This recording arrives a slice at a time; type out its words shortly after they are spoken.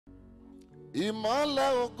ìmọ́lẹ̀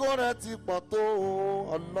ògo rẹ̀ ti pọ̀ tó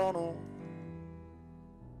Ọlọ́run.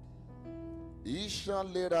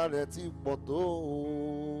 Ìṣànlera rẹ̀ ti pọ̀ tó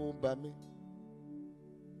bá mi.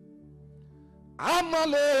 A máa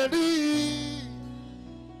lè rí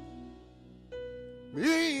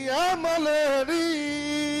bí a máa lè rí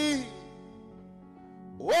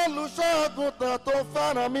olùṣọ́-àgùntàn tó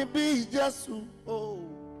fẹ́ràn mi bí Jésù,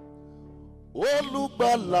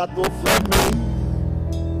 olùgbàlà tó fẹ́ mi.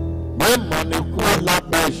 Mẹ́mọ̀ ni kú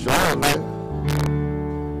lábẹ́ ìṣọ́ rẹ̀.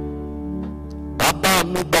 Bàbá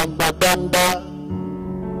mi gbangba gbangba,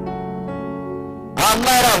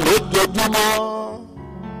 alára lójoojúmọ́.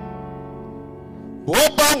 Bó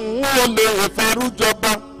bá ń wọ́n lè fẹ́rú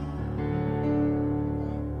jọba,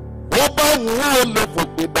 bó bá ń wọ́n lè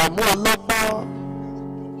fòkè dààmú ọlọ́gbọ́n.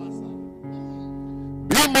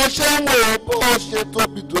 Bí mo ṣe ń wò ó bó ṣe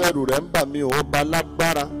tóbi tó ẹrù rẹ̀ ń bà mí ò bá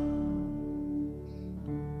lágbára.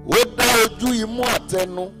 Ó dá ojú imú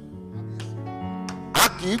àtẹnu, a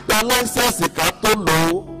kì í gba láísẹ̀sì ká tó lò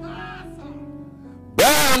ó.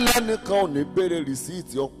 Bẹ́ẹ̀ lẹ́nìkan ò ní béèrè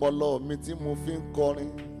rìsíìtì ọpọlọ mi tí mo fi ń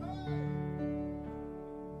kọrin.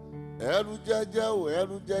 Ẹrù jẹ́jẹ́ o,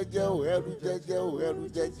 ẹrù jẹ́jẹ́ o, ẹrù jẹ́jẹ́ o, ẹrù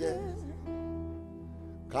jẹ́jẹ́.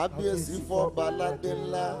 Kábíyèsí fọ́ba aládé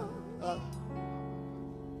ńlá.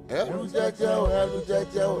 Ẹrù jẹ́jẹ́ o, ẹrù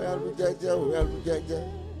jẹ́jẹ́ o, ẹrù jẹ́jẹ́ o, ẹrù jẹ́jẹ́.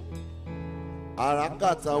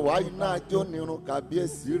 Àràkàtà wá iná ajó nírun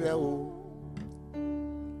kábíyèsí rẹ o.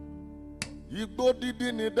 Igbó dídí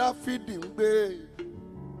ni Dáfídì ń gbé.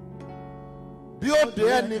 Bí ó dé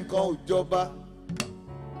ẹnìkan ò jọba,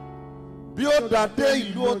 bí ó dàdé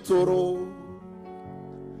ìlú òtòrò.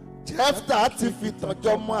 Jẹ́fítà ti fi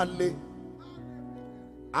tànjọ́ mọ́ àlè.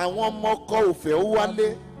 Àwọn ọmọ ọkọ òfẹ́ ó wálé.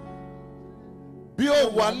 Bí ó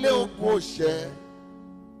wálé ogun òṣẹ́,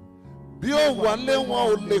 bí ó wálé wọn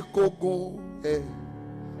ò lè kógun.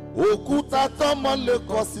 Òkúta tọ́mọ lè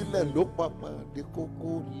kọ sílẹ̀ ló pàpà dé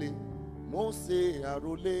kókó lé. Mósè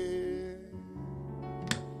àrólé,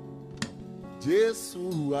 Jésù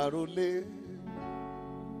àrólé,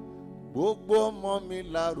 gbogbo ọmọ mi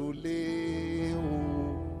lárólé o.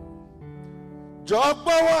 Jọ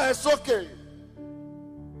gbọ́wọ́ ẹ sókè,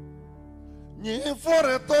 yìn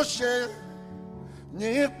fúnre tó ṣe,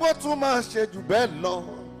 yìn pọ́ tún máa ṣe jù bẹ́ẹ̀ lọ,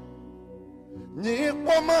 yìn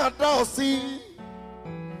pọ́ máa dá ọ sí,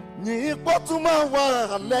 yìn pọ́ tún máa wà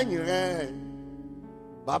lẹ́yìn rẹ̀.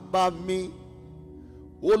 Bàbá mi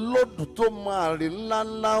olódù tó máa rí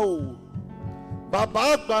ńláńlá o, bàbá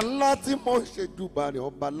àgbà ńlá tí mo ṣe júbà rẹ̀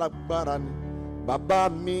ọba lágbára ni. Bàbá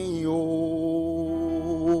mi o,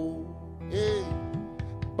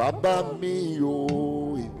 bàbá mi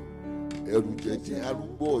o, ẹrù jẹjẹ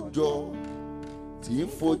arúgbó ọjọ́ tí ń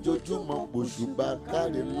fojoojúmọ́ gbòṣùbà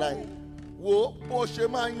kárí láì. Wo bó ṣe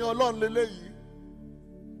máa yan Ọlọ́run lélẹ́yìí.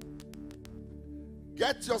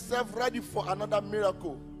 Get yourself ready for another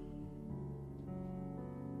miracle.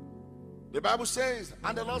 The Bible says,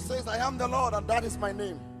 and the Lord says, I am the Lord and that is my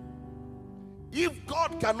name. If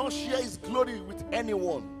God cannot share his glory with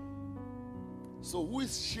anyone, so who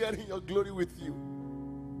is sharing your glory with you?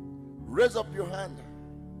 Raise up your hand,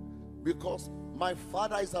 because my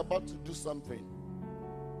Father is about to do something.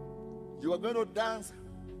 You are going to dance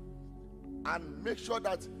and make sure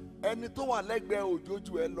that ẹni tó wà lẹ́gbẹ̀ẹ́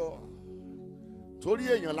òjòjú ẹ lọ. Torí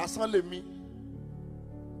èèyàn lásán lèmi,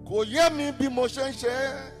 kò yé mi bí mo ṣe ń ṣe,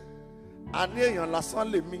 àní èèyàn lásán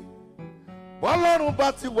lèmi. Bọ́lọ́run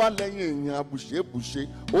bá ti wà lẹ́yìn èèyàn àbùṣebùṣe.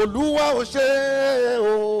 Olúwa ò ṣe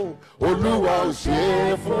o, Olúwa ò ṣe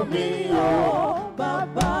fún mi o,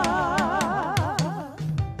 bàbá.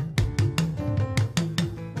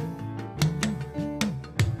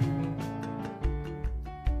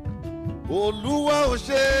 Olúwa ò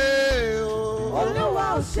ṣe o, Olúwa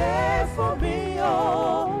ò ṣe fún mi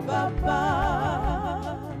o, bàbá.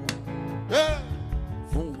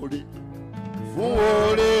 Fún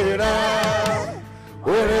oore rẹ̀,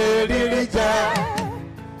 oore rírí jẹ,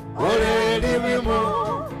 oore rírí mu,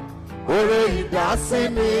 oore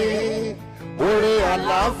ìdásíni, oore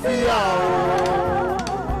àlàáfíà o.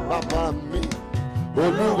 Bàbá mi,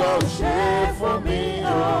 Olúwa ò ṣe fún mi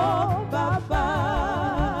o, bàbá.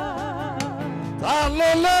 Ta ló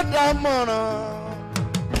lè dámọ̀ràn?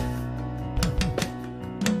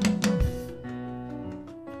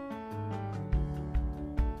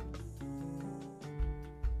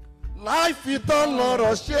 Láì fi tán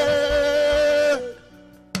lọ́rọ̀ ṣe.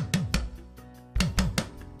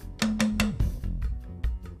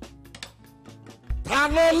 Ta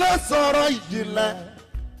ló lè sọ̀rọ̀ ìjìnlẹ̀?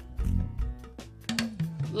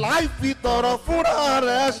 Láì fi tọ̀rọ̀ fúnra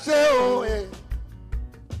rẹ̀ ṣe òye.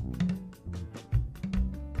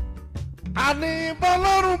 Àní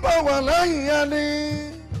bọ́lọ́run bá wà lẹ́yìn ẹni.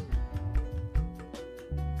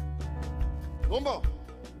 Ó ń bọ̀.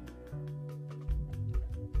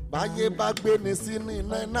 Báyé bá gbé ni sínú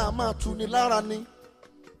iná iná máa tu ni lára ni.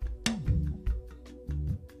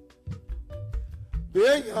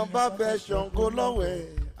 Béèyàn bá bẹ Ṣàngó lọ́wẹ̀,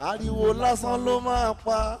 ariwo lásán ló máa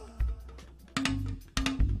pa.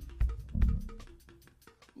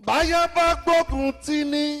 Báyé bá gbógun tì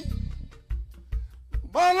ní,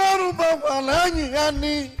 bọ́lọ́run bá wà lẹ́yìn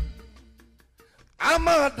ẹni, a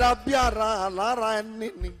máa dàbí ara lára ẹni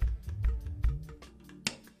ni.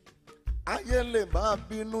 Ayé lè máa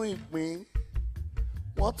bínú ìpín,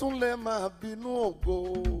 wọ́n tún lè máa bínú ògo.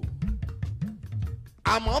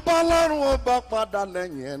 Àmọ́ bọ́lọ́run ó bá padà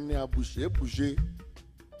lẹ́yìn ẹni àbùṣebùṣe.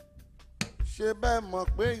 Ṣé bẹ́ẹ̀ mọ̀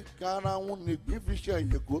pé ìkarahun nìgbín fi ṣe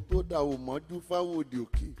ìyèkó tó dà ò mọ́jú fáwọn òde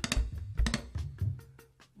òkè.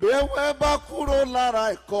 Béwẹ́ bá kúrò lára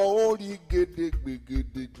ẹ̀kọ́ orí gédégbé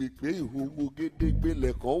gédégbé pé ìhòòhò gédégbé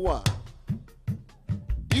lẹ̀kọ́ wà.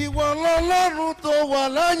 Ìwọ lọ́lọ́run tó wà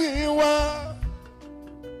lẹ́yìn wa.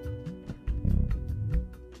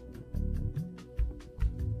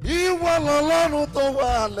 Ìwọ lọ́lọ́run tó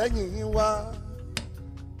wà lẹ́yìn wa.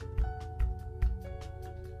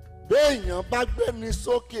 Béèyàn bá gbé ni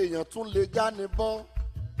sókè èèyàn tún lè já ni bọ́.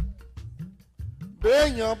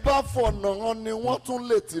 Béèyàn bá fọ̀nà hàn ni wọ́n tún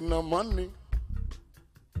lè tìnà mọ́ ni.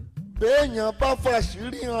 Béèyàn bá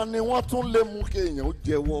fàṣírí hàn ni wọ́n tún lè mú kéèyàn ó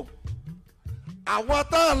jẹ́wọ́. Àwa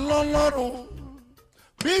tá a lọ́lọ́run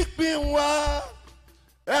pípín wa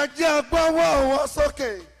ẹ jẹ́ gbọ́wọ́ wọn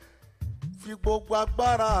sókè. Fi gbogbo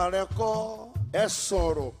agbára rẹ kọ́ ẹ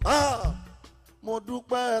sọ̀rọ̀. Mo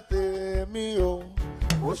dúpẹ́ tèmi o,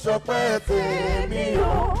 mo ṣọpẹ́ tèmi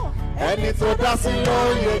o. Ẹni tó dá sí ló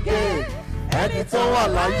yege, ẹni tó wà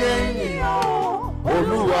láyé yìí o.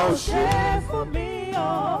 Olúwa ò ṣe fún mi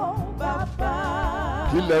o, bàbá.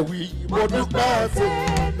 Kílẹ̀ wí, mo dúpẹ́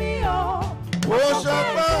tèmi o, mo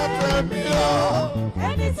ṣọpẹ́ tèmi o.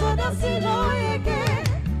 Ẹni tó dá sí ló yege,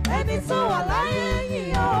 ẹni tó wà láyé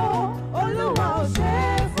yìí o. Olúwa ò ṣe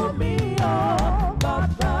fún mi o,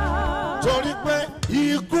 bàbá. Torí pé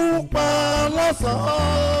ikú pa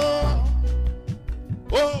lọ́sàn-án,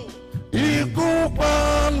 ikú pa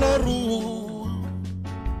lóru,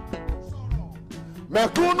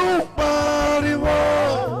 mẹ̀kúnnù pariwo,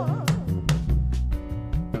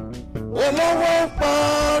 olówó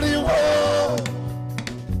pariwo,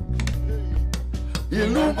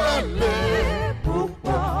 ìlú máa le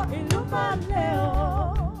púpọ̀, ìlú máa le o.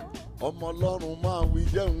 Ọmọ Ọlọ́run máa wí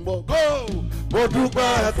jẹ́ ń gbọ́. Go! Mo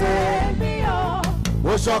dúpẹ́ tèmi o,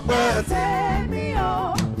 mo ṣọpẹ́ tèmi o.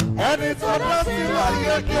 Ẹni tó dá sí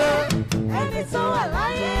láyé ké, ẹni tó wà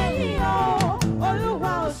láyé yìí o.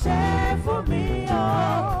 Olúwa ò ṣe fún mi o,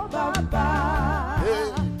 bàbá.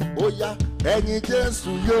 Ó yá ẹ̀yin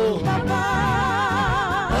Jésù yóò. Bàbá.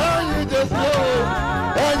 Ẹ̀yin Jésù yóò.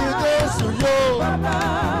 Ẹ̀yin Jésù yóò. Bàbá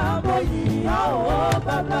mo yìn ọ́ o,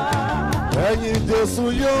 bàbá. Ẹ̀yin Jésù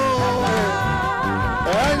yóò.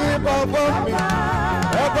 Ẹ̀yin bàbá mi.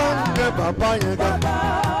 Ẹ bá ń gbé bàbá yẹn ga. Bàbá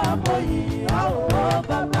mo yìn ọ́ o,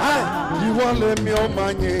 bàbá. Ìwọ lèmi ó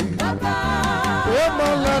máa yìn. Bàbá. Ó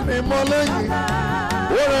máa lẹ́ni mọ́ lẹ́yìn.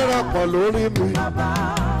 Ó rẹra pọ̀ lórí mi. Bàbá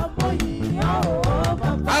mo yìn ọ́ o,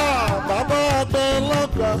 bàbá. Bàbá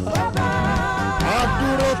àgbàlagbà. Bàbá.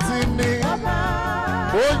 Adúró ti ní. Bàbá.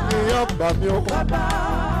 Ó yìn ọ́ bà mí o. Bàbá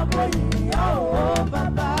mo yìn ọ́ o,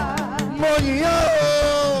 bàbá. Mo yìn ọ́ o.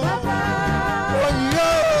 Bàbá. Mo yìn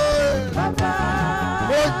ọ́ o. Bàbá.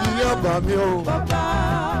 Mo yìn ọ́ bà mí o. Bàbá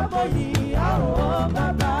mo yìn ọ́ o,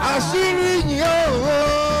 bàbá. Àṣírí yìn ọ́ o.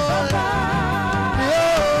 Bàbá.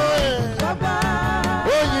 Bàbá.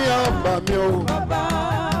 Ó yìn ọ́ bà mí o. Bàbá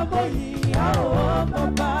mo yìn ọ́ o,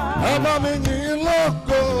 bàbá. Ẹ bá mi yìn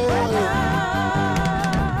lógo. Bàbá.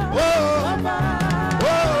 Bàbá.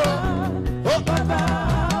 Bàbá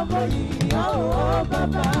mo yìn ọ́ o,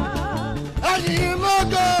 bàbá. Yìn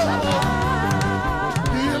lógo.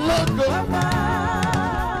 Yìn lógo.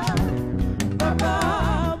 Bàbá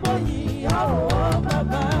mo yìn ọ́ o,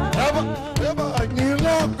 bàbá. Ẹ bá yìn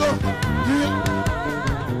lógo.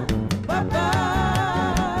 Bàbá.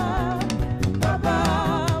 Bàbá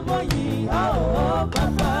mo yìn ọ́ o,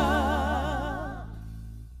 bàbá.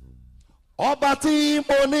 Ọba tí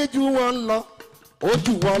mo ní jù wọ́n lọ, ó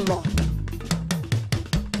jù wọ́n lọ.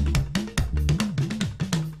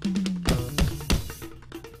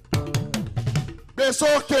 Gbé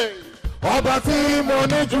sókè. Ọba tí mo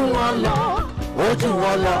ní jù wọ́n lọ, ó jù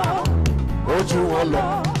wọ́n lọ, ó jù wọ́n lọ,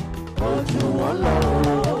 ó jù wọ́n lọ.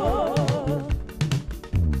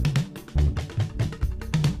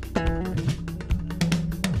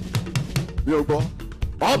 Mi ò gbọ́.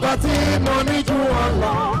 ọba tí mo ní jù wọ́n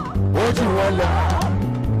lọ, ojú wọn lọ,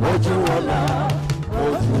 ojú wọn lọ,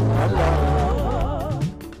 ojú wọn lọ.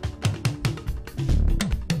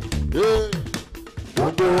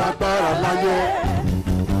 Gbogbo agbára láyé,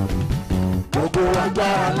 gbogbo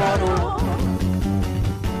agbára lọ́run,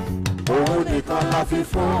 òun nìkan la fi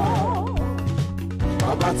fún.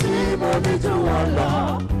 Ọba tí mo ní jù wọ́n lọ,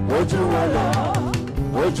 ojú wọn lọ,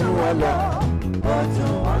 ojú wọn lọ, ojú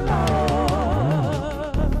wọn lọ.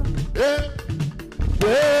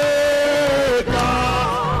 Gbéga,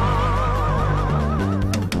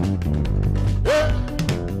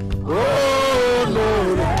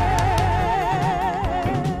 olóore,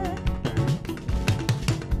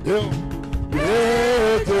 gbé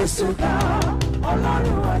Jésù ga,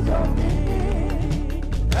 Ọlọ́run ayọ̀ mi.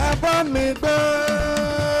 Ẹ bá mi gbé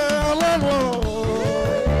Ọlọ́run.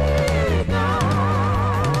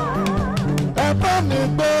 Ẹ bá mi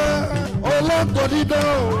gbé ológo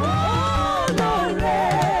dídán. Olóore.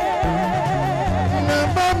 Ẹ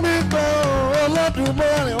bá mi gbé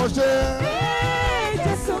Olódùmarè ọṣẹ.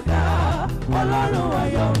 Jésù ga, Ọlọ́run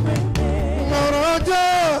ayọ̀ mi. Ọ̀rọ̀ ọjọ́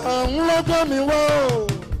àwọn lọ́gbọ́n mi wá o.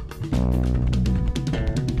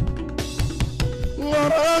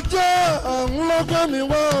 Ọ̀rọ̀ ọjọ́ àwọn lọ́gbọ́n mi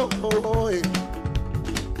wá o.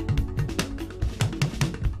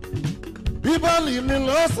 Bíbélì mi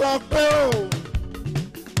ló sọ pé o,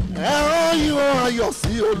 ẹ ó yọ̀ ayọ̀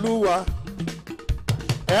sí Olúwa,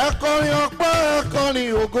 ẹ kọrin ọpẹ́, ẹ kọrin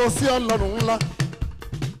ògo sí Ọlọ́run ńlá,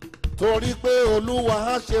 torí pé Olúwa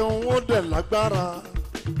á ṣe ohun ó dẹ̀ lágbára,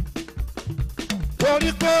 torí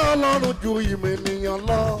pé Ọlọ́run ju ìmọ̀ ènìyàn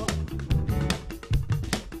lọ,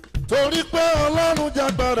 torí pé Ọlọ́run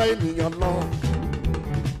jágbára ènìyàn lọ.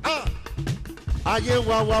 Ayé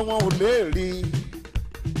wa wọn ò lè rí,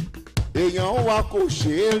 èèyàn wa kò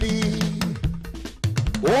ṣeé rí,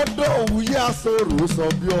 ó dòwúyé àsọ̀rò sọ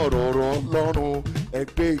bí ọ̀rọ̀ ọ̀rọ̀ Ọlọ́run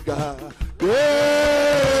ẹgbẹ́ga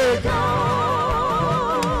gbẹ́ga.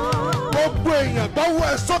 Gbogbo èèyàn gbọ́wọ́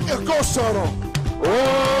ẹ sókè kó sọ̀rọ̀.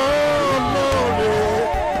 Olóore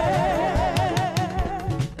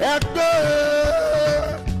ẹgbẹ́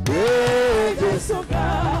Jésù ga,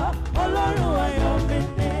 Ọlọ́run ayọ̀ mi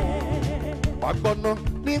ní. Wàgbọ́nà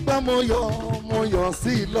nígbà mo yọ̀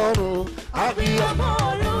sí lọ́rùn. Abiyamọ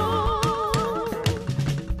ọ̀run.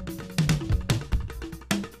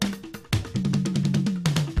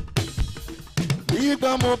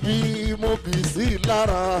 Nígbà mo bì sí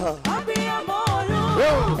lára. Abiyamọ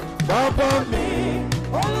ọ̀run. Bàbá mi,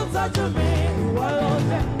 olùtọ́jú mi, ìwọ ló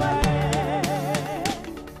fẹ́ pẹ́.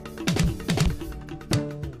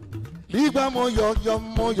 Nígbà mo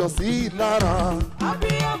yọ̀ sí lára.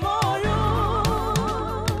 Abiyamọ ọ̀run.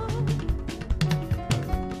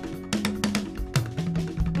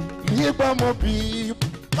 Nígbà mo bì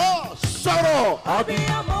sọ̀rọ̀.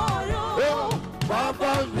 Abiyamọ ọ̀run.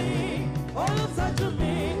 Bàbá mi, olùtọ́jú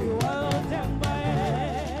mi, ìwọ ló fẹ́ pẹ́.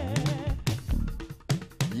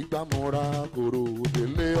 Nígbà mo ra kòrò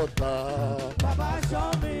délé ọ̀tá. Bàbá ṣọ́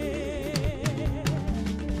mi.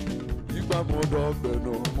 Nígbà mo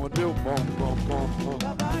dọ̀gbẹ̀nù ọmọdé ò mọ nǹkan kan.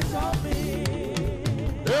 Bàbá ṣọ́ mi.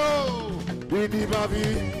 Ìní bàbí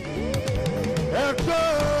ẹgbẹ́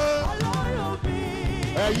Ọlọ́run mi.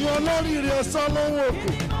 Ẹ̀yin olóríire sọ lọ́wọ́ òkú.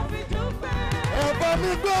 Ẹ bá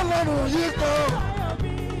mi gbé Ọlọ́run yìí kan.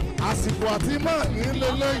 Àsìkò àti máa ní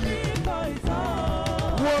lélẹ́yìn.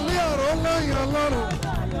 Wòlíì ọ̀rọ̀ lẹ́yìn Ọlọ́run.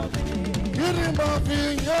 Kí ni màá fi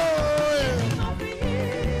yán ẹ̀?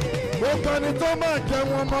 Gbogbo ẹni tó máa jẹ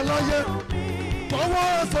wọn ọmọ láyé. Ọwọ́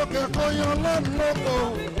ẹ̀sọ̀kẹ̀ kan yan lẹ́nu lóko.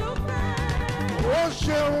 Ó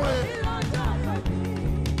ṣeun ẹ̀.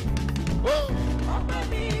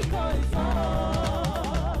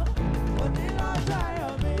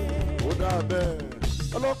 Ó dà bẹ́ẹ̀,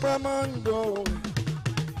 ọlọ́pàá máa ń dọ̀.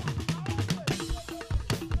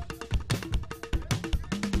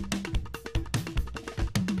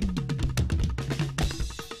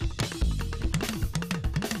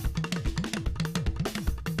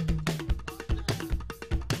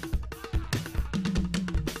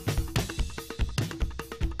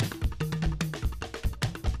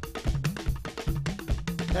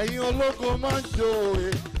 Ẹ̀yin ológo máa ń jó e.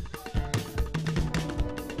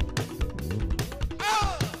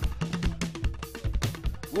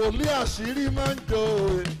 Wòlíì àṣírí máa ń jó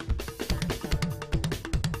e.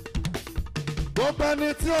 Gbogbo ẹni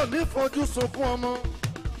tí ò ní fojú sunkún ọmọ.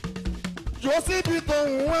 Jó síbi tó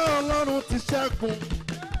ń wá Ọlọ́run ti ṣẹ́gun.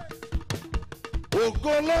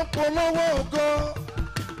 Ògo ló ń polówó ògo.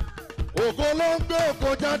 Ògo ló ń gbé ògo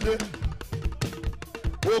jáde.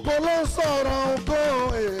 Ògo ló ń sọ̀rọ̀ ògo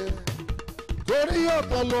torí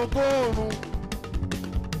ọ̀tọ̀ lógo ọ̀run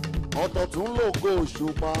ọ̀tọ̀ tún lògo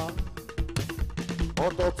òṣùpá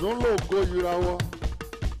ọ̀tọ̀ tún lògo ìràwọ̀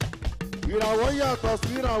ìràwọ̀ yàtọ̀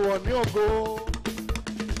sí ìràwọ̀ ní ògo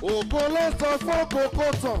ògo ló sọ fún kókó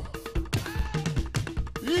tán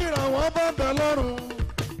ìràwọ̀ bá bẹ̀ lọ́rùn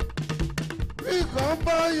ìkan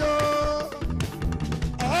bá yọ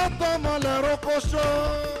àtọmọlẹ̀rọ kóṣó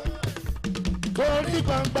torí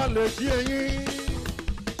gbangba lè di eyín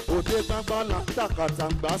òde gbangba là ń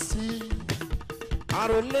tàkàtàǹgbà sí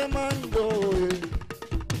àròlé máa ń lò é.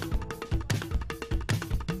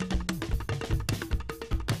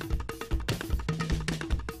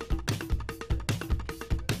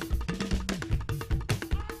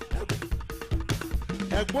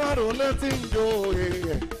 ẹ̀gbọ́n àròlé tí ń jó e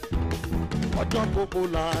ọjọ́ gbogbo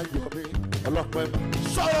la yọ̀ mí ọlọ́pẹ́ máa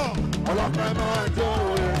sọ̀rọ̀ ọlọ́pẹ́ máa jó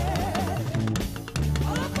e.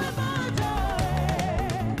 ọlọ́pẹ́ máa jó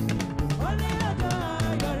e onílọ́jọ́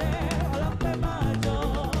ayọ̀ rẹ̀ ọlọ́pẹ́ máa jó.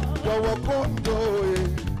 jọ̀wọ́ kó jó e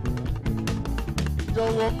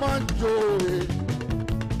jọ̀wọ́ máa jó e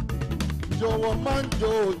jọ̀wọ́ máa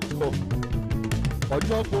jó jọ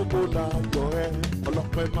ọjọ́ gbogbo la yọ̀ ẹ́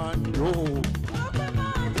ọlọ́pẹ́ máa jó o.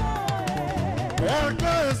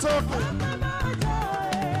 ẹgbẹ́ ìsọ̀kù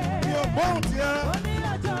ní ọgbọ́n tí ẹ.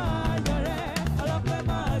 onílọ́jọ́ ayọ̀ rẹ̀ ọlọ́pẹ́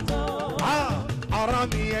máa jó. ara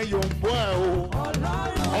mi ẹ yóò ń bọ́ ẹ o.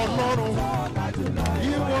 ọlọ́run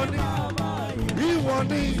ìwọ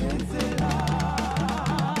ni.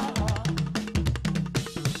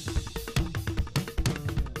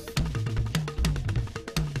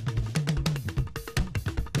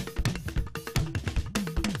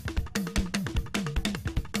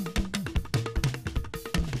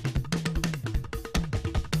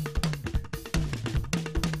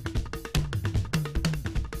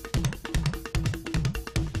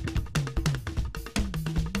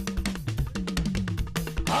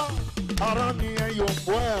 ara mi ẹ yóò ń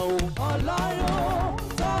bọ́ ẹ o. ọlọ́run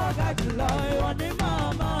tó ga jùlọ ìwọ ni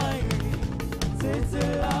màmá yìí títí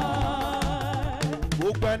láé.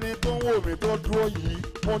 gbogbo ẹni tó ń wò mí tó dúró yìí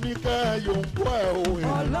mo ní kẹ́ ẹ yóò ń bọ́ ẹ o.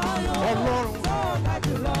 ọlọ́run tó ga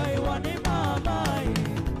jùlọ ìwọ ni màmá yìí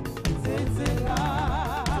títí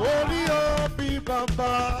láé. orí òbí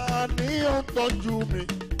bàbá ni ó ń tọ́jú mi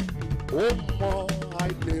ó mọ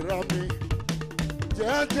àìlera mi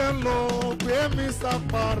jẹ́jẹ́ lọ gbé mi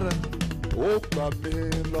sápá rẹ̀ ó gbà mí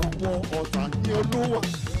lọ́wọ́ ọ̀tá ní olúwa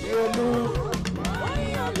ní olúwa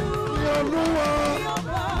ní olúwa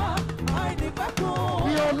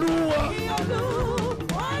ní olúwa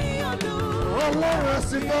ọlọ́run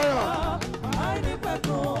ẹ̀sìn náírà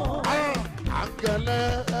àgẹ̀lẹ̀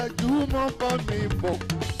ẹ̀jú mọ́ bá mi bọ̀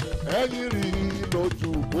ẹ̀yìn rí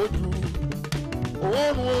lójú bójú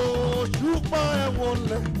òórùn òṣùpá ẹ̀wọ̀n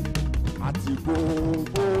lẹ̀ àti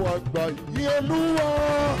gbogbo àgbà yìí olúwa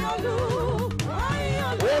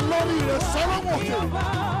olórí rẹ̀ sọ́lọ́mù òkè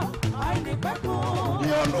ní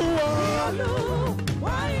olúwa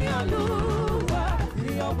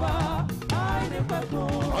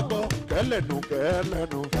àgbọ̀ kẹlẹ̀nù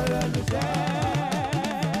kẹlẹ̀nù.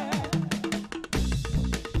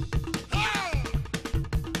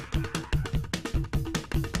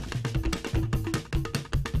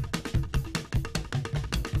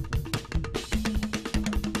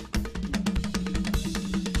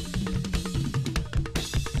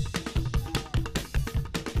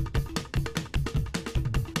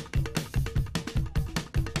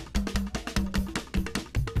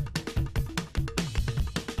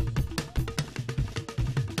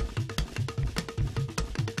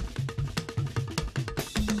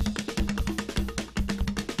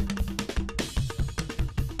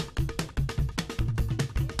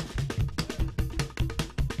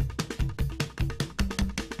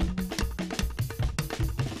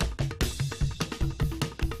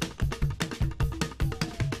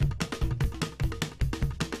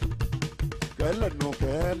 Kẹlẹ̀nù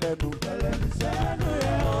kẹlẹ̀nù sẹ́nu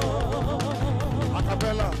rẹ̀ o.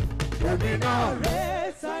 acapella. Èmi náà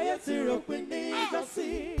rẹ̀ sáyé ti ròpin ní ìjọsí.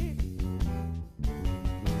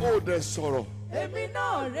 Ó dẹ̀ sọ̀rọ̀. Èmi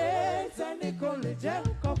náà rẹ̀ tẹ́ni kò lè jẹ́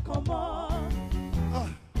nǹkan kan mọ́.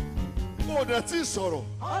 Ó dẹ̀ tí sọ̀rọ̀.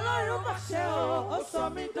 Ọlọ́run mà ṣe o, ó sọ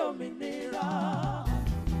mí dòmìnira.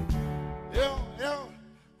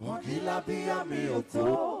 Wọ́n kí lábíyá mi ò tó,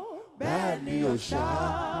 bẹ́ẹ̀ ni ò ṣá.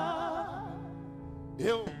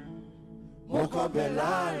 Mo kàn bẹ̀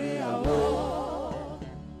láàrin àwọn.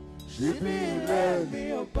 Ṣíbí ilé mi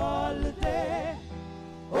ò bọ́ lédè.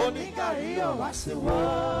 Onígàrí ò wá sí wọ́.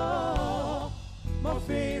 Mo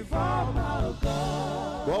fi fọ́ọ̀mù ọ̀gọ́.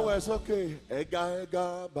 Gbọ́wọ́ ẹ sókè, ẹ̀ga ẹ̀ga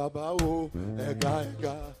bàbá o, ẹ̀ga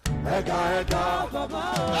ẹ̀ga ẹ̀ga ẹ̀ga bàbá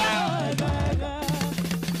o, ẹ̀ga ẹ̀ga.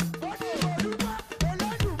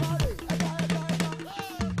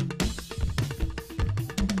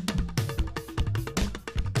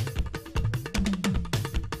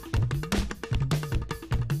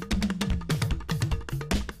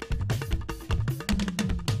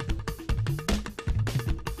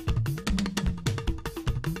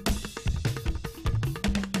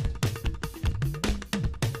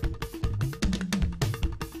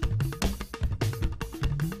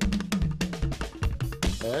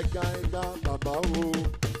 ẹ̀ka ẹ̀ka bàbá o.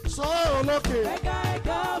 Sọ olókè. Ẹ̀ka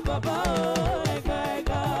ẹ̀ka bàbá o, ẹ̀ka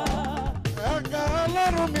ẹ̀ka. Ẹ̀ka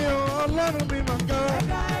ọlọ́run mi o, ọlọ́run mi mà ga.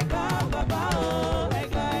 Ẹ̀ka ẹ̀ka bàbá o,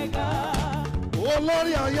 ẹ̀ka ẹ̀ka.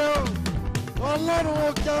 Olórí ayé o, ọlọ́run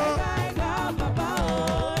ọ̀gá. Ẹ̀ka ẹ̀ka bàbá o,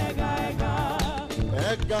 ẹ̀ka ẹ̀ka.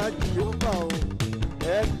 Ẹ̀ka Jèhófà o,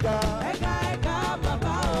 ẹ̀ka. Ẹ̀ka ẹ̀ka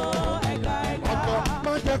bàbá o, ẹ̀ka ẹ̀ka. Ọkọ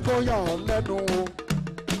má jẹ́ kó yà ọ́ lẹ́nu o,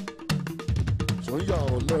 tó yà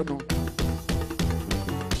ọ́ lẹ́nu.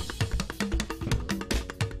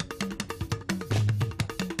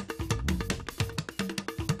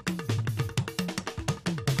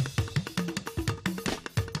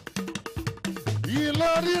 Ìlọ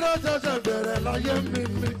rírọ̀ ṣẹ̀ṣẹ̀ bẹ̀rẹ̀ láyé mi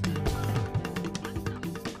ni.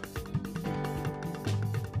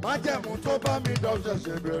 Májẹ̀mú tó bá mi dọ̀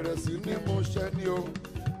ṣẹ̀ṣẹ̀ bẹ̀rẹ̀ sí ní mo ṣẹ́ ni o.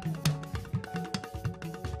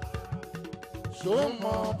 Ṣó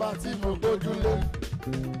mọ ọba tí mo gbójúlé?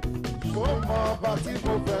 Ṣó mọ ọba tí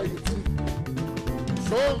mo fẹ̀yìntì?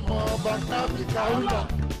 Ṣó mọ ọba kábí káúlà?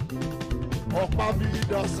 Ọ̀pá mi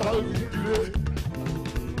dà sáwì dire.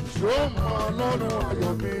 Ṣó mọ ọlọ́run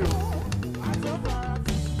ayọ̀ mi o?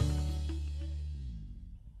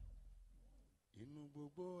 Inú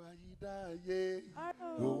gbogbo ayídáyé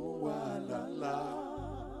ló wà lálá.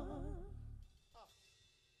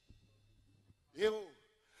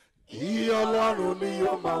 Kí ọlọ́run ni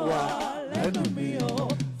yóò máa wà lẹ́nu mi o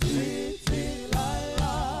títí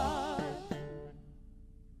láéláé.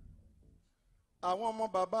 Àwọn ọmọ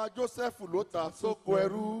bàbá Jósẹ́fù ló ta sóko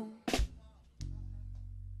ẹrú.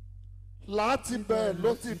 Láti bẹ́ẹ̀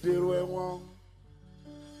ló ti dèrò ẹ̀wọ̀n.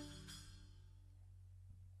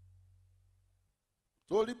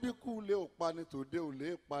 Torí bí kú lé ò pani tòde ò lè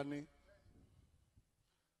pani.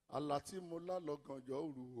 Àlá tí mo lá lọ́gànjọ́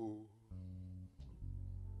òru o.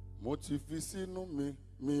 Mo ti fi sínú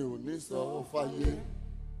mi ò ní sọ fáyé.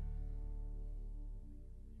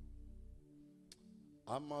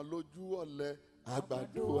 Àmọ́ lójú ọ̀lẹ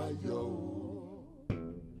àgbàdo ayọ̀ o.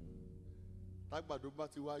 Tágbàdo bá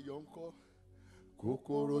ti wá yọ ńkọ́.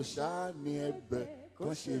 Kòkòrò ṣáá ni ẹ̀bẹ̀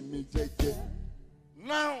kan ṣe mí jẹ́jẹ́.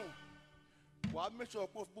 Now wàá mẹ́sàn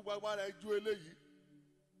pọ̀ fún gbogbo agbára ẹjú eléyìí.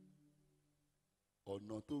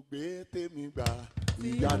 Ọ̀nà tó gbé tèmi gbà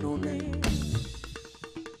ìyanu mi.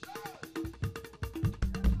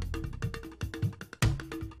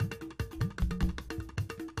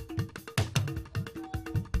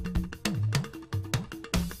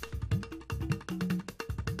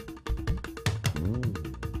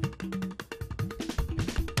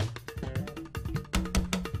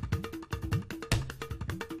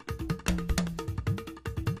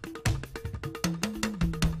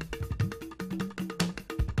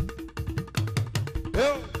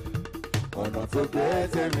 Ọ̀nà tó gbé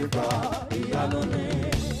tèmi gbà ìyanu mi.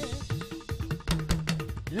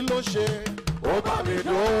 Kí ló ṣe? Ó bá mi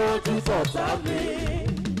lójú tọ̀tá mi.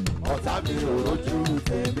 Ọ̀tá mi ò rojú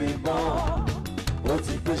tèmi mọ́. Ó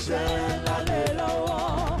ti gbéṣẹ́ ńlá lé lọ́wọ́.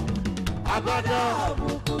 Agbádá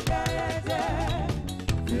àbùkù kẹ́rẹ́jẹ́.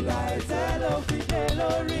 Fìlà ẹ̀tẹ́ ló fi dé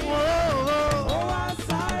lórí. Ó wá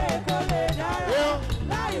sáré kó lè dára.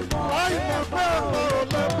 Láì mọ̀ pé ọ̀rọ̀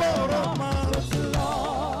lè bọ̀ ọ̀rọ̀ máa.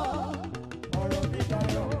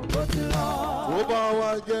 Ó bá wá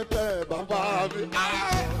jẹ́ bẹ́ẹ̀ bàbá mi.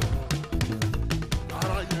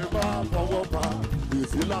 Ara yẹn bá fọwọ́ pa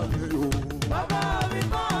ìsílà mi o. Bàbá mi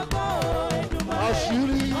máa gbọ́ Èdùmàrè.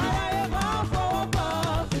 Àṣírí. Ara yẹn máa fọwọ́ pa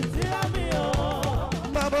ìsílà mi o.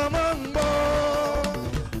 Bàbá máa ń gbọ́.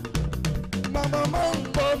 Bàbá máa ń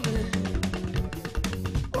gbọ́ mi.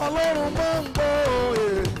 Ọlọ́run máa ń gbọ́ òye.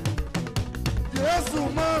 Jésù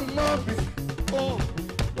máa ń gbọ́ mi.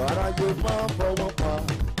 Ara yẹn máa fọwọ́ pa.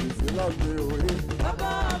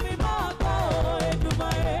 Bàbá mi máa gbọ́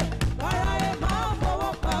Èdùmàrè, aráyé máa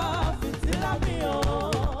fọwọ́ pa fìtílà mi o.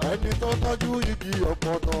 Ẹni tó tọ́jú igi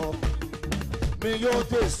ọ̀pọ̀tọ́ mi yóò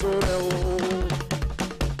jèso rẹ̀ o.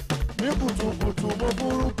 Ní kùtùkùtù mo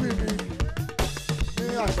fúrúgbìn mi, ní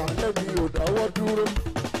àṣálẹ́ mi ò dáwọ́ dúró.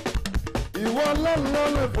 Ìwọ lọ́lọ́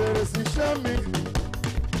lè fèrè síṣẹ́ mi,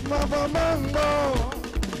 bàbá máa ń gbọ́.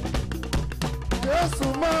 Jésù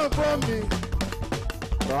máa gbọ́ mi.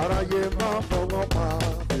 Aráyé máa fọwọ́ pa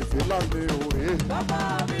ìfìlà mi òwe. Bàbá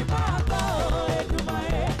mi máa gbọ́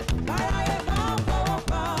Èdùmàrè. Aráyé máa fọwọ́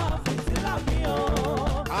pa ìfìlà mi o.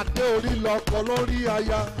 Adé orí lọkọ lórí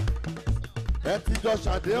aya. Ẹ ti jọ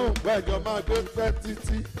ṣàdéhùn gbẹ́jọ máa gbé fẹ́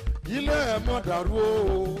títí. Ilé ẹ̀ mọ̀ dàrú o.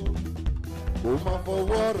 Ó máa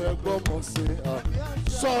fọwọ́ rẹ̀ gbọ́mọ sí i.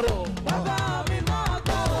 Sọ̀rọ̀. Bàbá mi máa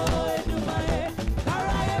gbọ́ Èdùmàrè.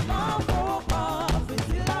 Aráyé máa fọwọ́ pa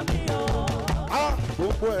ìfìlà mi o.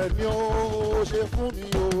 Gbogbo ẹ̀ ni ó ṣe fún mi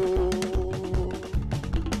o.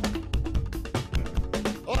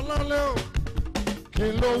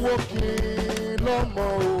 lówó kí n lọ́mọ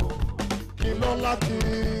o, kí n lọ́lá kí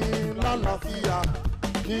n lálàáfíà,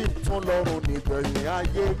 kí n tún lọ́rùn nígbẹ̀yìn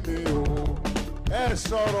ayé mi o. Ẹ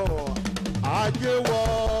sọ̀rọ̀ ayé wọ̀.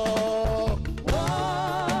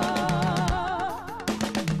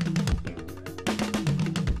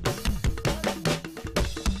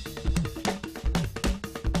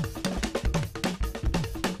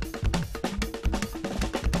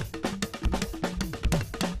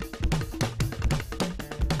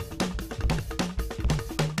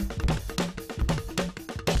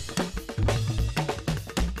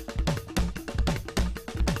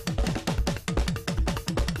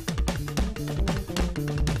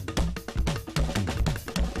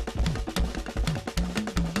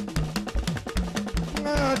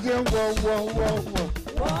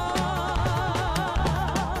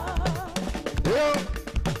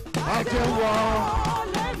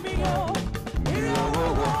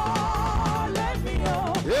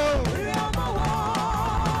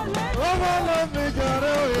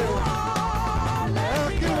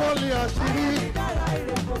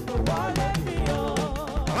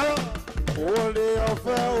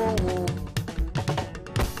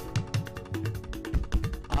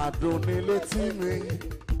 Adoni létí mi,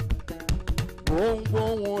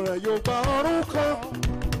 gbóngbóhùn rẹ̀ yóò bá ọrùn kan,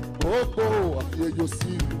 gbogbo ayé yóò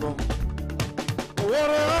sì mọ̀. Owó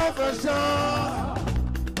rẹ̀ á fẹ́ ṣá,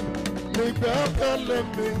 nígbẹ́kẹ̀lé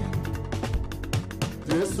mi.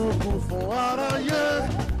 Jésù kú fún aráyé,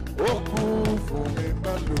 ó kú fún mi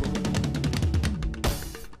pẹ̀lú.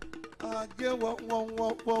 Ajé wọ́n.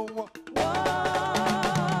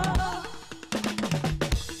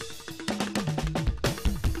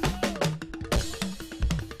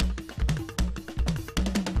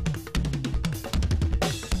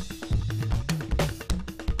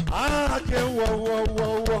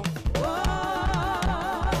 Whoa.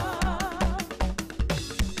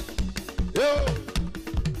 Yo,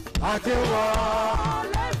 I can walk.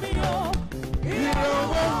 Let me go. You know,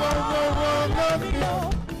 let me go.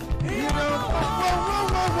 You know,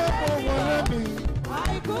 let me.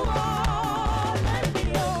 I go on. Let me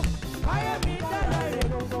go. I am in the light.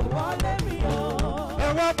 Let me go.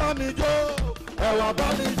 Ewa ba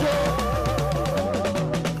mi jo.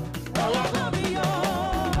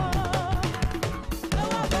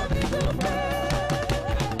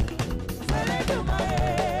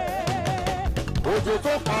 Ojo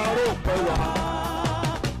tó parọ́ pẹ̀ wá,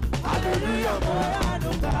 hallelujah mo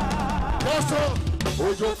ànúgbà. Lọ́sọ̀,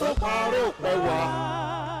 ojo tó parọ́ pẹ̀ wá,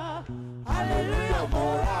 hallelujah mo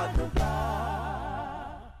ànúgbà.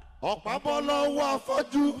 Ọ̀pá bọ́ lọ́wọ́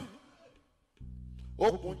afọ́jú,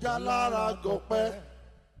 okùn já lára gọ̀pẹ́,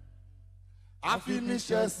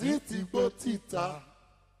 àfiniṣẹ̀sí ti gbó títà,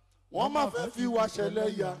 wọ́n má fẹ́ fi wá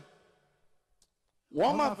ṣẹlẹ́yà,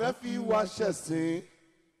 wọ́n má fẹ́ fi wá ṣẹ̀sín.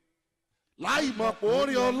 Láì mọ̀ pé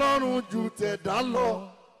orí Ọlọ́run ju tẹ̀dá lọ.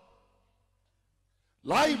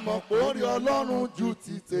 Láì mọ̀ pé orí Ọlọ́run ju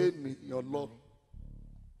ti tènìyàn lọ.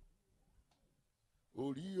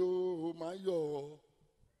 Orí o máa yọ̀.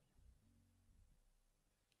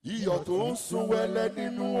 Iyọ̀ tó ń sun wẹ́lẹ́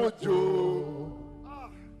nínú òjò.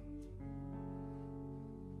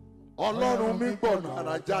 Ọlọ́run mi gbọ̀nà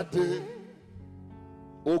àrà jáde.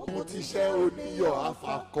 Ogun ti ṣẹ́ oníyọ̀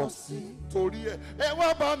afakọ̀sí torí ẹ wá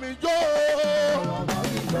bá mi jó.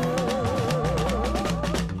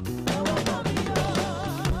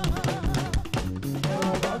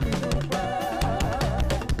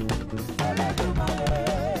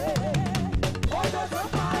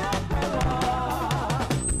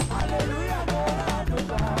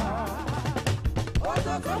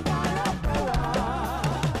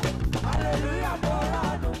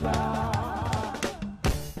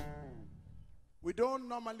 We don't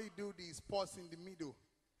normally do these pause in the middle,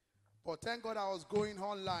 but thank God I was going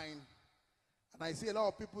online and I see a lot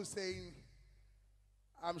of people saying,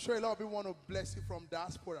 I'm sure a lot of people want to bless you from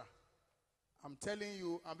diaspora. I'm telling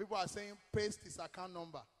you, and people are saying, paste his account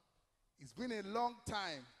number. It's been a long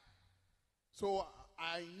time, so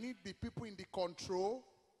I need the people in the control.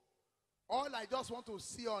 All I just want to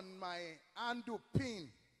see on my handle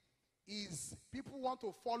pin is people want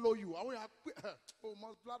to follow you. I want to oh, my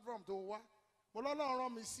platform to what? Oh,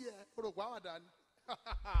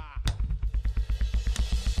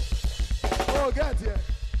 get here.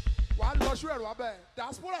 One lost you,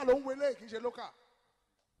 diaspora long way lake is a local.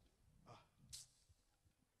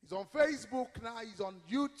 He's on Facebook now, he's on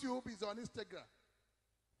YouTube, he's on Instagram.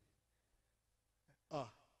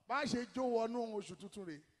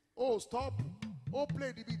 Oh, stop. Oh,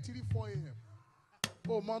 play the beat 3-4 a.m.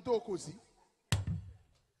 Oh, Monto Kosi.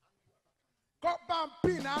 Go back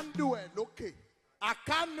pin and do it. Okay. I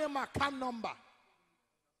can't name a can number.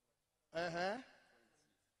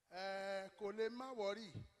 Kò lè má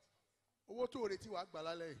worry. Owó tó retí wàá gbà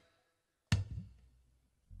lálẹ́.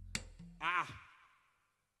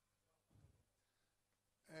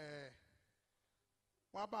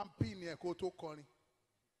 Wọ́n bá ń pín ní ẹ̀kọ́ tó kọrin.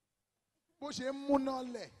 Bó ṣe ń múná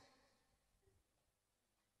lẹ̀.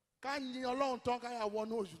 Ká yin Ọlọ́run tán ká yà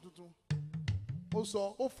wọnú oṣù tuntun. Ó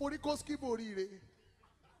sọ, ó forí kó skibo oríire.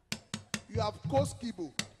 You have kó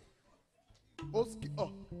skibo.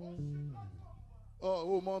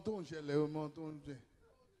 O mọ tó ń ṣẹlẹ̀, o mọ tó ń jẹ.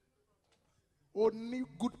 O ní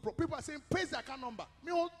good people are saying praise their account number.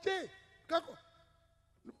 Mi ò jẹ́ kákọ̀.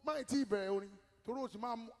 Máì tí ìbẹ̀rẹ̀ orin. Torí o sì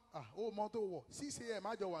máa mú o mọ tó wọ̀. 6 a.m.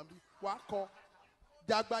 àjọ wà bí. Wàá kọ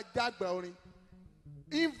jágbàjágbà orin.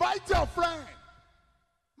 Invite your friend.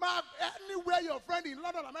 Anywhere your friend in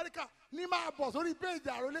London, America, ní máa bọ̀ sórí page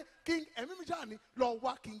Arole King ẹ̀mí mi ṣáà ní lọ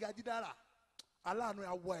wá King Ajidara. Aláàánú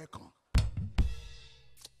àwọ̀ ẹ̀kan.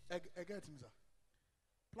 Ẹ get me sir.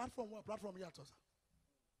 Platform yàtọ̀ sir.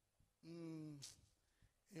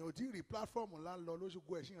 Èèyàn ò tí ì rí platform ńlá lọ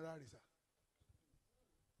lóṣùgbọ́ ẹ̀ṣin rárẹ̀ sir.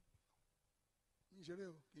 Mi ìṣeré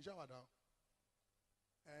o, kì í ṣàwàdà o.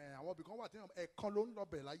 Àwọn ibì kan wà tí ẹ̀kan ló ń lọ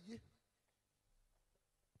bẹ̀ láyé.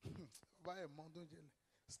 Bá ẹ̀ mọ́ tó ń jẹlẹ̀.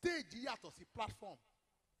 Stage yàtọ̀ sí platform.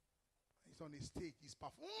 It's on a stage, it's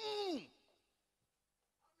perform.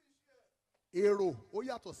 Èrò ó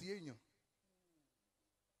yàtọ̀ sí èèyàn.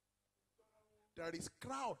 There is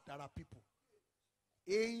crowd, there are people.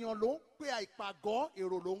 Èèyàn ló ń pè àìpàgọ́,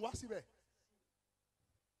 èrò ló ń wá síbẹ̀.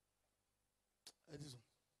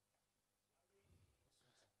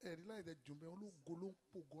 Ẹ̀rí láì tẹ jùmọ̀ ológo ló ń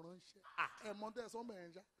pògó ránṣẹ́. Ẹ̀ mọ́ tẹ́ sọ́mọ̀ ẹ̀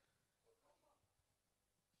ń já.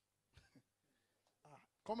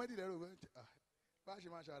 Comedy lẹ́rù bá ṣe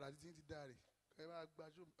máa ṣàrà títí ti dáre ẹ máa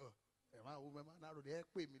gbájú ẹ máa wo ẹ máa náró ẹ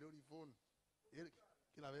pè mí lórí fóònù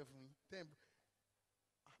kí la fẹ́ fún yín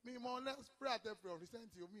mi mọ let's pray at every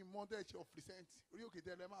present o mi mọ tẹ́ ṣe of present orí òkè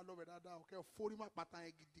tẹ́lẹ̀ máa lọ bẹ̀ dáadáa o kẹ́ forí má pata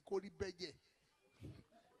yẹn gidi kó rí bẹ́jẹ̀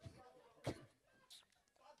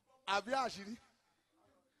àbí àṣírí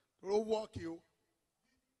ó wọ́ọ̀kì o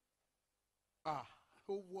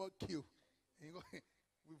ó wọ́ọ̀kì o.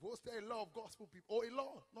 We've hosted a lot of gospel people. Oh, a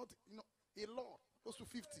lot, not a lot, close to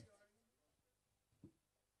 50.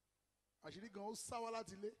 Àṣírí gan ó sáwá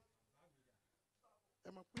láti ilé.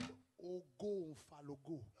 Ẹ máa pé ògo ń fa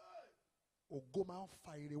lógo. Ògo máa ń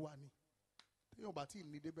fa ire wa ni. Téèyàn bá tí ì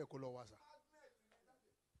ní débẹ̀ kó lọ wá sà.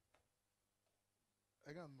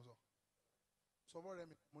 Ẹ gán mo sọ. Sọfọ́ rẹ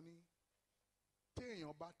mi mo ní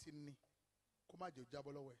téèyàn bá ti ní kó má jẹ́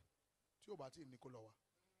jábọ́ lọ́wọ́ ẹ̀. Tí ò bá tí ì ní kó lọ wá.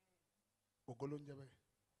 Ògo ló ń jẹ́ bẹ́ẹ̀.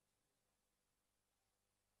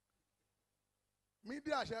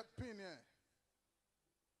 Media ṣe pin ẹ.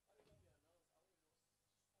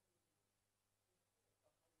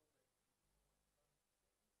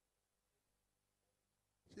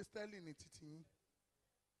 Ṣé Sterling ní títí yín?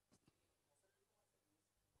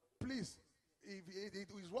 Please, if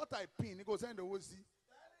it is what I pin, you go send owó sí.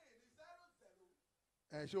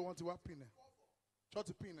 Ṣé wọ́n ti wá pin ẹ?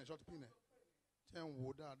 Ṣọ́ọ̀tì pin ẹ, ṣọ́ọ̀tì pin ẹ. Ṣé ń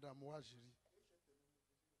wò dáadáa mo wá ṣírí?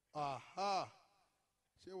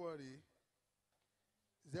 Ṣé wọ́n rí?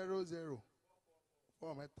 00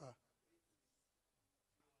 4 mẹ́ta.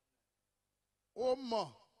 Ó mọ̀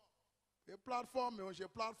pé platform ò ń ṣe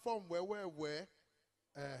platform wẹ́wẹ́wẹ́.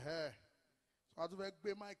 So a tún fẹ́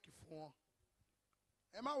gbé máìkì fún wọn.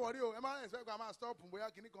 Ẹ má wọrí o, ẹ má expect pé a máa stop bóyá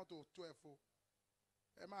kìíní kan tó 12 o.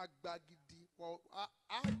 Ẹ máa gba gidi.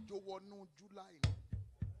 Àjò wọnú July ni.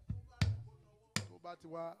 Tó bá ti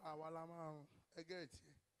wá àwa la máa ẹgẹ́ ẹ̀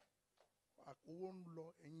tiẹ̀. Owó ń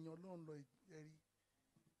lọ, ẹ̀yin Ọlọ́run lọ ẹ̀rí.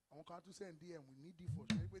 Àwọn kan tún send DM we need it for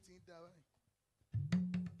ṣe pé tí ń dá báyìí.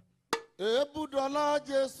 Èébùdọ́lá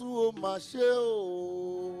Jésù ó mà ṣe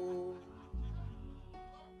o.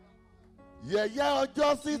 Yẹ̀yẹ́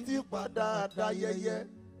ọjọ́ sí ti padà dayẹyẹ.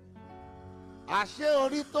 Àṣé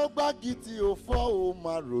orí tó gbági tí ò fọ́ ó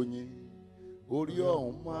máa ròyìn. Orí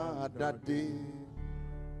ọ̀hún máa dádé.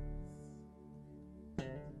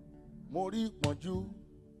 Mo rí ìpọ́njú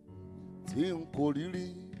tí n kò rí rí.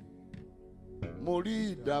 Mo rí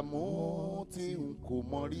ìdààmú tí n kò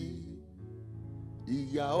mọ̀ rí.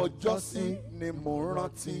 Ìyà ọjọ́ sí ni mo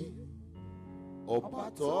rántí. Ọba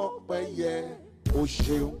tó pẹ́ yẹ ó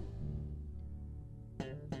ṣeun.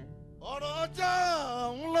 Ọ̀rọ̀ ọjọ́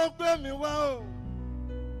ọ̀hún ló gbé mi wá o.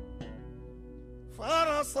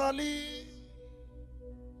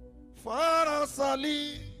 Farasali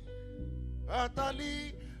Atali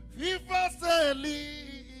Fífásẹ́lì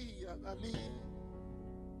Atali.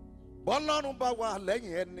 Bọ́lọ́run bá wà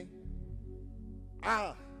lẹ́yìn ẹni.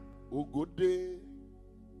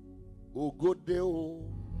 Ògòdè o.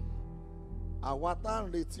 àwa tá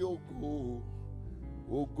ń retí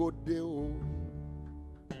ògo dé o.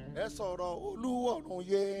 Ẹ sọ̀rọ̀ Olúwọ̀run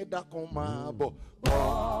yé dákun máa bọ̀. Bọ̀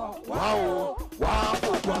wá o, wá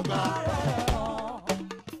gbogbo agbára ẹ̀ hàn.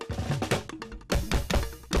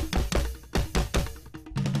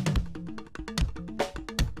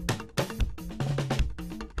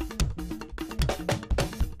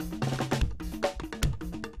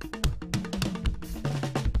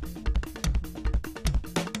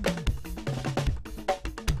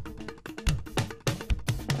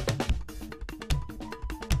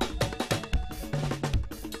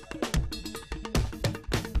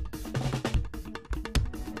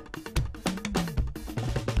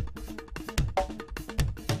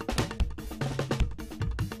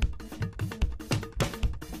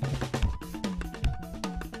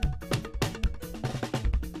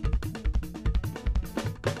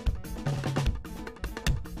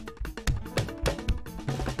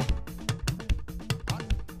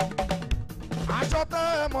 Aṣọ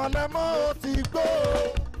tẹ́ mọ̀lẹ́mọ́ ó ti gbó.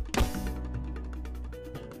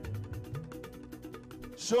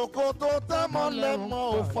 Ṣòkòtò tẹ́ mọ̀lẹ́mọ́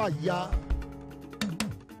ó fàya.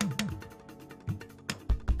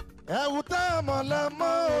 Ẹ̀wù tẹ́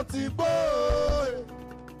mọ̀lẹ́mọ́ ó ti gbó.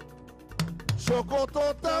 Ṣòkòtò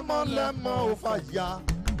tẹ́ mọ̀lẹ́mọ́ ó fàya.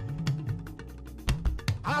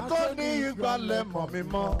 Atọ́ni ìgbàlẹ̀ mọ̀ mi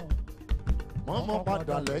mọ́. Mọ́mọ́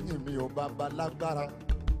padà lẹ́yìn mi ò bàbá lágbára.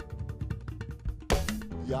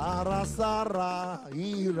 Yara Sara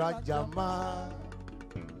Irajama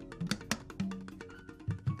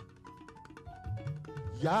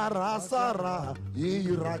Yara Sara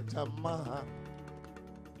Irajama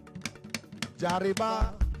Jariba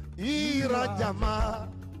Irajama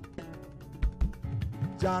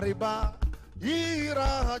Jariba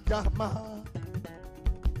Irajama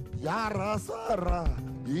Yara Sara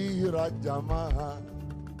Irajama.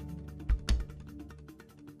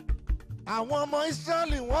 Àwọn ọmọ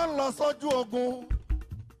Ísírẹ́lì wọ́n lọ sójú ogun.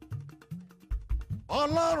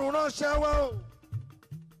 Ọlọ́run ránṣẹ́ wá o.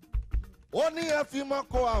 Ó ní ẹ fi mọ́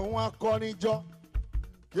kó àwọn akọrin jọ.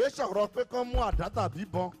 Kìí ṣọ̀rọ̀ pé kán mú àdá tàbí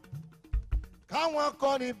bọn. Káwọn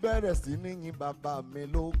akọrin bẹ̀rẹ̀ sí ní yin bàbá mi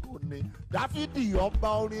lógo ni. Dáfídì ọba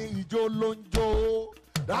orin ijó ló ń jó.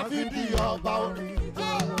 Dáfídì ọba orin ijó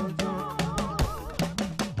ló ń jó.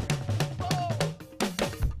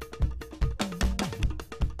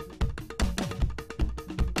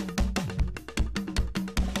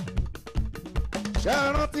 Ṣé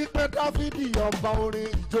rántí pé Dáfídì ọba orin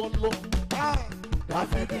ijó ló ń bá?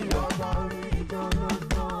 Dáfídì ọba orin ijó ló ń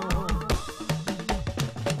bá.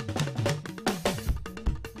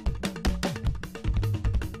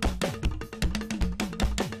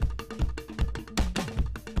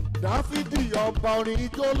 Dáfídì ọba orin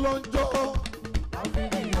ijó ló ń jó.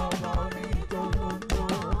 Dáfídì ọba orin ijó ló ń jó.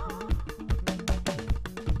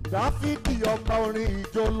 Dáfídì ọba orin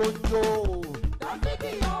ijó ló ń jó.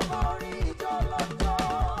 Dáfídì ọba orin ijó ló ń jó.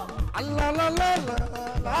 La la la la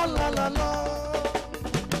la la la la.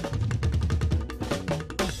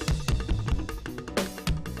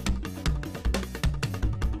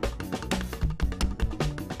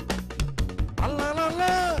 La la la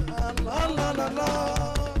la la la la.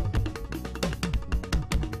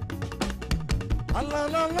 La la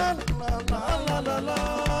la la la la la.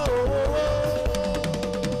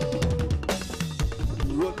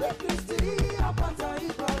 Rode Kristi apata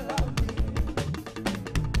ìgbàlà mi.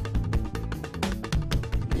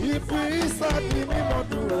 Ìfì ìsàkì mímọ́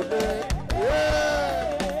dúró dé.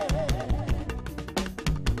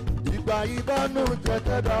 Ìgbà ìbánújẹ́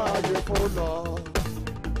tẹ́dá ayé kó lọ.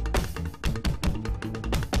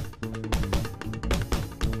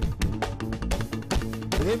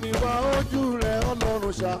 Èmi wá ojú rẹ̀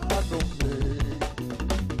Ọlọ́run ṣàánú mi.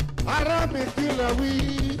 Ará mi kí lẹ wí.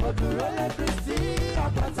 Rode Kristi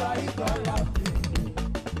apata ìgbàlà mi.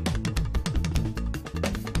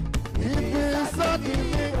 Ìfì ìsàkì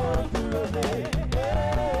mímọ́ dúró dé.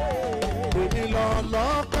 Èmi lọ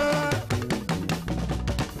lọ́pẹ́.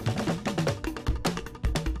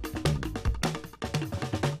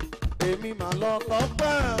 Èmi mà lọ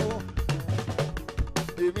lọ́pẹ́ o.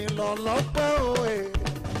 Èmi lọ lọ́pẹ́ o.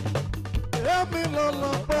 Èmi lọ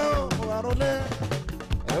lọ́pẹ́ o. Arole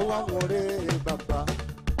ẹ wá wọlé bàbá.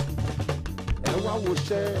 Ẹ wá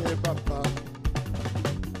wòṣẹ́ bàbá.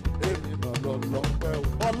 Èmi mà lọ lọ́pẹ́ o.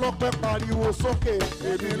 Ọlọ́pẹ́ pariwo sókè.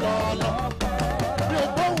 Èmi lọ lọ́pẹ́. Mi ò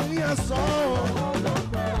gbóhùn yẹn sọ o.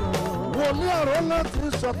 Wòlíì Arole ti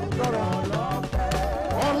sọ fún lọ́rọ̀.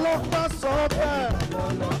 Ọlọ́pẹ́ sọ bẹ́ẹ̀.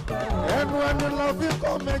 Ẹnu ẹni lọ fi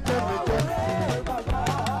kọ́ méje méje.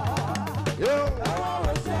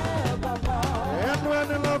 Ẹnu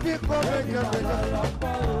ẹni lọ fi kọ́ méje méje.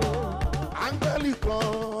 áńgẹ́lì kan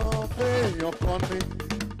fẹ́ẹ̀yàn kan ni.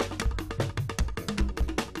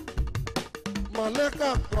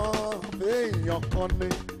 Mọ̀lẹ́kà kan fẹ́ẹ̀yàn kan ni.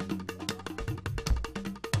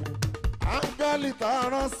 Áńgẹ́lì tá a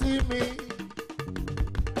rán sí mi.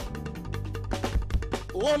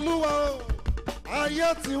 Olúwa ayé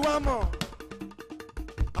ti wá mọ̀.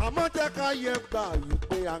 Àmọ́ jẹ́ ká yẹ gbà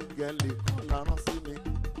wípé áńgẹ́lì kan la rán sí mi.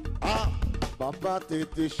 Bàbá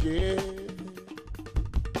tètè ṣe é.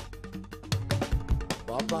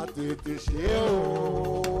 Bàbá tètè ṣe é o.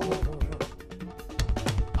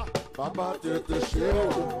 Bàbá tètè ṣe é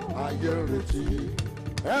o. Ayé retí.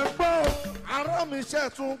 Ẹ gbọ́ ará mi ṣe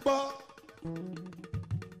tún gbọ́.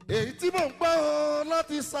 Èyí tí mò ń gbọ́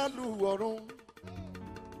láti sálù ọ̀run.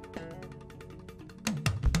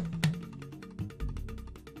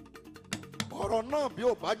 Ọ̀rọ̀ náà bí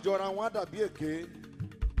ò bá jọra wọn á dàbí èké.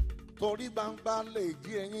 Torí gbangba lè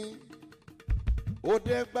jí ẹyin.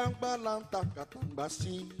 Òde gbangba la ń ta kàtàǹgbà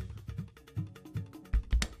sí.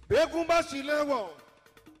 Bẹ́gùn bá sì lẹ́wọ̀.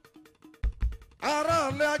 Ará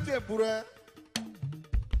ọ̀lẹ́ àjẹbùrẹ́.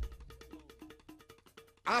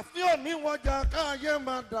 Àfi òní wọjà káyé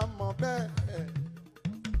máa dà mọ́ bẹ́ẹ̀.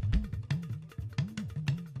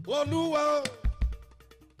 Olúwa o.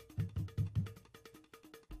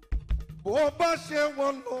 Bó bá ṣe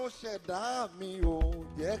wọ́n ló ṣẹ̀dá mi ò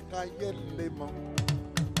jẹ́ káyé lè mọ̀.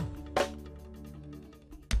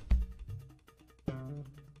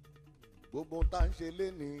 Gbogbo tá ń ṣe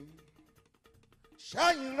lénìí.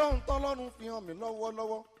 Ṣáyìn rán tọ́lọ́run fi hàn mí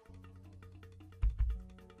lọ́wọ́lọ́wọ́.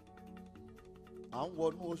 À ń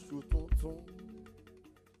wọnú oṣù tuntun.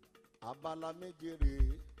 Abala méje rèé.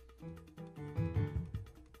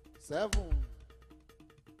 7.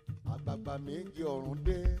 Àgbààgbà méje ọ̀run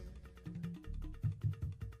dé.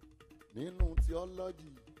 Nínú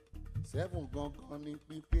theology 7 gangan ni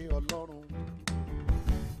pípé Ọlọ́run.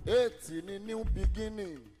 8 ni new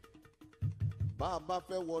beginning. Bá a bá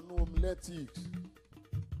fẹ́ wọnú homiletics.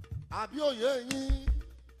 Àbí òye yín.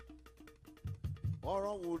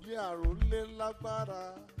 Ọ̀rọ̀ wòlíì Àròlé lágbára.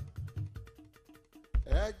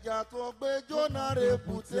 Ẹja tó gbé Jónà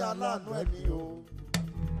rèébùté aláàánú ẹni o.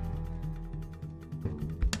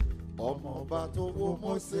 Ọmọ ọba tó wó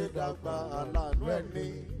Mósè dàgbà aláàánú ẹni.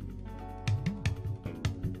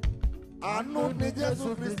 Àánú ni Jésù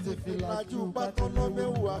Kristi fi lajú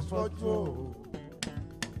Bátólómẹ́ù aṣọ́jú o.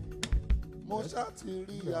 Mo ṣá ti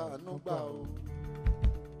rí àánú gbà o.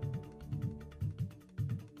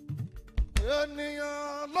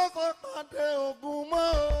 Ènìyàn ló sọ pàdé ogun mọ́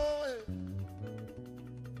o.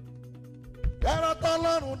 Ẹ̀rọ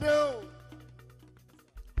tọ́lọ́run dé o.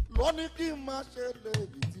 Lóní kí n máa ṣe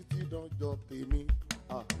léyìí títí dọjọ́ tèmi.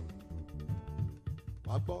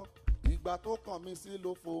 Wá gbọ́. Ìgbà tó kàn mí sí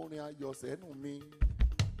ló forin ayọ̀ sẹ́nu mi.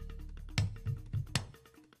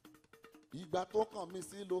 Ìgbà tó kàn mí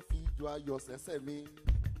sí ló fi ijó ayọ̀ sẹ́sẹ̀ mi.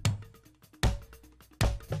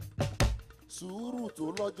 Sùúrù tó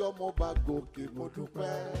lọ́jọ́ mo bá gòkè mo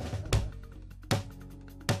dúpẹ́.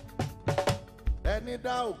 Ẹni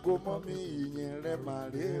dá ògo mọ́ mi ìyìn rẹ̀ mà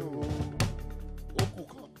rè o. Ó kù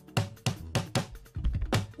kan.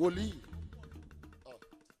 Wòlíì.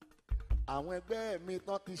 Àwọn ẹgbẹ́ mi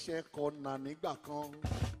tán ti ṣe kọ̀nà nígbà kan.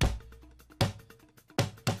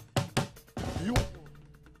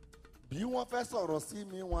 Bí wọ́n fẹ́ sọ̀rọ̀ sí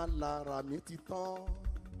mi wọn lára mi ti tán.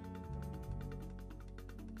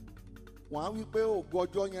 Wọ́n á wí pé ògo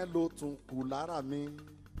ọjọ́ yẹn ló tún kù lára mi.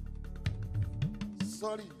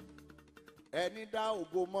 Sọ́rí, ẹni dá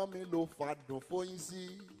ògo mọ́ mi ló fàdùn fóyín sí.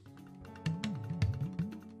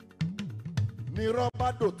 Ní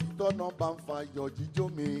rọ́bàdò títọ́ náà bá ń fa yọ̀ jíjó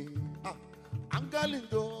mi. Áńgẹ́lì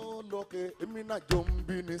jó lókè, èmi náà jó ń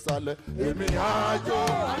bí nísàlẹ̀. Èmi náà jó,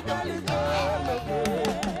 áńgẹ́lì jó lókè.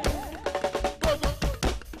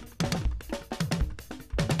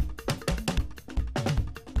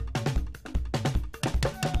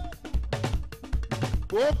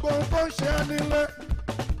 Gbogbo tó ń ṣe nílé,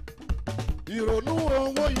 ìrònú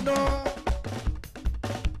owó iná,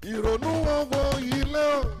 ìrònú owó ilé,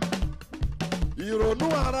 ìrònú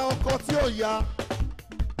ara ọkọ tí ó yá.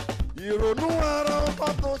 Ìrònú ara ọba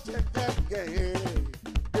tó ṣe gẹ́gẹ́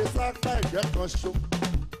ìsáká ìjẹ́ kan ṣo.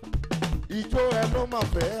 Ijó ẹ ló máa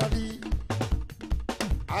fẹ́ rí.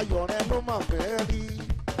 Ayọ̀ rẹ ló máa fẹ́ rí.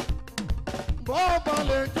 Bọ́ọ̀bà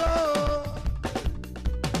lè jó.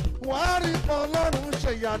 Wàá rí Ọlọ́run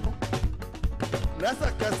ṣèyanu.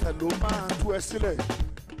 Lẹ́sẹ̀kẹsẹ̀ ló máa tú ẹ sílẹ̀.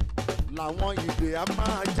 Làwọn ìdè á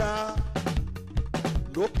máa já.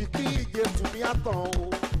 Lókìkí Jésù ní àtàn o.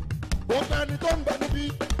 Gbogbo ẹni tó ń bẹ níbí.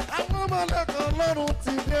 Àwọn ọmọlẹ́kan Ọlọ́run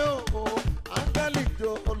ti dé o. Áńgẹ́lì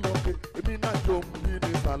jó lókè, èmi náà jó mi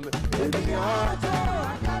nísàlẹ̀. Èmi àjò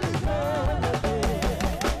áńgẹ́lì jó lókè.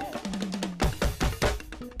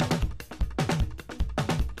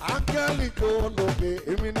 Áńgẹ́lì jó lókè,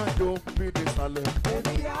 èmi náà jó mi nísàlẹ̀.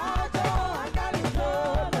 Èmi àjò áńgẹ́lì jó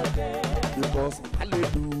lókè. Because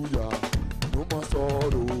hallelujah, no more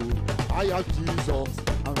sorrow. I have Jesus,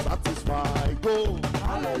 I'm satisfied. Go.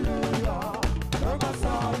 Hallelujah, no more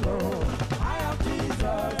sorrow. I have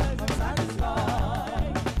Jesus, I'm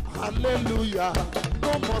satisfied. Hallelujah,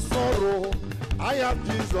 no more sorrow. I have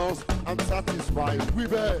Jesus, I'm satisfied. We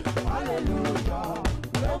beg. Hallelujah,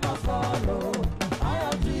 no more sorrow. I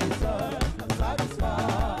have Jesus, I'm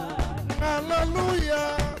satisfied. Hallelujah,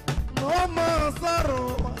 no more sorrow.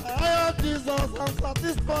 I have Jesus, I'm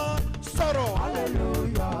satisfied. Sorrow.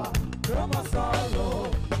 Hallelujah, no more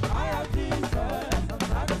sorrow. I have Jesus, I'm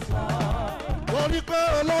satisfied. Orí pé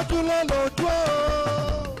olójú ló lójú o.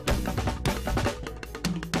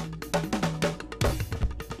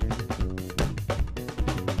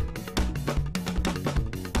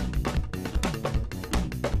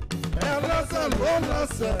 Ẹlẹ́sẹ̀ ló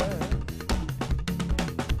lẹ́sẹ̀.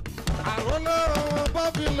 Àrólé ọ̀hún bá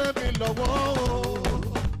fi lé mi lọ́wọ́ o.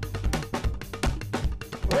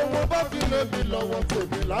 Owó bá fi lé mi lọ́wọ́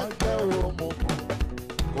tèmi lájẹ́ o mo mọ̀.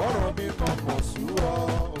 Kọ́rọ̀ mi mọ̀ mọ̀ sú ọ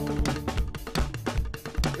o.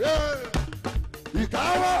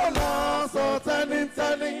 Ìkáwọ́ lọ sọ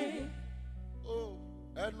tẹ́nítẹ́ní.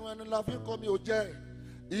 Ẹnu ẹni la fi kọ́ mi ò jẹ́.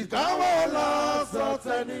 Ìkáwọ́ lọ sọ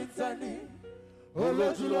tẹ́nítẹ́ní.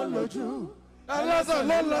 Olójú ló lójú, ẹlẹ́sẹ̀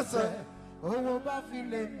ló lẹ́sẹ̀. Owó bá fi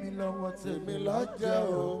lé mi lọ́wọ́ Tèmi lájẹ́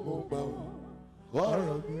o mo gbà o.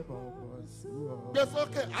 Kọ́rọ̀ mi mọ̀ mọ̀ sú ọ. Gbé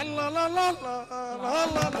sókè,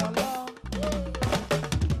 alálálálálálálá.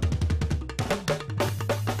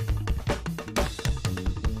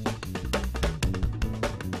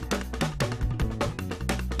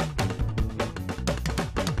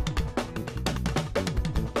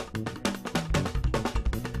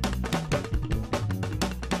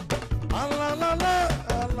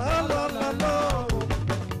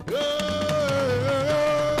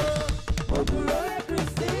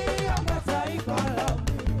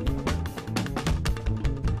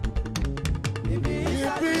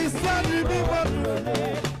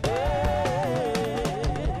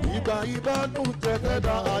 Ìbánú tẹ́tẹ́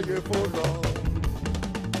dá ayé fò lọ.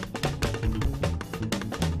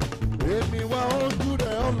 Èmi wá ojú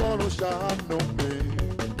rẹ̀ Ọlọ́run ṣàánú mi.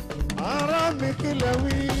 Ará mi kílẹ̀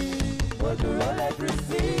wí. Mo dúró lé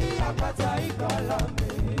Kristi àpáta ìgbàlà mi.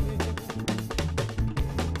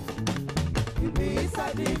 Ibi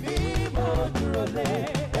ìsàdí mi mo dúró lé.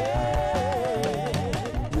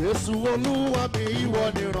 Jésù Olúwa mi, ìwọ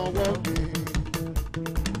nìrànwọ́ mi.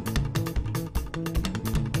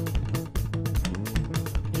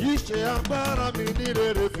 Ìṣe agbára mi ní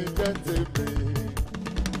rere fi jẹ́ tèmi.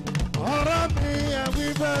 Ọ̀rọ̀ mi ẹ̀wí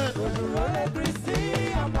bẹ́ẹ̀. Mo dúró lé Kristi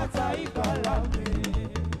àpáta ìgbàlà mi.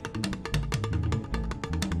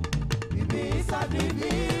 Ibi ìsàdí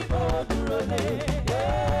mi mo dúró lé.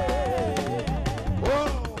 Ó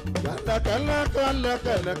kẹ́lẹ́kẹ́lẹ́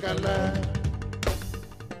kẹ́lẹ́kẹ́lẹ́.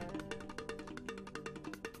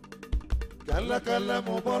 Kẹ́lẹ́kẹ́lẹ́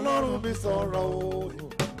mo bọ́ lọ́rùn mi sọ̀rọ̀ o.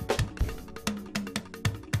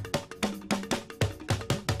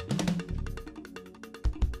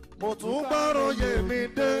 Mo tún gbáròyè mi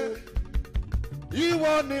dé.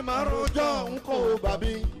 Ìwọ ni màá rojọ́ n kò bà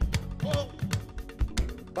mí.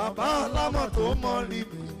 Bàbá alámọ̀ tó mọ̀ rí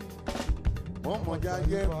mi. Mo mọ̀já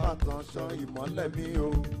yẹ bàtàn ṣan ìmọ́lẹ̀ mi o.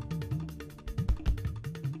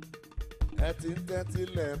 Ẹ ti ń tẹ́tí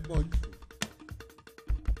lẹ̀ pọ̀ jù.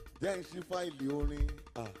 Jẹ́ ń ṣí fáìlì orin.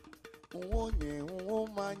 N ó yìn, n ó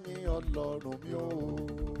máa yìn Ọlọ́run mi o.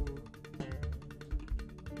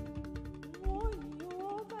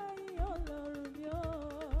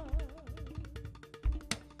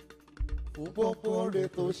 Fún gbogbo oore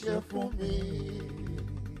tó ṣe fún mi.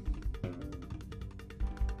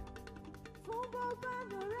 Fún gbogbo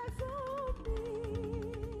àánú rẹ̀ fún mi.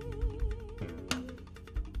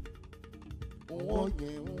 N ó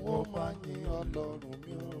yìn, n ó máa yìn Ọlọ́run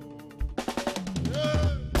mi o.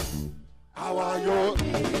 Àwa yóò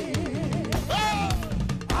gbé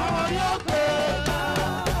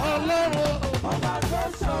Ọlọ́run. Ọba tó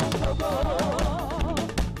ṣàn gbogbo,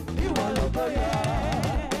 ìwọ lógo yẹ.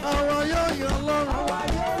 Àwa yóò yìn Ọlọ́run. Àwa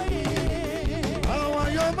yóò yìn. Àwa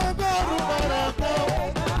yóò má gbọ́rù bọ̀rẹ̀ pọ̀.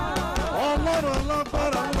 Ọlọ́run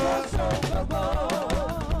alágbára Ọba ńlá. tó ṣàn gbogbo,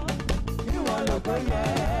 ìwọ lógo yẹ.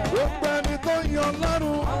 Gbogbo ẹni tó yin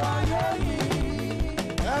Ọlọ́run. Àwa yóò yìn.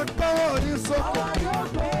 Ẹ gbọ́wọ́ yín sókè. Àwa yóò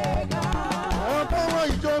gbéga. Ẹ gbọ́wọ́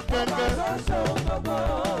ìjó Ọba kẹ̀kẹ́. tó ṣàn gbogbo,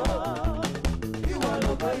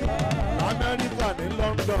 Amẹ́ríkà ní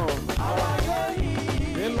London. Àwa yóò yí.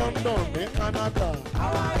 Ní London ní Canada.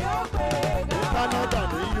 Àwa yóò pè é Ní Canada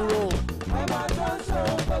ní Europe. Ọba tó ń ṣe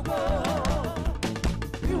gbogbo.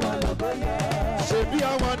 Ìwọ lógo yẹ. Ṣebí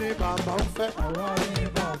àwọn ni bàbá ń fẹ́. Àwa ni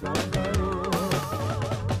bàbá ń fẹ́ o.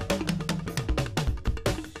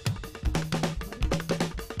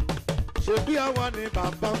 Ṣebí àwọn ni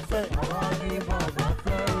bàbá ń fẹ́. Àwa ni bàbá ń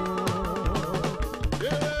fẹ́ o.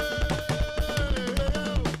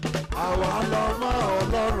 Àwa lọ́mọ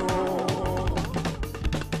Ọlọ́run.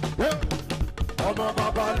 Ọmọ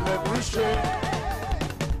bàbá lẹ̀mú ṣe.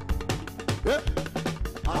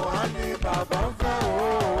 Àwa ni bàbá ń fẹ́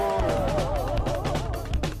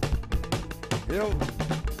o.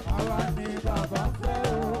 Àwa ni bàbá ń fẹ́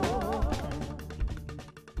o.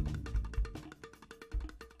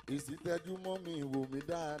 Ìsìtẹ́jú mọ́ mi wò mí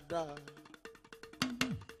dáadáa.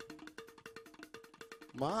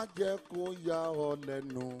 Má jẹ́ kó yà ọ́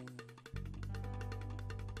lẹ́nu.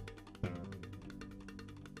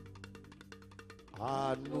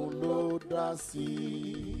 Àánú ló dá sí i.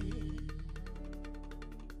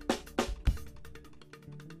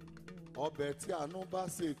 Ọbẹ̀ tí àánú bá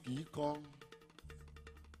sè kì í kan.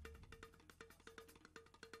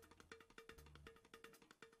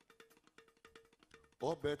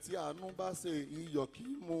 Ọbẹ̀ tí àánú bá sè iyọ̀ kì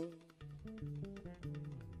í mu.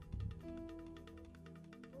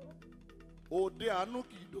 Òde àánú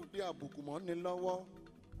kì í dòde àbùkù mọ́ ni lọ́wọ́.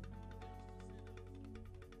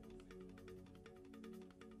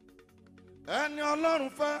 Ẹni Ọlọ́run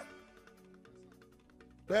fẹ́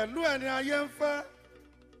pẹ̀lú ẹni ayé ń fẹ́.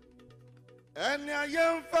 Ẹni ayé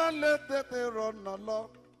ń fẹ́ lè tètè rọ̀nà lọ.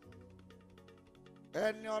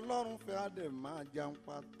 Ẹni Ọlọ́run fẹ́ á dẹ̀ máa jẹun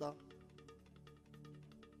pátá.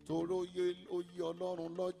 Torí oyè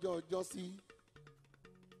Ọlọ́run lọ́jọ́ ọjọ́ sí.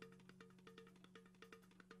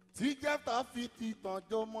 Tí Jẹ́fà fi ti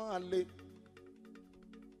tànjọ́ mọ́ àlè.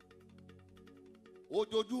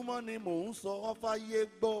 Ojoojúmọ́ ni mò ń sọ ọ́fáyé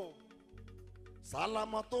gbọ́.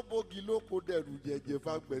 Sálámà tó bógi lóko dẹ̀rù jẹ̀jẹ̀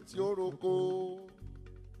fagbẹ̀ tí ó roko.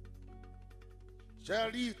 Ṣé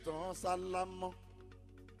rí ìtàn Sálámà?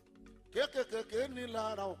 Kékèké ní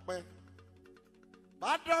lára ọ̀pẹ.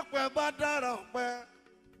 Bá dọ́pẹ́ bá dára ọ̀pẹ.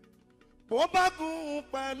 Bó bá gùn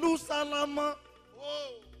pẹ̀lú Sálámà.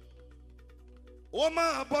 Ó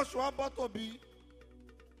máa bọ́ṣọ abọ́ tóbi.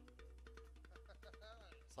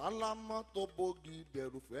 Sálámà tó bógi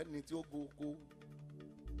dẹ̀rù fẹ́ni tí ó gbogbo.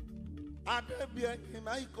 Adébí ẹ̀yìn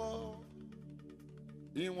máa kọ́.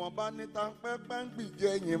 Ìwọ̀nba ní tanpẹ́pẹ́ ń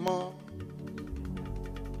gbìjẹ́ ẹ̀yìn mọ́.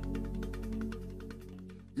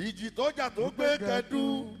 Ìjì tó jà tó gbé kẹdú.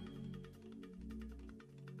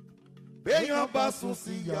 Béèyàn bá sùn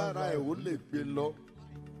sí yàrá ẹ̀ ó lè gbé lọ.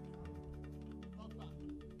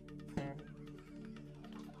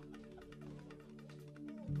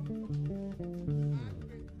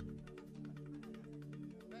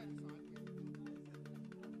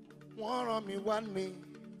 Wọ́n rán mi wá ní.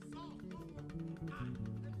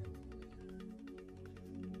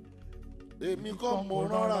 Èmi kọ́ mo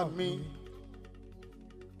ránra mi.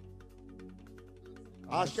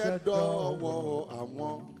 Àṣẹ dọ́wọ́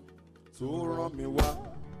àwọn tó rán mi wá.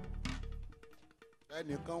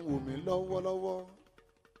 Ẹnìkan wò mí lọ́wọ́lọ́wọ́.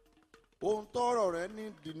 Ohun tọ́rọ̀ rẹ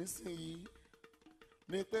nídìí nísìnyí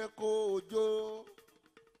ni pé kó o jó.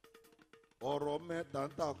 Ọ̀rọ̀ mẹ́ta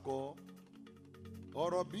ń takọ.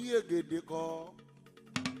 Ọ̀rọ̀ bí ègèdè kọ.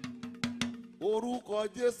 Orúkọ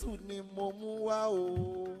Jésù ni mo mú wá o.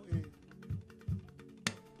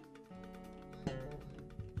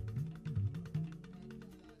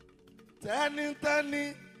 Tẹ́nítẹ́ní.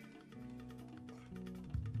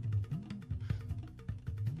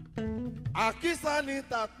 Àkísà ní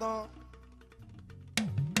tàtàn.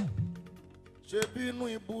 Ṣé bínú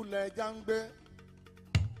ibú lẹja ń gbé?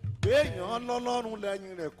 Béèyàn lọ́lọ́run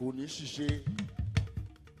lẹ́yìn rẹ̀ kò ní ṣiṣẹ́.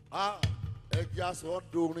 Ẹja sọ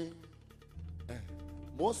dorin.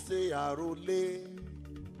 Mo ṣe àròlé.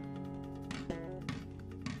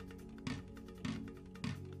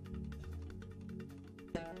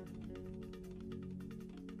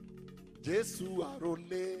 Jésù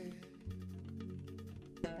àròlé.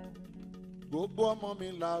 Gbogbo ọmọ mi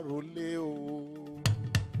láròlé o.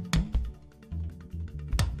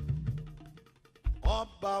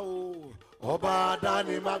 Ọba o. Ọba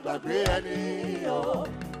adáni má gbàgbé ẹni o.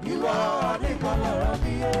 Ìwọ nìkan lọ̀rọ̀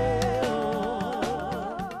mi yé o.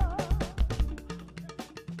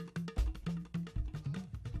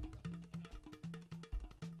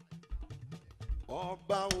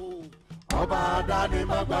 Ọba o. Ọba adáni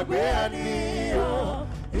má gbàgbé ẹni o.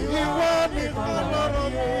 Ìwọ nìkan lọ̀rọ̀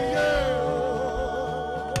mi yé o.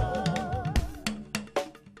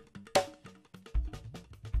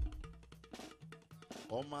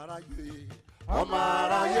 ọmọ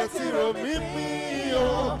aráyé tí ro mí pín o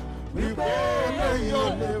wípé eléyìí ò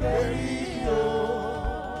lè borí o.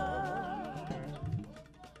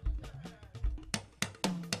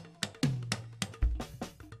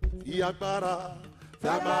 Ìyàgbára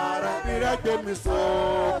Fẹ́màrà mi rẹ̀ gbé mi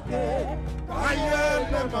sókè, ayé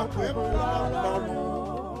lè mọ̀ pé mo lọ́lọ́run.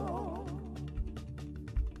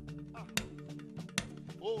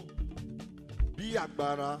 Bí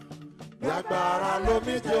agbára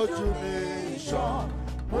lómi tí ojú mi ṣàn,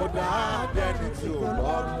 mo dá dẹni tí ò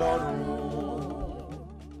lọ́lọ́run.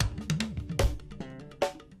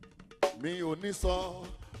 Mi ò ní sọ,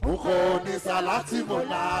 n kò ní sá láti mo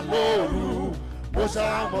là lóru. Mo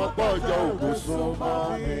ṣàmọ̀ pọ̀jọ́ ògùn súnmọ́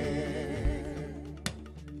mi.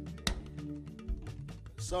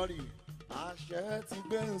 Sọ́rí, àṣẹ ti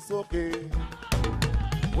gbé ń sókè.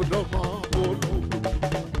 Mo dọ́gbọ́n olóògùn.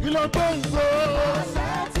 Kí ló gbé ń so? Àṣẹ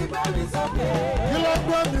ti gbé mi sókè. Kí ló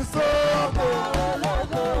gbé mi sókè?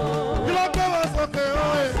 Kí ló gbé wa sókè?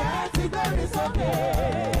 Àṣẹ ti gbé mi sókè.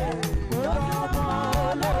 Ọmọ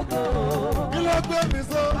ológo. Kí ló gbé mi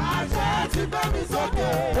so? Àṣẹ ti gbé mi sókè.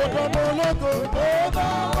 Mo dọ́gbọ́n ológo.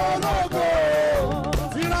 Ológo.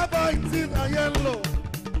 Tí rábà ìtì ayé ń lò.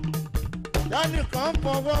 Yánìkan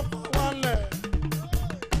fọwọ́ wálẹ̀.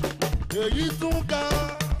 Èyí tún ga.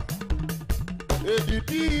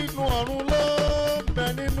 Èdìdí inú ọ̀run ló ń bẹ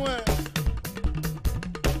nínú ẹ̀.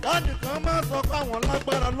 Yánìkan máa sọ pé àwọn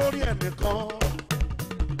lágbára lórí ẹnìkan.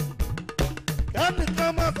 Yánìkan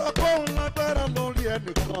máa sọ pé òun lágbára lórí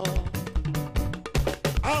ẹnìkan.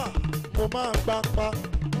 Mo máa gbá pa,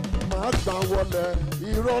 máa gbà wọlé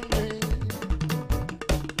irọ́ ni.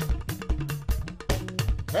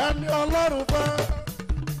 Ẹni Ọlọ́run fẹ́,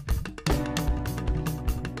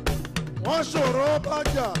 wọ́n ṣòro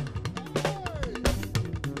bájà.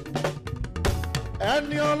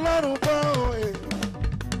 Ẹni Ọlọ́run fẹ́ òye,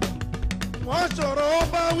 wọ́n ṣòro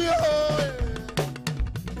bá wí òye.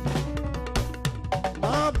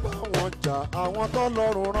 Má bá wọn jà àwọn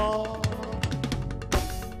tọ́lọ́run rán.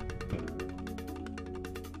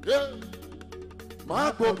 Má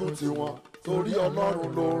gbógun tì wọ́n torí Ọlọ́run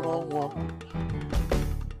ló rán wọn.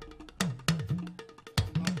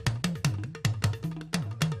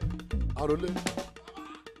 Arole,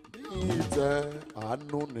 ní ìtẹ́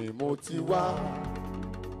àánú ni mo ti wá.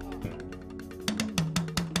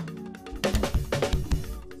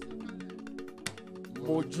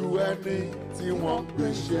 Mo ju ẹni tí wọ́n ń gbé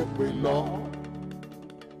ṣépè lọ.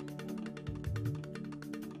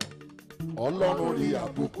 Ọlọ́run rí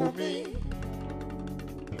àbùkù mi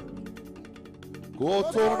kó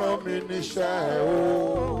tó rán mi níṣẹ́ o.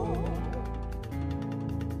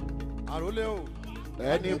 Arole o.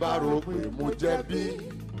 Ẹni bá rò pé mo jẹ̀bi,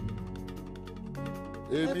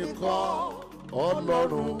 èmi kọ́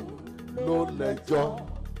Ọlọ́run ló lẹ́jọ́.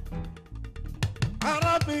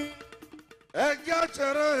 Ará mi, ẹjẹ́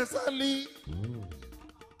ṣẹ̀rẹ̀ ìsẹ́lì.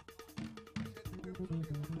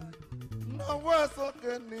 Náwó ẹ̀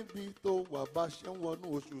sókè níbi tó wà bá ṣe ń wọnú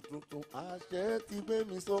oṣù tuntun. Àṣẹ ti gbé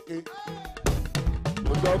mi sókè.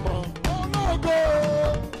 Mo dọ́mọ ológo.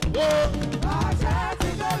 Àṣẹ ti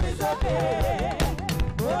gbé mi sókè.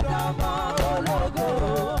 Ọmọ ológo.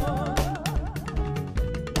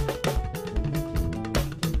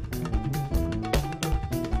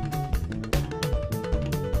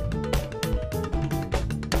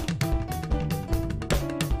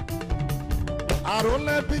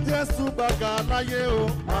 Arole bí Jésù bàgà láyé o,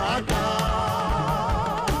 bàgà.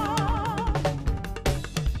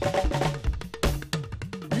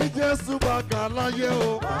 Bí Jésù bàgà láyé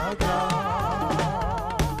o, bàgà.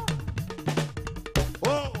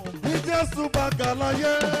 Bí Jésù bàgà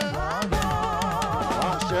láyé,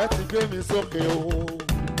 àṣẹ ti gbé mi sókè o.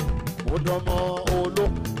 Mo dánmọ́ oló,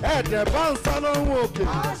 ẹ̀dẹ̀ bá ń sá lọ́rùn òkè.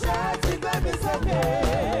 Àṣẹ ti gbé mi sókè.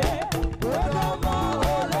 Mo dánmọ́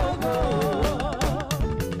ológo.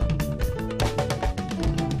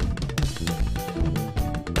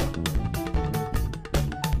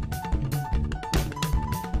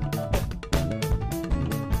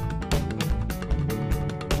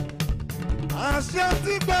 Àṣẹ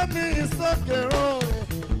tí gbé mi sókè rò,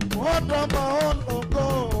 wọ́n dánmọ́ ológo.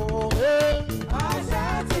 Àṣẹ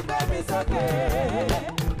ti gbé mi sókè,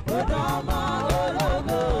 ó dánmọ́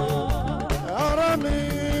ológo. Ara mi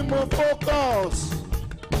mo focus,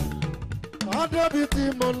 adébí tí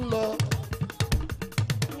mo ń lọ.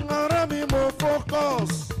 Ara mi mo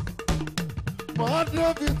focus,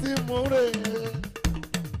 adébí tí mo rè.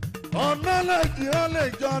 Ọ̀nà lẹ́jì ó lè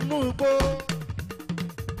jọnú igbó.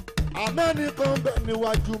 Àmẹ́ni kan bẹ̀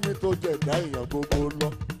níwájú mi tó jẹ̀dá èèyàn gbogbo lọ.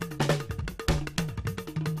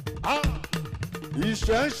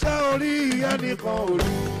 Ìṣẹ̀ṣẹ̀ orí ẹnìkan ò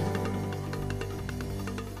rí.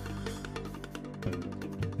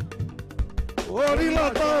 orí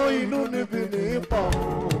lọ́tọ̀ inú níbi ní pọ̀.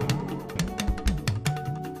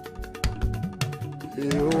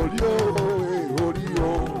 Èorí o, èorí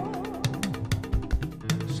o,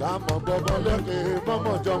 ṣàmọ̀ gbọ́gbọ́ lẹ́kẹ̀ẹ́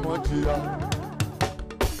mọ́mọ́jọ́mọ́ jìyà.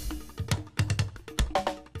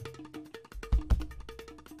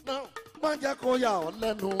 Náà má jẹ́ kó yà ọ́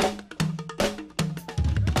lẹ́nu,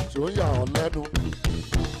 tó yà ọ́ lẹ́nu.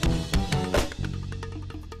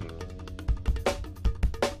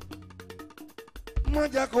 Má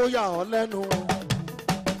jẹ́ kó yà ọ́ lẹ́nu,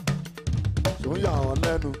 tó yà ọ́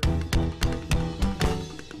lẹ́nu.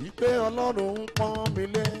 Wípé Ọlọ́run ń pọ́n mi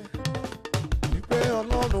lé, wípé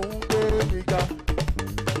Ọlọ́run ń gbé mi ga,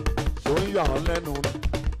 tó yà ọ́ lẹ́nu.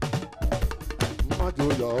 Má jẹ́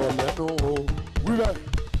kó yà ọ́ lẹ́nu o, wíwẹ̀.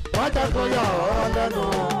 Má jẹ́ kó yà ọ́ lẹ́nu.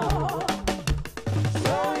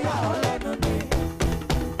 Tó yà ọ́ lẹ́nu ni.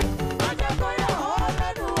 Má jẹ́ kó yà ọ́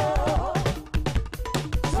lẹ́nu o.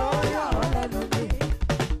 Tó yà ọ́ lẹ́nu ni.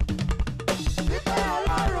 Wípé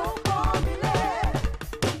Ọlọ́run pọ́n mi lé.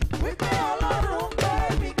 Wípé Ọlọ́run gbé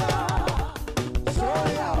mi ga. Tó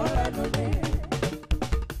yà ọ́ lẹ́nu ni.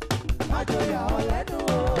 Má jẹ́ yà ọ́ lẹ́nu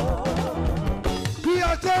o. Bí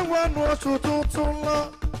a ṣe ń wọnú oṣù tuntun lọ,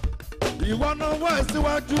 ìwọ náà wá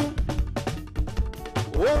síwájú.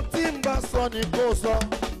 Ohun tí ń bá sọ ni kò sọ,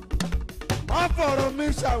 má fọ̀rọ̀ mi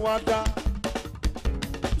ṣàwàdà.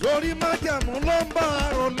 Torí májẹ̀mú ló ń bá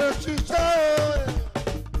Arole ṣiṣẹ́.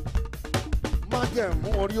 Májẹ̀mú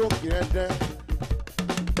orí òkè Ẹdẹ,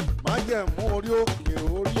 májẹ̀mú orí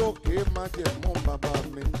òkè májẹ̀mú bàbá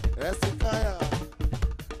mi Ẹ̀sìkáyà,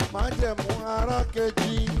 májẹ̀mú ará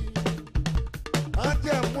kejì,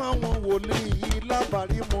 májẹ̀mú àwọn wòlíì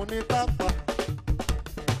lábàárí mu ní pápá,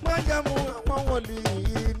 májẹ̀mú àwọn wòlíì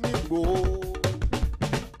nígbò,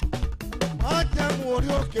 májẹ̀mú orí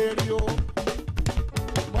òkè Rio,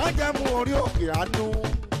 májẹ̀mú orí òkè Àánú.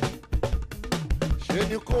 Ṣé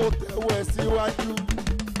ni kò tẹ̀wé síwájú,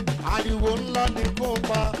 ariwo ńlá ni kò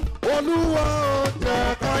pa, Olúwa ó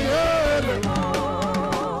jẹ́ káyé lè mọ̀.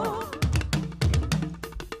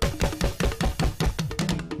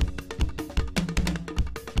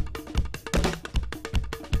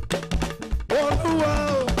 Olúwa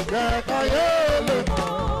ó jẹ́ káyé lè mọ̀.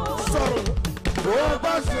 Sọ̀rọ̀ tó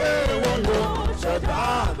bá ṣe wọ́n lò ṣẹ̀dá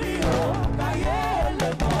mi o. Káyé lè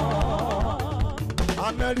mọ̀.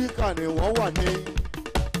 Amẹ́ríkà ni wọ́n wà ní.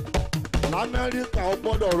 L'Amẹ́ríkà ó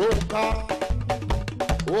gbọ́dọ̀ rónká,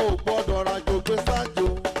 ó gbọ́dọ̀ rajo gbé sájo,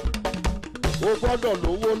 ó gbọ́dọ̀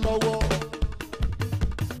lówó lọ́wọ́.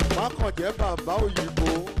 Má kàn jẹ́ bàbá òyìnbó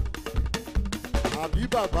àbí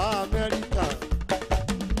bàbá Amẹ́ríkà.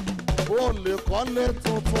 Ó lè kọ́lé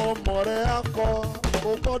tuntun ọmọ rẹ̀ á kọ́,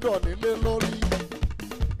 ó gbọ́dọ̀ nílé lórí,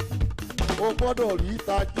 ó gbọ́dọ̀ rí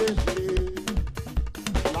tajé ṣe.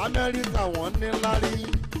 L'Amẹ́ríkà wọ́n ní lárí,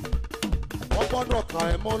 wọ́n gbọ́dọ̀ kà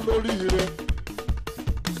ẹ́ mọ́ lórí rẹ̀.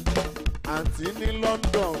 Àǹtí ní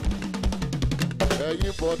London,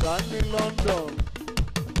 ẹ̀yin bọ̀dá ní London,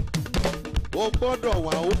 ó gbọ́dọ̀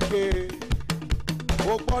wà òkè,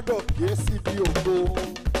 ó gbọ́dọ̀ ké síbi ògo.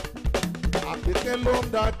 Àpèké ló ń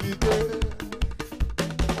dá dìde,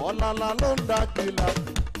 ọ̀làlà ló ń dá gbìlà.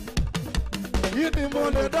 Yìí ni mo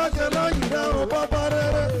lè dáṣe lẹ́yìn rẹ̀ ò bàbá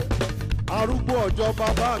rere. Arúgbó ọjọ́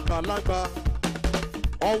bàbá àgbàlagbà,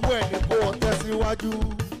 ọwọ́ ẹ̀ ní kó o tẹ̀síwájú.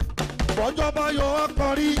 Bọ́jọ́ bá yọ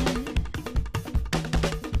ọkọ̀rí,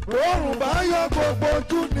 òòrùn bá yọ gbogbo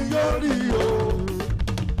ojú ni yóò rí o.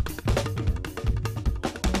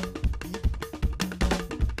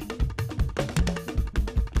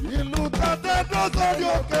 Ìlú tẹ́tẹ́ tó sórí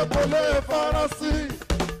òkè kò lè fara sí,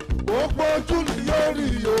 gbogbo ojú ni yóò rí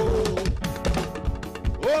o.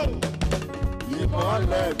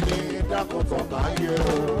 Ìmọ̀lẹ̀ mi dákọ̀tọ̀ láyé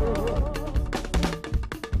o.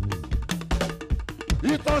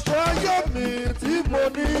 Ìtọ̀sọ̀ ayé mi tí mo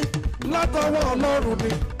ní látọwọ́ Ọlọ́run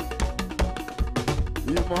ni.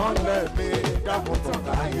 Ìmọ̀lẹ̀ mi dákọ̀tọ̀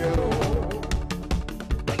láyé o.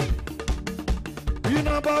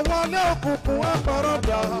 Ìnàbà wọlé òkùnkùn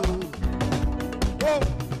àpárọ̀dà.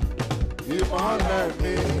 Ìmọ̀lẹ̀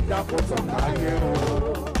mi dákọ̀tọ̀ láyé o.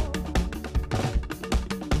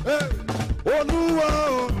 Olúwa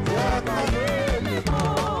ó jẹ́ káyé lè mọ̀.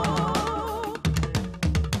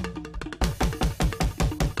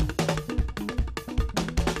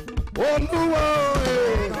 Olúwa ó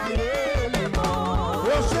jẹ́ káyé lè mọ̀.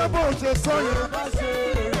 Ó ṣe bó ṣe sọ yẹn. Bá ṣe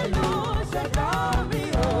rẹ̀ ló ṣẹ̀dá mi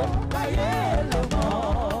o. Káyé lè mọ̀.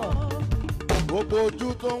 Gbogbo ojú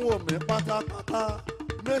tó ń wò mí pátápátá,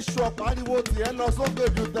 make sure pariwo tiẹ̀ lọ sókè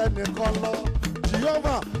ju tẹnìkan lọ.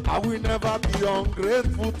 Jehovah, I will never be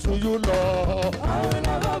ungrateful to you, Lord. I will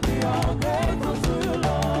never be ungrateful to you,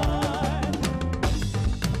 Lord.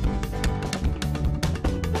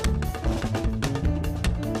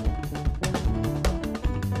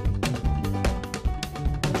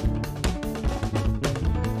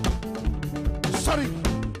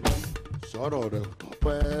 sọ̀rọ̀ rẹ̀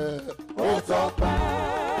tọ́pẹ́. Ó tọ́pẹ́.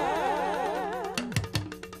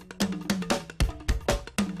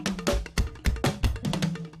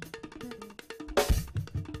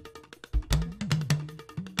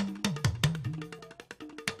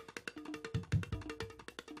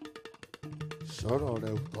 Sọ̀rọ̀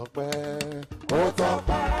rẹ̀ tọ́pẹ́. Ó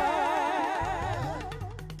tọ́pẹ́.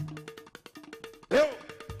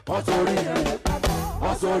 Wọ́n torí rẹ̀ pápá,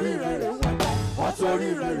 wọ́n torí rẹ̀ wẹ̀lẹ̀, wọ́n torí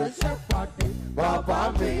rẹ̀ ṣèpàdé. Bàbá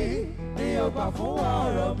mi ni ọba fún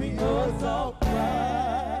ọ̀rọ̀ mi ó tọ́pẹ́.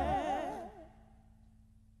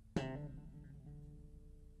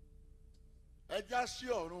 Ẹja sí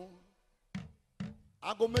ọ̀run.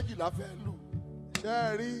 Aago 12 fẹ́ lù. ṣé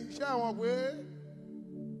ẹ rí ṣé àwọn pé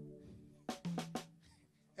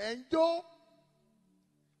ẹ̀ ń jó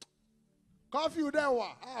kọ́fíù dẹ̀ wà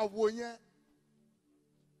àwò yẹn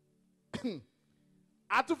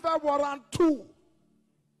a tún fẹ́ wọ round 2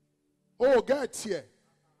 ó gẹ̀ẹ́tì ẹ̀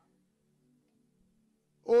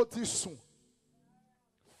ó ti sùn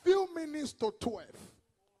few minutes to 12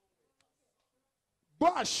 gbọ́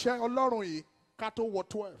àṣẹ ọlọ́run yìí ká tó wọ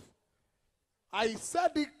 12. I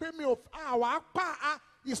said the payment of our pa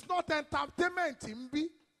is not entertainment ń bí.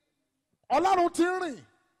 Ọlọ́run ti rìn.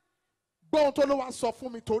 Gbọ́n tó ló wá sọ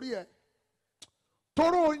fún mi torí ẹ̀.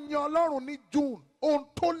 Tóró yan Ọlọ́run ní June. Ohun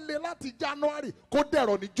tó le láti January kó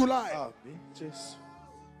dẹ̀rọ̀ ní July. Àmín Jésù.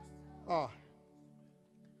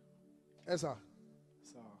 Ẹ sà,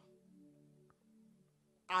 Sir,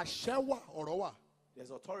 àṣẹ wà ọ̀rọ̀ wà.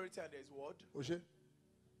 there's authority and there's word. O ṣe.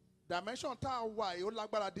 Dimension tá a wà yìí ó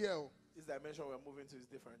lágbára díẹ̀ o. This dimension we're moving to is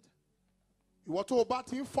different. Ìwọ tó o bá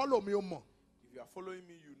ti ń follow mi o mọ̀. If you are following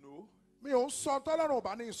me, you know. Mi ò ń sọ tọ́lọ́run ò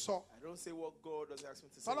bá ní sọ. I don't say what God doesn't ask me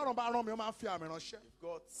to say. Tọ́lọ́run bá rán mi ó máa ń fi àmì ránṣẹ́. If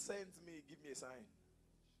God sends me, give me a sign.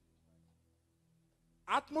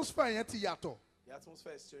 Atmosphere yẹn ti yàtọ̀. The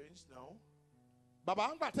atmosphere has changed now.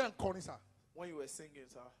 Bàbá ń gbà tẹ́ ń kọrin sà. When you were singing,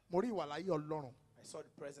 sir, Mo rí ìwàláyé Ọlọ́run. I saw the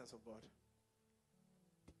presence of God.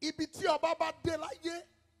 Ibi tí ọba bá dé láyé,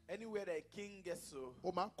 Anywhere that a king gets to,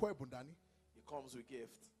 ó máa ń kó ẹ̀bùn dání. he comes with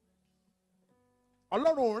gift.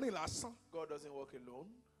 Ọlọ́run ò rìn lásán. God doesn't walk alone.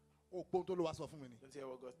 Òpó tó ló wá sọ fún mi ni. Don't hear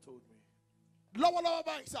what God told me. Lọ́wọ́lọ́wọ́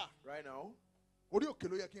báyìí sà, Right now, orí òkè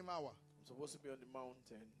ló yẹ kí n máa wà. I'm supposed to be on the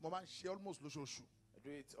mountain. Mo máa ń ṣe almost lóṣooṣù. I do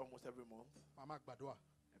it almost every month. Màá máa gbàdúrà.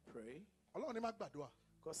 I pray. Ọlọ́run ní máa gbàdúrà.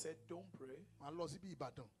 God said, don't pray. Màá lọ síbi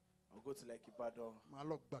Ìbàdàn. I'll go to like Ibadan. Màá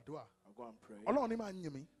lọ gbàdúrà. I'll go and pray. Ọlọ́run ní máa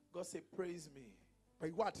yìn mí. God said, praise me.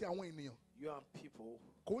 Pẹ̀lú ìwọ àti àwọn ènìyàn. You and people.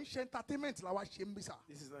 Kò ń ṣe entertainment la wá ṣe ń bí sà.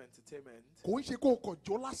 This is not entertainment. Kò ń ṣe kó o kọ̀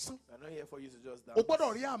jó lásán. I'm not here for you to just O dance.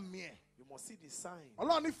 gbọ́dọ̀ rí àmì ẹ̀. You must see the sign.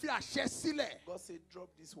 Ọlọ́run ní fi àṣẹ sílẹ̀. God said,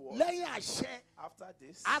 drop this word. Lẹ́yìn àṣẹ, After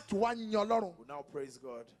this, á tún wá yin Ọlọ́run. we'll now praise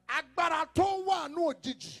God. Agbára tó wà ní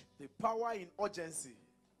òjijì. The power in urgency,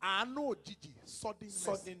 Àánú òjijì. Sudden mercy.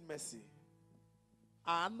 sudden mercy,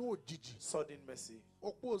 Àánú òjijì. sudden mercy.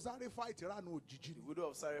 Òpó Zarephath ìránú òjijì The ni. widow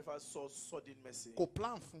of Zarephath saw sudden mercy. Kò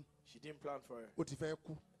plan fún. She didn't plan for it. Ó ti fẹ́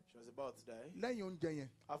kú. She was about to die. Lẹ́yìn oúnjẹ yẹn,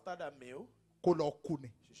 After that meal, kó lọ kú ni.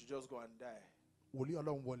 she should just go and die. Wòlíì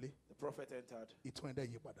Ọlọ́run wọlé. The prophet entered, Ìtún ẹ̀dá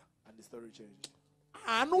yí padà. and the story changed.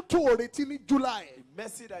 Àánú tó o retí ní July. The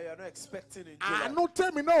mercy that you are not expecting in July. Àánú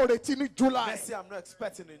tèmi náà ò retí ní July. Mercy I'm not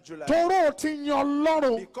expecting in July. Toró o ti yan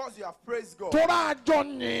Ọlọ́run. Because you have praised God. Torá àjọ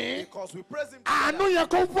yìn. Because we praise Him Àánú together. yẹn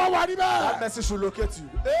kó fọ́ wa rí That bẹ́ẹ̀. mercy should locate you.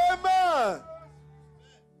 Amen.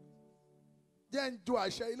 Jẹ́ ń ju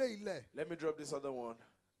àṣẹ ilé ilẹ̀. Let me drop this other one.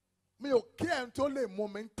 Mi ò kí ẹ̀ ń tó lè mú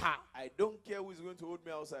mi ta. I don't care who is going to hold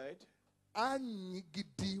me outside. Á yìn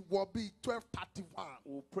gidi wọ bíi 12:31.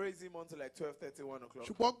 We'll praise Him until like 12:30, 1 o'clock.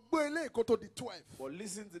 Ṣùgbọ́n gbé ilé ìkó tó di 12. But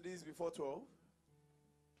listen to this before 12.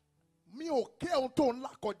 Mi ò kí ẹ̀ ń tó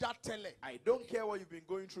ńlá kọjá tẹ́lẹ̀. I don't care what you've been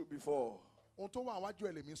going through before. Ohun tó wà wájú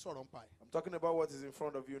ẹ̀ lèmi sọ̀rọ̀ ń pa ẹ̀. I'm talking about what is in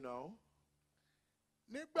front of you now.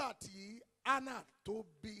 Nígbà tí Anna tó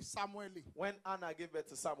bí Samueli, When Anna gave birth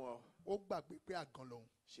to Samuel, ó gbàgbé pé àgàn lòun.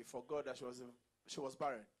 she forgot that she was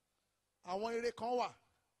barren. Àwọn eré kan wà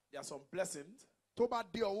There are some blessings tó bá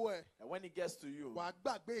dé ọwọ́ ẹ̀, that when it gets to you, wà á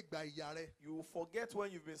gbàgbé ìgbà ìyà rẹ̀. you will forget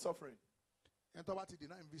when you've been suffering. Ẹni tó bá ti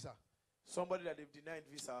deny visa, Somebody that they've denied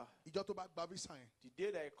visa, ìjọ tó bá gba visa yẹn, the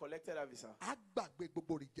day that he collected that visa, á gbàgbé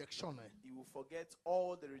gbogbo rejection ẹ̀. he will forget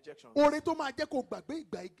all the rejections. Oore tó máa jẹ́ kó gbàgbé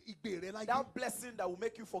ìgbà ìgbé rẹ̀ láyé. That blessing that will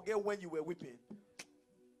make you forget when you were weeping.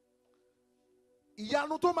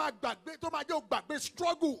 Ìyanu tó máa gbàgbé tó máa jẹ́ kó gbàgbé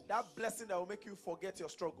struggle. That blessing that will make you forget your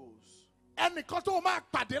struggles. Ẹnìkan tó máa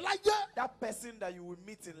pàdé láyé. That person that you will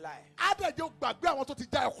meet in life. Á dẹ̀ jẹ́ kó gbàgbé àwọn tó ti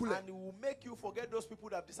já ẹ kulẹ̀. And it will make you forget those people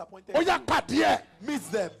that have disappointed Ó yá you. pàdé ẹ̀. Meet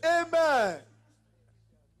them. Amen.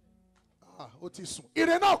 Ó ti sùn.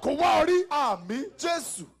 Ire náà kò wá orí. Àmín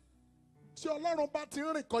Jésù. Tí Ọlọ́run bá ti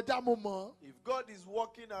ń rìn kọjá mo mọ̀. If God is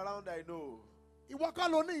walking around, I know. Ìwọ ká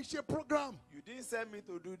ló ní ìṣe program. You didn't send me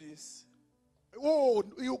to do this. Oh,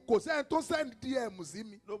 kò sẹ́ni tó send DM sí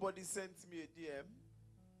mi. Nobody sent me a DM.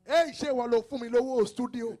 Èyí ṣé wọ́n ló fún mi lówó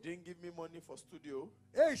studio. You didn't give me money for studio.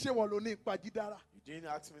 Èyí ṣé wọ́n ló ní ipa Ajidara. You didn't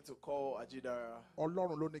ask me to call Ajidara.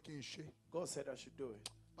 Ọlọ́run ló ní kí n ṣe. God said I should do it.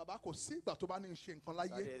 Bàbá kò sí ìgbà tó bá ní ṣe nǹkan That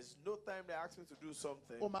láyé. there's no time they ask me to do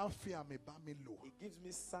something. Ó máa ń fi àmì bá mi lò. It gives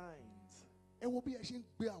me signs. Ẹ wo bí ẹ ṣe ń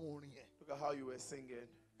gbé àwọn orin yẹn. Look at how you were singing.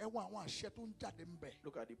 Ẹ wo àwọn àṣẹ tó ń jáde ń bẹ̀.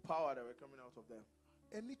 Look at the power that were coming out of them.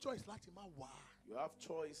 Ẹ ní choice láti má wà. You have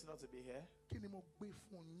choice not to be here. Kí ni mo gbé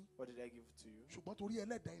fún yín? What did I give to you? Ṣùgbọ́n torí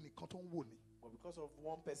ẹlẹ́dàá ẹnìkan tó ń wò ni. But because of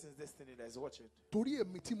one person's destiny that is watching. Torí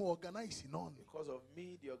èmi tí mo organize náà ni. Because of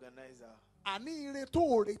me, the organizer. Àní ire tó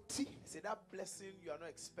o retí. I say that blessing you are not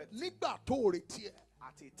expecting. Nígbà tó o retí ẹ.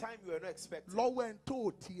 At a time you are not expecting. Lọ́wọ́ ẹni tó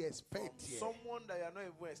o ti From expect ẹ. someone that you are not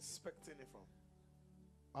even expecting it from.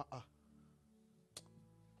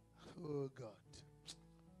 Oh God.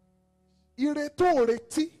 Ire tó o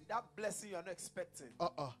retí. That blessing you are not expecting.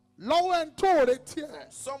 Lọ́wọ́ ẹni tó o retí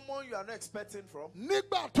ẹ. Someone you are not expecting from.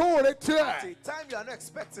 Nígbà tó o retí At ẹ. a time you are not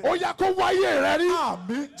expecting. Ó yẹ kó wáyé rẹ rí.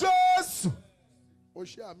 Àmín Jésù. Ó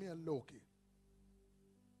ṣe àmì ẹ̀ lọ òkè.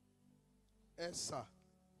 Ẹ sà.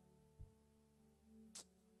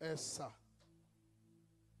 Ẹ sà.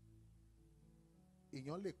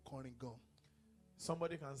 Èèyàn lè kọrin gan.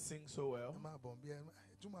 Somebody can sing so well. Ẹ máa bọ̀ bí ẹ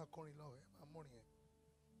tún máa kọrin lọ ẹ máa mọ̀rin yẹn.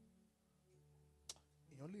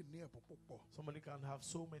 Èèyàn lè ní ẹ̀bùn púpọ̀. Somebody can have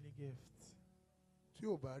so many gifts. Tí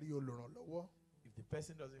ò bá rí olùrànlọ́wọ́, If the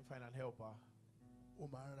person doesn't find an helper, ó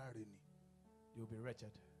máa ń ráre ni. you'll be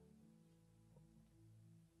wretched.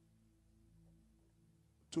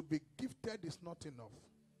 To be gifted is not enough.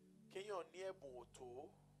 Kéèyàn ní ẹ̀bùn ò tó.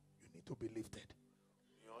 You need to be lifted.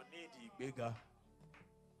 Èèyàn ní ìdí ìgbéga.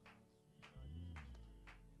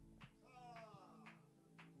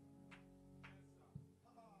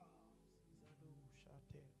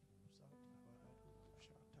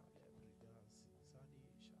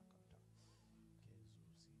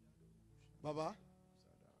 Baba,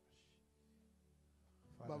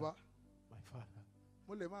 Father, Baba, my father.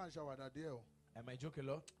 mo lè máa ṣàwàdà díẹ̀ o. Am I joking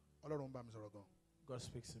a lot? Ọlọ́run ń bá mi sọ̀rọ̀ gan. God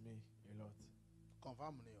speaks to me a lot.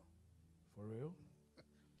 Confirm ni o. For real?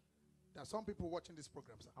 There are some people watching this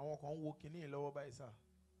program, sir. Àwọn kan ń wo kinní lọ́wọ́ báyìí sá.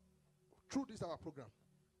 Through this our program,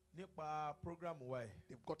 Nípa program wa ẹ̀,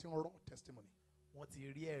 they've gotten raw testimony. wọ́n ti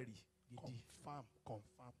rí ẹ̀rí gidi.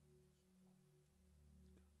 Confirm.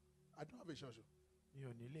 I don't have a church. Mi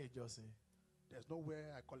ò ní ilé ìjọsìn. There's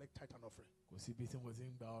nowhere I collect tithe and offering. Kò síbi tí mo ti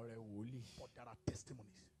ń gba ọrẹ wòlíì. But there are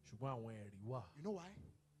testimonies. Ṣùgbọ́n àwọn ẹ̀rí wà. You know why?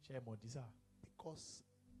 Ṣé ẹ mọ̀ dísà? Because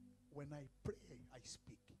when I pray, I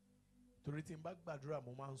speak. Torí tí n bá gbàdúrà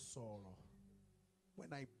mo máa ń sọ ọ̀rọ̀.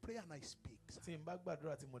 When I pray and I speak, sir, Tí n bá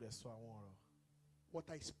gbàdúrà tí mo dẹ̀ sọ àwọn ọ̀rọ̀. what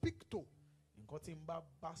I speak to Nǹkan tí n bá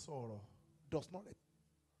bá sọ̀rọ̀ does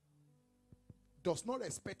not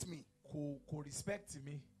respect me. kò respect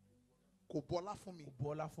mi. Kò bọ́lá fún mi. Kò bu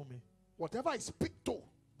ọlá fún mi. Whatever I speak to,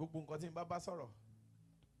 Gbogbo nǹkan tí n bá bá sọ̀rọ̀.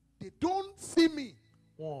 they don't see me.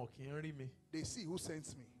 Wọn ò kì í rí mi. They see who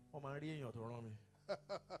sends me. Wọ́n máa ń rí èèyàn tó rán mi.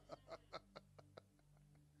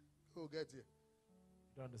 Oh, get here.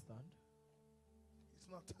 You understand? It's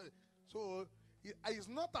not. So it's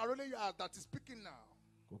not Arole that is speaking now.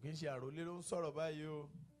 Kò kí ń ṣe àròlé ló ń sọ̀rọ̀ báyìí o.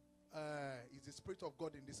 It's the spirit of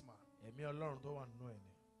God in this man. Ẹ̀mí Ọlọ́run tó wà nínú ẹ̀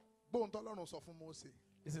ni. Gbóhùn tọ́lọ́run sọ fún Mósè.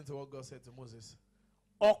 Listen to what God said to Moses.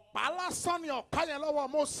 Ọ̀pá lásán ni ọ̀pá yẹn lọ́wọ́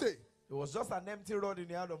Mósè. It was just an empty rod in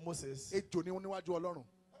the hand of Moses. Ejò ni níwájú Ọlọ́run.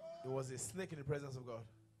 It was a snake in the presence of God.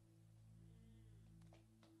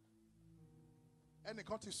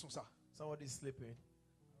 Ẹnìkan ti sùn sà. Somebody is sleeping.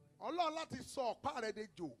 Ọlọ́run láti sọ ọ̀pá rẹ̀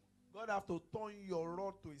dejò. God have to turn your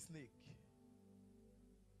rod to a snake.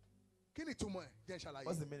 Kí ni ìtumọ̀ ẹ̀? Jẹ́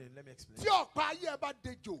What's ṣàlàyé. the meaning? Let me explain. Tí ọ̀pá ayé ẹ bá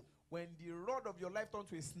dejò, When the rod of your life turns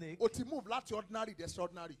to a snake, o ti move láti ordinary to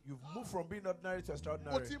extraordinary. you've moved from being ordinary to O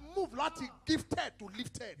extraordinary. ti move láti gifted to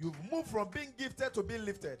lifted. You've moved from being gifted to being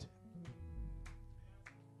lifted.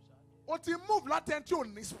 O ti move láti ẹni tí ò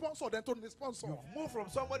ní sponsor dẹ́n tó ní sponsor. You've moved from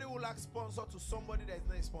somebody who lacks sponsor to somebody that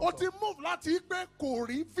is not a O ti sponsor. move láti pé kò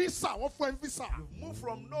rí visa, wọ́n fún ẹ visa. You've moved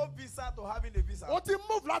from no visa to having a visa. O ti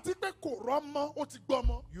move láti pé kò rọ́mọ, o ti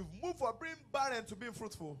gbọ́mọ. You've moved from being barren to being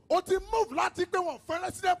fruitful. O ti move láti pé wọ́n fẹ́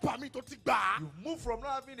resident permit, o ti gbà á. You've moved from not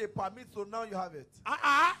having a permit to now you have it.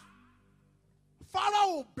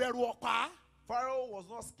 Pharaoh bẹ̀rù ọ̀pá. Pharaoh was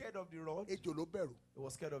not scared of the rod. Ejò ló bẹ̀rù. He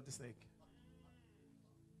was scared of the snake.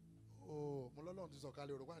 Oh, mo lọ́lọ́run ti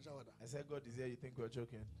sọ̀kalẹ̀ òrùka ń ṣàwàdà. I said, God is here. You think we're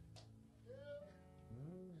joking?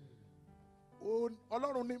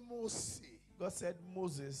 Ọlọ́run ní Mósè. God said,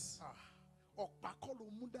 Moses, ọ̀pá kọ́ ló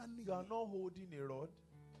mú dání. You are not holding a rod.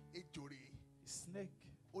 Ejò rè é. A snake.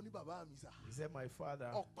 Ó ní bàbá mi sà. He said, my father.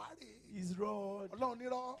 Ọ̀pá rè é. His rod. Ọlọ́run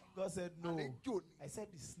nírọ́. God said, no. Àlejò ni. I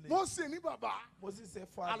said, the snake. Mósè ní bàbá. Moses said,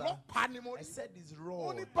 father. Àlọ́pàá ni mo I rí. said, his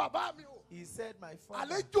Ó ní rod. bàbá mi o. He said, my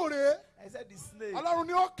father. Àlejò rè é. I said, the snake. Ọlọ́run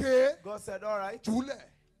ní òkè. God said, all right. Jùlẹ̀.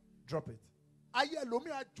 Drop it. Ayé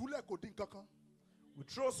ẹlòmíà jùlẹ̀ kò dín kankan. We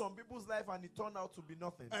throw some people's life and it turned out to be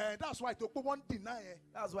nothing. That's why tó pé wọ́n deny ẹ.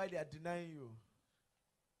 That's why they are denying you.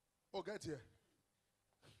 Ó gẹ́ tiẹ̀.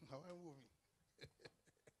 Àwọn ẹ̀ ń wò mí.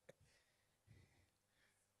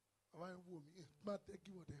 Àwọn ẹ̀ ń wò mí. Má tẹ́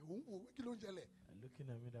kí wọ́n tẹ̀. Òun wò wí kí ló ń jẹlẹ̀. And looking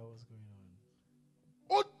at me, that was going on.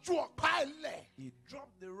 Ó ju ọ̀pá ẹ̀ lẹ̀. He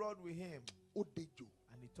dropped the rod with him Ó dejò.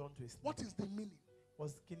 and he turned to a snake. What is the meaning?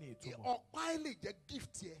 What's the meaning? Ọ̀pá ẹ̀ lè jẹ́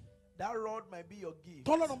gift yẹ. That rod might be your gift.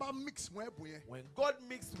 Tọ́lọ́run bá mix mọ́ ẹ̀bùn yẹn. When God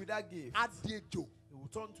mixed with that gift, Á di ejò. he will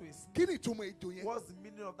turn to a snake. Kí ni ìtumọ̀ ejò yẹn? What's the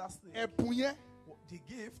meaning of that snake? Ẹ̀bùn yẹn. The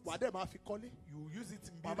gift, Wà á dẹ̀ máa fi kọ́lé. you use it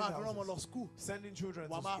in Wà á building máa fi rán ọmọ lọ houses, school. sending children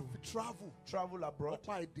Wà to á máa school, fi travel. travel abroad.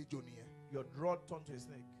 Ọ̀pá ìdejò nìyẹn. Your rod turned to a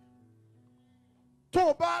snake. Tó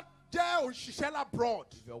o bá jẹ́ òṣìṣẹ́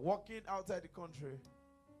labroad. If you're walking outside the country,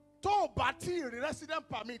 Tó o bá tí ì rí resident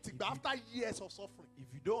permit gbà after years of suffering.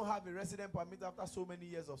 if you don't have a resident permit after so many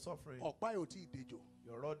years of suffering, Ọ̀pá ẹ̀ ò tí ì dejò.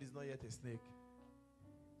 your rod is not yet a snake.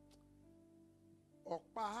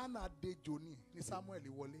 Ọ̀pá Hannah dejò ni Samuel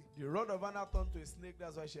wọlé. The rod of Anna turned to a snake,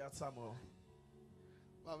 that's why she had Samuel.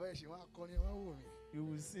 Bàbá ẹ̀ ṣì wá kọrin wá wò mí. You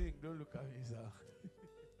will sing, don't look at me, sir.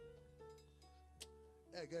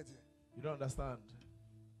 Ẹ gẹ́tì. You don't understand.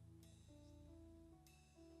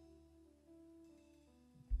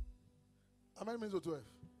 How many minutes or 12?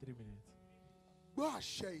 3 minutes. Gbọ́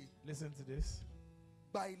àṣẹ yìí. Listen to this.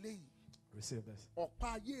 Gba ilé yìí. Receive this.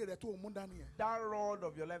 Ọ̀pá ayé rẹ̀ tó o mú dání yẹn. That rod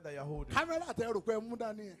of your life that you're holding. Kámẹ́rà tẹ rò pé ẹ mú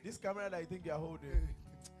dání yẹn. This camera that you think you're holding.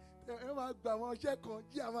 Ẹ máa gba àwọn iṣẹ́ kan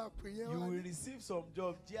jí a máa pè yẹn You wá will ní. receive some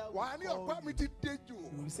job. Jia will Wà á ní call ọ̀pá mi you. ti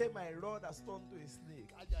dejò. You will say my rod has turned to a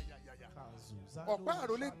snake. Ayayayaya. Kazuzado Ọ̀pá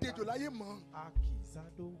àròlé shata- dejò láyé mọ́.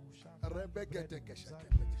 Akizado shata-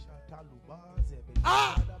 Rẹ́bẹ́gẹ́dẹ́gẹ́sẹ̀kẹ́. Shataluba zebe-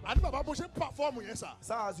 Àní bàbá bó ṣe ń pàfọ́ọ̀mù yẹn sà.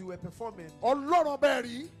 So as you were performing, Ọlọ́run bẹ́ẹ̀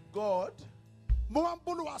rí. God, Mo máa ń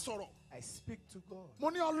bólúwa sọ̀rọ̀. I speak to God. Mo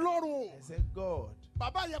ní Ọlọ́run I o. said, God,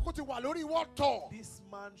 Bàbá yẹ kó ti wà lórí wọ́tọ̀. this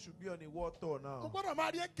man should be on a war tour Mo now. gbọ́dọ̀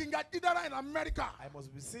máa rí King Ajidara in America. I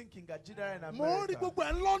must be seeing King Ajidara in Mo ń rí America. gbogbo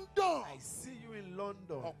ẹ̀ London. I see you in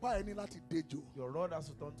London. Ọ̀pá ẹ̀ ní láti dejò. Your rod has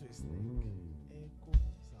to turn to a snake.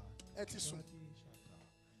 Ẹ ti sùn.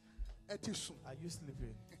 Ẹ ti sùn. Are you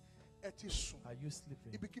sleeping? Ẹ ti sùn. Are you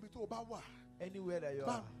sleeping? Ibikíbi tó o bá wà. Anywhere that you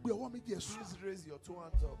Bá are, gbé ọwọ́ méjì ẹ̀ sùn. please raise your 2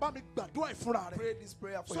 hands up. Bá mi gbàdúrà ẹ̀ fúnra rẹ̀. Pray this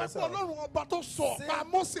prayer for Sọ pé yourself. Ọlọ́run ọba tó sọ Say,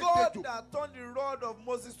 ọ̀pá Mósè God dejò. that turned the rod of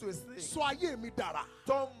Moses to a snake, Sọ ayé mi dára.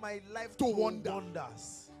 turn my life To to wonder.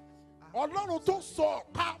 wonders. Ọlọ́run tó sọ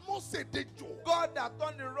ọ̀pá Mósè dejò. God that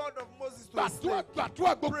turned the rod of Moses to a Gbàdúrà snake.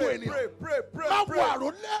 gbàdúrà gbogbo Pray, ènìyàn. pray, pray, pray, Má wo pray.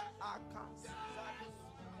 àròlé.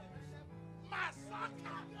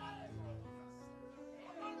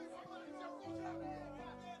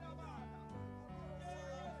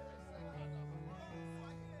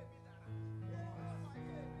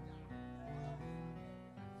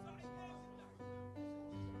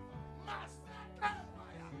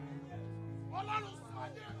 Ọlọ́run sọ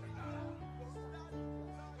ayé mi dára.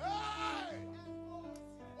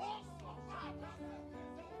 Ó sọ bàbá.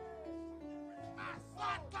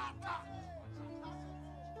 Àsákàtà.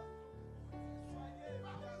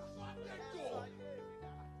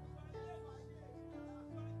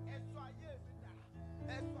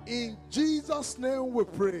 In Jesus' name we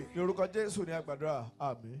pray. Ní orúkọ Jésù ní àgbàdúrà.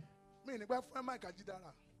 Àmín. Mi nígbà fún ẹ Mike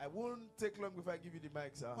Ajidara. I won't take long before I give you the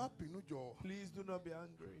mic, sir. Má bínú jọ. Please do not be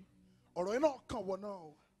angry. Ọ̀rọ̀ yẹn náà kàn wọ náà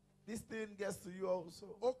o. This thing gets to you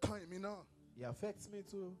also. Ó kan èmi náà. It affects me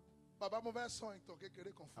too. Bàbá mo fẹ́ sọ ìtàn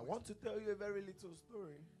kékeré kan I fún ẹ. want to tell you a very little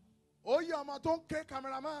story. Ó yẹ ọmọ tó ń ké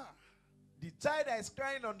cameraman. The child that is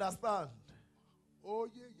crying understand. Ó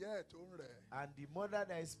yẹ ìyá ẹ̀ tó ń rẹ̀. And the mother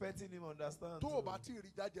that is expecting him understand. Tó o too. bá tí ì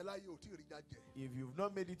rí jájẹ láyé ò tí ì rí jájẹ. If you've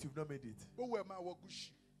not made it, you've not made it. Gbówó ẹ̀ máa wọ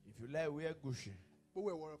Gucci. If you like, wear Gucci. Gbówó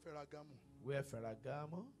ẹ̀ wọ Ferragamo. Wear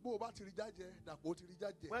Ferragamo. Bó o bá ti rí jájẹ, dàpọ̀ ó ti rí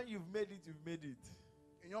jájẹ. When you've made it, you've made it.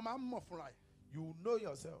 Èèyàn máa ń mọ̀ fúnra ẹ̀. You will know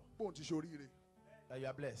yourself Bóun ti ṣoríire. that you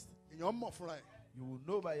are blessed. Èèyàn mọ̀ fúnra ẹ̀. You will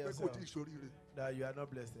know by Pé kò yourself tí ì ṣoríire. that you are not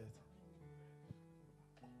blessed yet.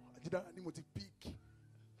 Ajidara ni mo ti pick.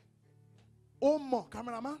 Ó mọ̀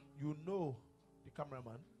cameraman. You know the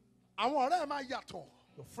cameraman. Àwọn ọ̀rẹ́ ẹ̀ máa yàtọ̀.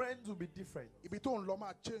 Your friends will be different. Ibi tó ń lọ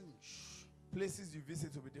máa change. Places you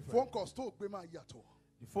visit will be different. Phone calls tó gbé máa yàtọ̀.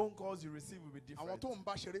 The phone calls you receive will be Àwọn different. tó ń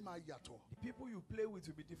bá ṣeré máa yàtọ̀. The people you play with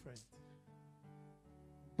will be different.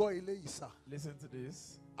 gbọ́ eléyìí sà. Listen to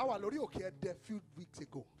this. A wà lórí òkè Ẹdẹ few weeks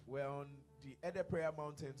ago. We're on the Ede Prayer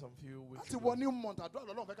Mountain some few weeks Láti ago. wọ new month àdúrà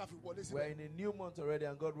lọ́lọ́run fẹ́ ká fi wọlé We're sílẹ̀. in a new month already,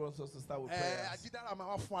 and God wants us to start with prayers. Ajidara máa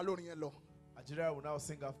wá fún wa lórí yẹn lọ. Ajidara will now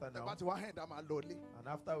sing after now, Bá ti wá hẹ̀ndà máa lọ ilé. and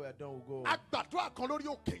after we are done, we'll go. A gbàdúrà kan lórí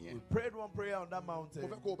òkè We yẹn. prayed one prayer on that Mo mountain.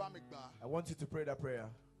 fẹ́ kó o bá mi gbà. I want you to pray that prayer.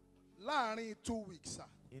 Láàárín 2 weeks sà.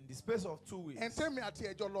 In the space of 2 weeks, Ẹ̀ńtẹ́mi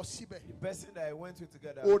àti ẹ̀jọ̀ lọ síbẹ̀. the person that I went with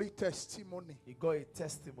together, Orí testimony. he got a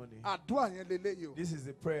testimony. Àdúrà yẹn leléyìí o. This is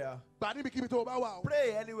the prayer. Gbà níbikíbi tó o bá wà o.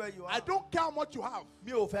 Pray anywhere you are. I don't care how much you have.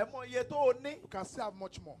 Mi ò fẹ́ mọ iye tó o ní. You can still have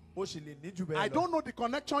much more. O sì lè ní jù bẹ́ẹ̀ lọ. I don't know the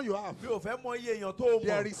connection you have. Mi ò fẹ́ mọ iye èèyàn tó o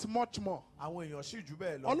There mọ̀. is much more. Àwọn èèyàn sì jù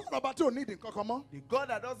bẹ́ẹ̀ lọ. Ọlọ́run ọba tí ò ní ìdí nǹkan kan mọ́. The God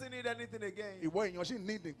that doesn't need anything again, Ìwọ èèyàn sì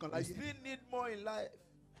ní ìdí nǹkan you láyé. still need more in life.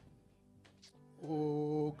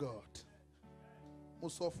 Oh God. Mo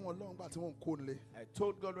sọ fún Ọlọ́run gbà tí wọ́n ń kó nílé. I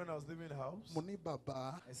told God when I was leaving the house, Mo ní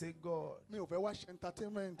bàbá. I said, God, Mi ò fẹ́ wá ṣe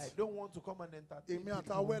entertainment. I don't want to come and entertain Èmi people.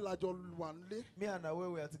 àtàwẹ́ lajọ wà nílé. Me and Awe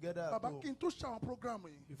were together at Bàbá home. kí n tó ṣe àwọn program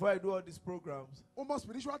yìí. Before I do all these programs, Ó mọ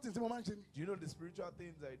spiritual things tí mo máa ń ṣe ni. do you know the spiritual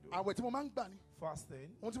things I do? Àwẹ̀ tí mo máa ń gbà ni. Fasting.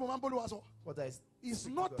 Ohun tí mo máa ń bólúwa sọ. But I It's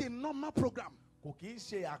speak to not God. a normal program. Kò kì í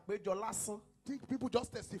ṣe àpéjọ lásán. Think people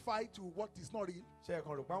just testify to what is not real. Ṣé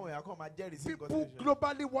ẹ̀kan rò pé àwọn èèyàn kan máa jẹ́rìí sí nǹkan People tí ń ṣe?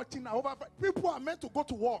 globally watching now. People are meant to go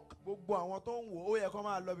to work, Gbogbo àwọn tó ń wò ó yẹ kó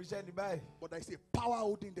máa lọ bí iṣẹ́ ní báyìí. but there is a power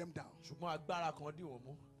holding them down. Ṣùgbọ́n agbára kan dì wọ́n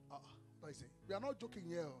mú. Like I say, we are not joking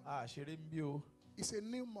here. A ṣeré ń bí o. It's a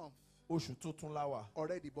new month Oṣù tuntun la wà.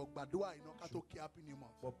 already, but gbàdúrà iná ká tó kí happy new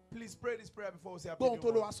month. But please pray this prayer before we say happy Gbóhùn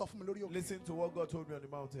new tó ló wá month. sọ fún mi lórí òkè. Listen to what God told me on the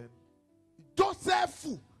mountain. Joseph,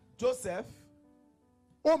 Joseph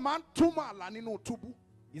ó máa ń túmọ̀ àlá nínú túbú.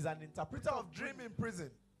 is an interpreter of dream in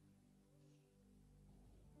prison.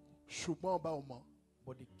 Ṣùgbọ́n ọba ò mọ̀.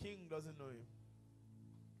 But the king doesn't know him.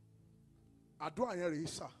 Àdúrà yẹn rèé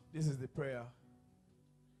sà. This is the prayer.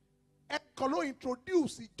 Ẹ̀kan ló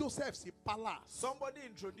introduce Joseph sí palace. Somebody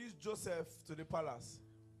introduced Joseph to the palace.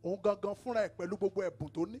 Òun gangan fúnra ẹ̀ pẹ̀lú gbogbo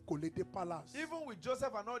ẹ̀bùn tó ní kò lè dé palace. Even with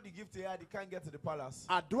Joseph and all the gifts he had, he can't get to the palace.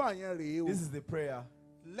 Àdúrà yẹn rèé o. This is the prayer.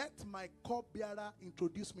 Let my cupbearer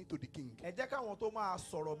introduce me to the king. Ẹ jẹ́ káwọn tó máa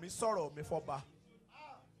sọ̀rọ̀ mi fọba.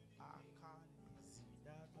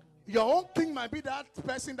 Your own king might be that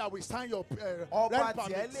person that will sign your Ọba rent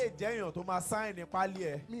tiẹ̀ permit. lè jẹ́ èèyàn tó máa sign ní pálí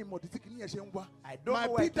ẹ̀. Mi ìmọ̀ títí kìíní yẹn ṣe ń wá. I don't know Might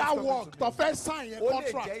where be it keeps that coming work to tó me. fẹ́ sign yẹn Ó lè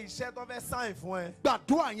contract. jẹ́ iṣẹ́ tó fẹ́ sign fún ẹ.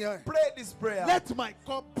 Gbàdúrà yẹn. Pray this prayer. Let my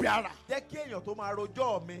cupbearer Jẹ́ kí èèyàn tó máa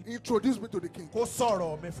rojọ́ mi introduce me to the king. kó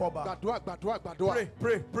sọ̀rọ̀ mi fọba. Gbàdúrà gbàdúrà Pray, gbàdúrà.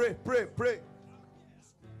 pray, pray, pray, pray.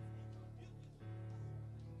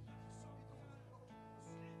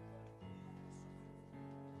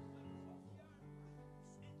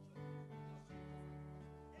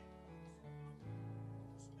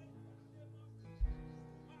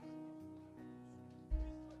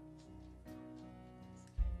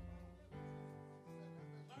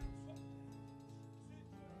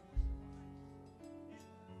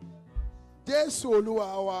 Jésù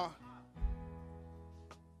Olúwa wa.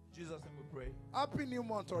 Jesus name we pray. Happy new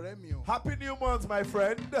month ọ̀rẹ́ mi o. Happy New Month, my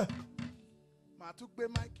friend. Màá tún gbé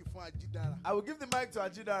máìkì fún Ajidara. I will give the mic to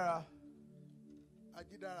Ajidara.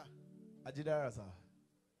 Ajidara. Ajidara, sir.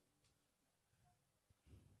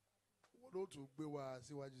 Wọ́n ló tún gbé wa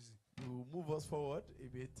síwájú sí. You will move us forward a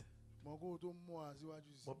bit. Mọ̀ kó o tó mú wa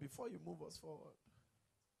síwájú sí. But before you move us forward,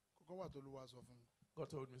 Kọ́kọ́ wà tó ló wá sọ fún mi. God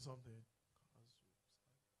told me something.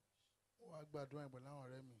 Ó wá gbàdúrà ìpẹ̀lú àwọn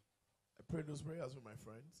ọ̀rẹ́ mi. I prayed those prayers with my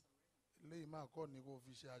friends. Eléyìí máa kọ́ ni kó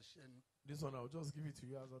fi ṣe àṣẹ ni. This one, I'll just give it to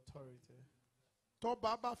you as authority.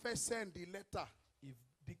 Tọ́ba bá fẹ́ send the letter. If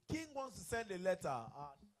the king wants to send a letter,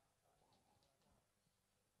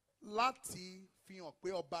 Láti fi hàn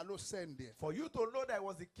pé ọba ló send ẹ̀. for you to know that it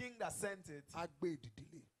was the king that sent it, Á gbé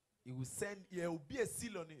ìdílé. he will send, there will be a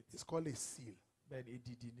seal on it. It's called a seal. Then he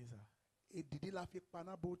did it, sir. Èdìdí la fi pa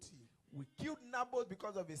Nábótì. We killed Naboth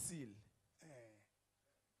because of a seal.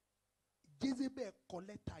 Jezebel kọ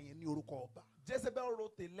lẹ́tà yẹn ní orúkọ ọba. Jezebel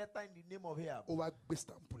wrote a letter in the name of Ahab Ó wá gbé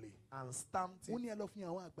stamp lé. and stamped Ó it. ní ẹ lọ fi hàn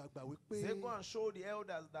àwọn àgbààgbà Say, go wípé and show the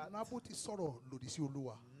elders that Nábótì sọ̀rọ̀ lòdì sí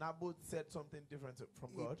Olúwa. Naboth said something different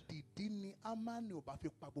from God. Èdìdí ni Ámánì ò bá fi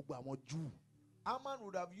pa gbogbo àwọn Júù. Ammon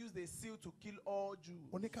would have used a seal to kill all Jews.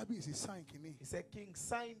 Oníkábíyèsí sáìn kìíní. He said, King,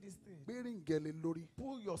 sign this thing. Gbé ríǹgẹ̀lẹ̀ lórí.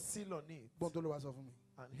 Put your seal on it. Gbọ́n tó ló wá sọ fún mi.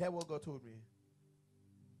 And hear what God told me.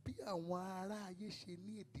 Bí àwọn ará ayé ṣe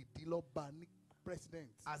ní èdìdí lọ́ba ní president.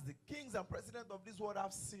 As the kings and presidents of this world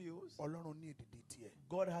have seals, Ọlọ́run ní èdìdí tiẹ̀.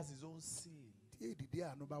 God has his own seal. Tí èdìdí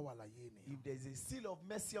àánú bá wà láyé ènìyàn. If there's a seal of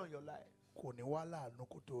mercy on your life, Kò ní wá láàánú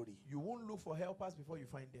kó tó rí. you won't look for helpers before you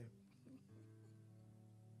find them.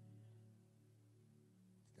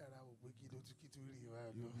 Dára ò pé kí ló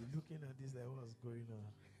You'll be looking at this like what's going on.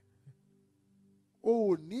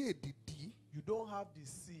 O ní èdìdí You don't have the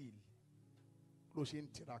seal. ló ṣe ń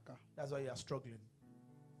tiraka. That's why you are struggling.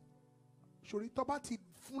 Sori tó bá ti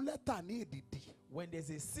fún lẹ́tà ní èdìdí, When there's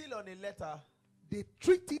a seal on a letter, they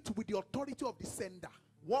treat it with the authority of the sender.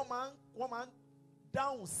 one man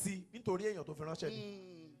down sí nítorí èèyàn tó fi ránṣẹ́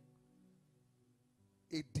ni.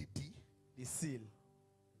 Èdìdí. The seal.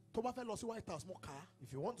 Tó bá fẹ́ lọ sí White House mo kà á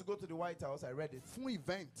If you want to go to the White House, I read it fún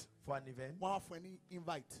event. for an event. Wọ́n á fún ẹ ní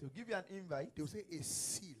invite. They'll give you an invite They will say a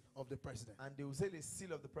seal of the president. and they will say the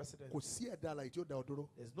seal of the president. Kò sí ẹ̀dá alààyè tí ó dá ọ dúró.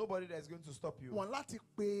 There's nobody that's going to stop you. Wọ́n láti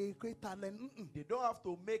pe kéta lẹ́nu. They don't have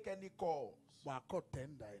to make any calls. Wà á kọ́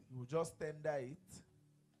tẹ́ndà ẹ̀. You just tender it.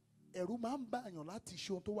 Ẹ̀rù máa ń bá èèyàn láti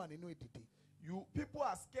ṣe ohun tó wà nínú èdìdí. People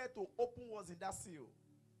are scared to open what's in that seal.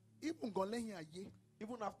 Even gan lẹ́yìn ayé,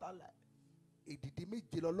 Even after life. èdìdí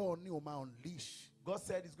méje lọ́lọ́run ní o máa unleash. God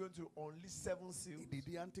said he's going to unleash 7 seals.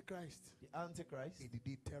 Èdìdí antichrist, The Antichrist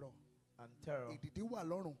èdìdí terror, and terror. èdìdí wà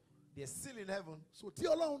lọ́run. There's seal in heaven. So tí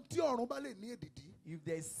ọ̀run bá lè ní èdìdí, If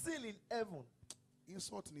there's seal in heaven,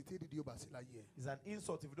 insult ni tí èdìdí yóò bá sí láyé ẹ̀. it's an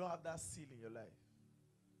insult if you don't have that seal in your life.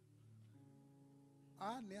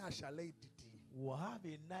 A ní àṣálẹ́ èdìdí. We'll have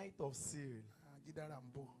a night of seal. Àjídára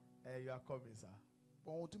ń bọ̀. You are coming, sir.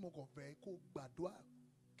 Ohun tí mo kàn fẹ́ kó gbàdúrà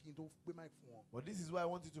kí n tó gbé mic fún wọn. But this is why I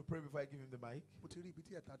want you to pray before I give him the mic. Mo ti rí ibi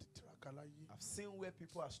tí ẹ̀ta ti tiraka láyé. I've seen where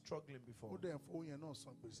people are struggling Ó before. dẹ̀ ń fowó yẹn náà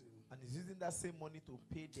san gbèsè. And he's using that same money to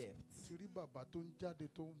pay debt. Ti rí bàbá tó ń jáde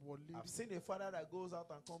tó ń wọlé. I've seen a father that goes out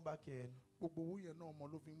and come back in, Gbogbo owó yẹn náà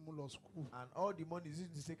ọmọ ló fi ń mú lọ school. and all the money is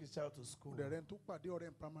used to take his child to school. Kò dẹ̀ rẹ̀ ń tó pàdé ọ̀rẹ́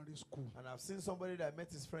in primary school. And I've seen somebody that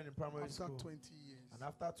met his friend in primary After school. 20 years. And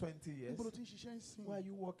after 20 years, Níbo ló ti ń ṣiṣẹ́ ìsìn? why are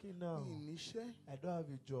you working now? Mi níṣẹ́. I don't have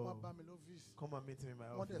a Wọ́n job. bá mi lọ́fíìsì. Come and meet me in my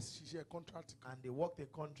Wọ́n dẹ̀ office. ṣiṣẹ́ contract kan. And they worked a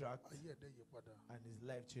contract, Ayé ẹ̀dẹ́ yí padà. and his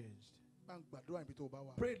life changed. Bá ń gbàdúrà ibi tó bá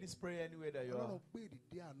wà. Pray this prayer anywhere that you are. Ọlọ́run gbé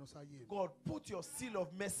ìdìdí àánú sáyé mi. God, put your seal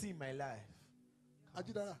of mercy in my life.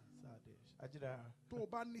 Ajídára, Ajidara, tó o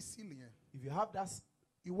bá ní síìlì yẹn, if you have that,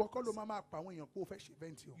 ìwọ kọ́ ló máa pa àwọn èèyàn pé o fẹ́ ṣe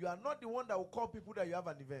event o. you are not the one that will call people that you have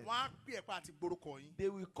an event. Wọ́n á pè ẹ́ pa àti gborúkọ yín. They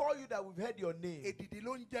will call you that we've heard your name. Èdìdí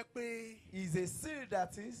ló ń jẹ́ pé It's a seal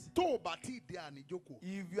that is, tó o bá tí ì dé àníjókòó.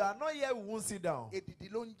 if you are not here, we won't sit down. Èdìdí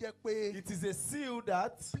ló ń jẹ́ pé It is a seal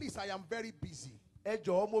that, please I am very busy. ẹ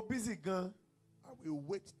jọ̀ọ́ mo busy gan, I will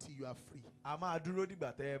wait till you are free. a máa dúró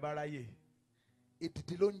dìgbà tẹ́ ẹ bá ráyè.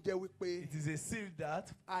 Èdìdí ló ń jẹ́ wípé It is a seal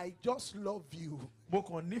that, I just love you. mo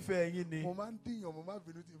kàn nífẹ̀ẹ́ yín ni. Mo máa ń díyàn, mo máa ń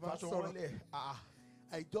bínú tí n bá Fashion sọ̀rọ̀. wọlé.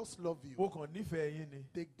 I just love you. Mo kàn nífẹ̀ẹ́ yín ni.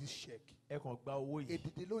 Take this check. Ẹ kàn gba owó yìí.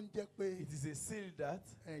 Èdìdí ló ń jẹ́ pé It is a seal that,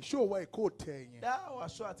 ṣé òwò ẹ̀kọ́ tẹ̀ yẹn. that our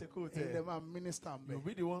show at a coat. Ẹ̀yin lè máa minister You'll mbẹ̀.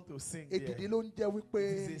 be the one to sing Èdìdí there. ló ń jẹ́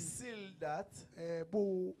wípé It is a seal that,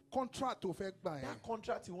 bó contract tó fẹ́ gbà yẹn. that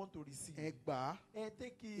contract you want to receive, Ẹ gbà á. and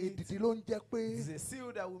take it. Èdìdí ló ń jẹ́ pé It is a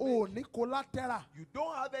seal that will o ò make ní collateral. you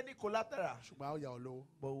don't have any collateral, Ṣùgbọ́n a ó yà ọ́ lówó.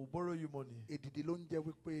 but will borrow you money. Èdìdí ló ń jẹ́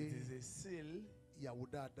wípé It is a seal ìyàwó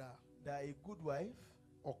dáadáa, that a good wife,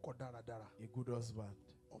 ọkọ dáradára, a good husband,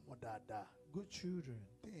 ọmọ dáadáa. good children.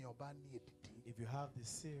 Téèyàn bá ní èdìdí, If you have the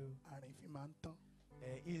seal, àrífín máa ń tán.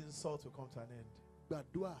 insult will come to an end.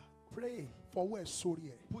 Gbàdúrà, Pray. fọwọ́ ẹ̀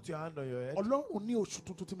sórí ẹ̀. Put your hand on your head. Ọlọ́run ní oṣù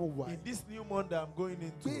tuntun tí mo wà In yìí. this new month that I'm going Gbé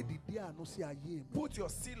into, èdìdí àánú sí ayé mi. put your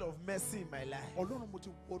seal of mercy in my life. Ọlọ́run mo ti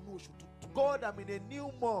wọnú oṣù tuntun. God, I'm in a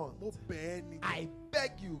new month. Mo bẹ̀ ẹ́ ni. I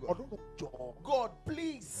beg you, God. Ọlọ́run jọ̀ọ́. God,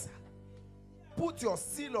 please put your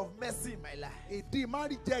seal of mercy in my life. Èdè má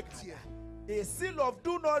reject yẹ. A seal of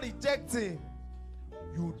do not reject him.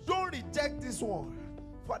 You don't reject this one.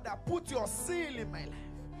 Father, put your seal in my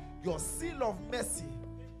life. Your seal of mercy.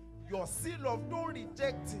 Your seal of don't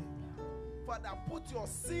reject him. Father, put your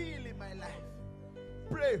seal in my life.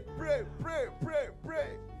 Pray, pray, pray, pray,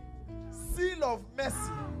 pray. Seal of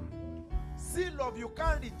mercy. Seal of you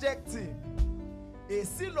can't reject him. A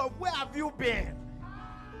seal of where have you been?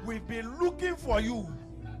 We've been looking for you.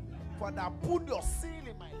 Father, put your seal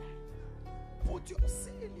in my life. Put your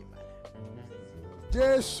seal in my life.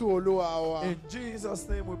 Jésù Olúwa wa. In Jesus'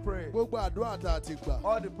 name we pray. Gbogbo àdúrà tá a ti gbà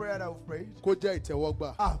All the prayer that we've prayed. kó jẹ́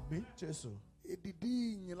ìtẹ́wọ́gbà. Amen. Jesus.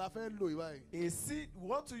 Èdìdí ìyìn la fẹ́ lò báyìí. A seal, we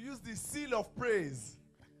want to use the seal of praise.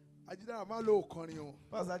 Ajídára má lò kọrin o.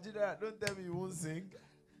 Pastor Ajidara, don't tell me you won't sing.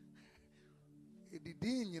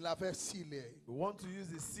 Èdìdí ìyìn la fẹ́ sílẹ̀. We want to use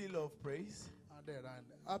the seal of praise.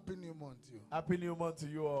 Happy New Month o. Happy New Month to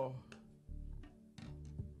you all.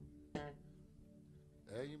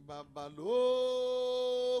 Ẹ̀yin bàbá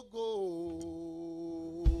lógo.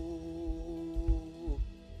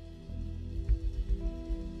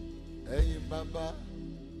 Ẹ̀yin bàbá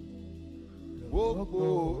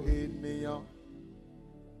gbogbo ènìyàn.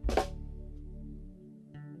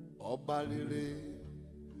 ọba rere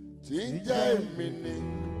tí ń jẹ́ èmi ni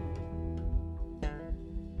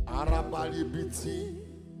arabaribiti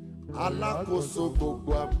alákòóso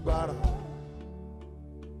gbogbo agbára.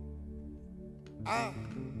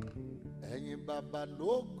 Ẹ̀yin bàbá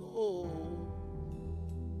lógo,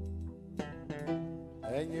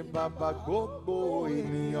 ẹ̀yin bàbá gbogbo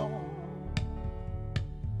ènìyàn,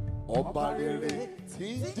 ọba rere tí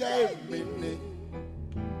ń jẹ́ èmi ni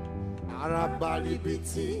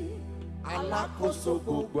arabaribiti alákòóso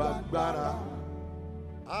gbogbo agbára.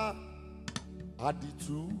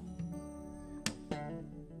 Àdìtú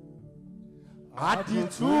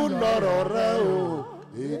àdìtú lọ̀rọ̀ rẹ o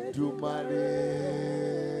Èdùmàrè.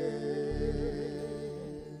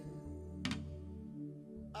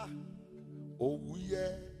 Òwúyẹ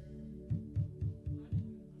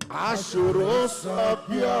aṣòro sọ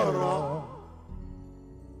bí ọ̀rọ̀,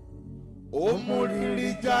 ó mú rírí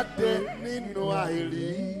jáde nínú àìrí.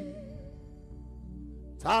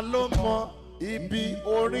 Ta ló mọ ibi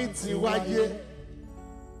orin ti wáyé?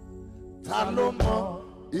 Ta ló mọ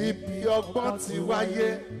ibi ọgbọ́n ti wáyé?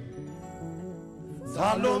 Ta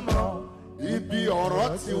ló mọ ibi ọ̀rọ̀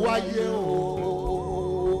ti wáyé?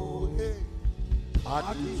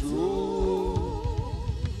 Àdìtú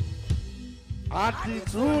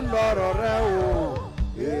àdìtú lọ̀rọ̀ rẹ o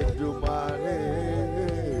Èdùmàrè.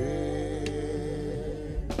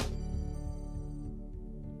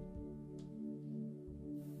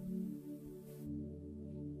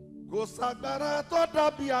 Kò sàgbára tó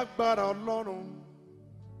dàbí agbára Ọlọ́run.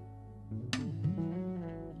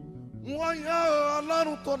 Wọ́n yàn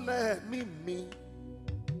Ọlọ́run tó lẹ́ẹ̀mí mi.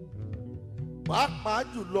 Pàápàá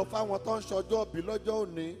jùlọ fáwọn tó ń ṣọjọ́ bí lọ́jọ́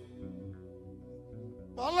òní.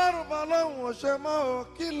 Ọlọ́run ò ṣe mọ́ o,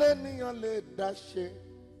 kí lènìyàn lè dá ṣe.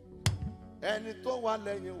 Ẹni tó wà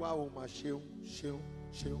lẹ́yìn wa ò mà ṣeun ṣeun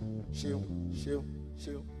ṣeun ṣeun ṣeun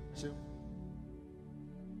ṣeun ṣeun.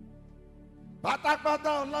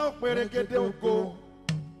 Pátápátá Ọlọ́run pèrègede ògo.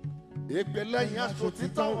 Ègbè lẹ́yìn aṣọ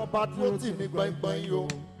títà wọn bá dúró tì mí gbọ̀ngbọ̀n yìí o.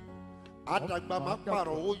 Àdàgbà má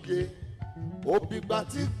pààrọ̀ òye. Òbígbà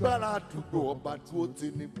tí gbára àdúgbò ọba dúró tì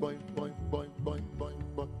ní gbọ̀ngbọ̀n.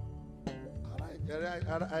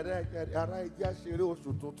 Ara ẹja ṣeré oṣù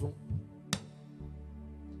tuntun.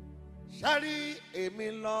 Ṣárí èmi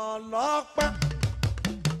lọ lọ́pẹ́.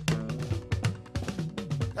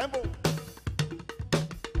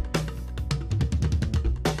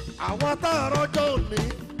 Àwọn tá a rọ́jọ́ òní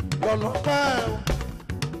lọ lọ́pẹ́ o.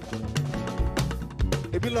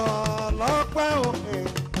 Èmi lọ lọ́pẹ́ o.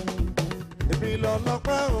 Èmi lọ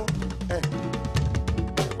lọ́pẹ́ o. Ẹ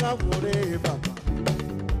wá wòrè bàbá.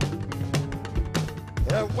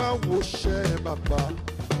 Ẹ wá wo ṣẹ́ bàbá.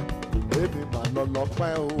 Èmi mà lọ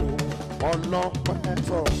lọ́pẹ́ o. Ọlọ́pẹ́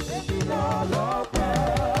tọ̀. Èmi lọ lọ́pẹ́.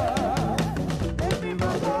 Èmi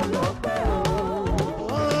mà lọ lọ́pẹ́ o.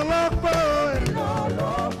 Ọlọ́pẹ́ o. Èmi lọ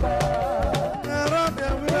lọ́pẹ́. Ẹ̀rọ mi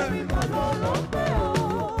wíwẹ̀. Èmi mà lọ lọ́pẹ́ o.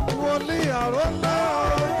 Woli Arole.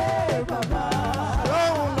 Bàbá.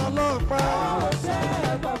 Ṣóhun lọ lọ́pẹ́. Ọ̀ṣẹ́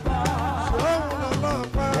bàbá. Ṣóhun lọ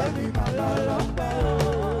lọ́pẹ́. Èmi mà lọ lọ́pẹ́ o.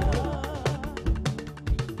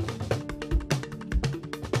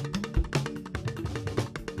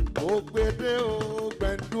 Ògbédé o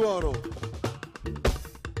gbẹ̀ndú ọ̀rọ̀.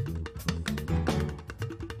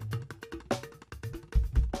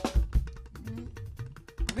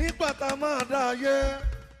 Nígbà tá a máa dá ayé,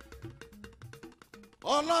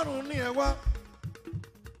 Ọlọ́run ní ẹ wá.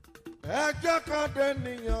 Ẹ jẹ́ ká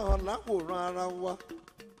dẹ́nìyàn láwòrán ara wa.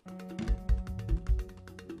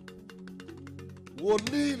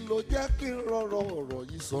 Wòlíì ló jẹ́ kí n rọrọ̀ ọ̀rọ̀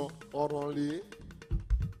yìí sọ ọ̀rọ̀ rèé.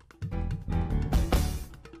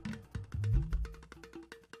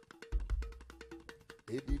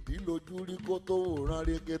 Èdìdí lójú rí kó tó rán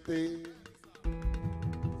rékété.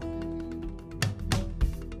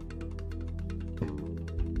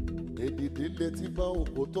 Èdìdí létí bá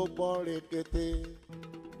òkú tó gbọ́ rékété.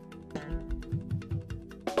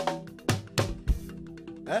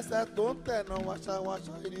 Ẹsẹ̀ tó ń tẹ̀nà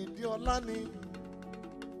wàṣàwàṣà ìrìndí ọlá ni.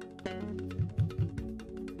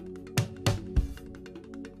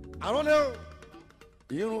 Àrólé o,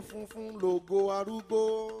 irun funfun lògo arúgbó.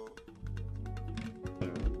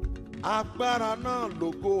 Agbára náà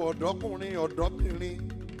lògo ọ̀dọ́kùnrin ọ̀dọ́bìnrin.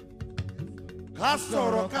 Ká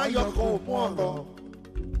sọ̀rọ̀ káyọ̀ kan ò mú ọ̀rọ̀.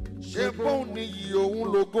 Ṣé bóun ni yìí òun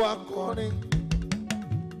lògo akọrin?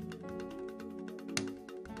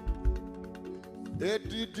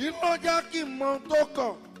 Èdìdí ló jẹ́ kí n mọ tó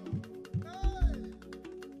kàn.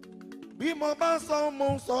 Bí mo bá sọ mo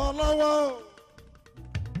ń sọ lọ́wọ́.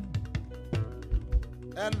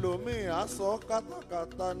 Ẹlòmíì á sọ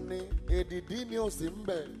kátàkátà ni èdìdí ni ó sì ń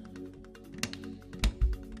bẹ̀.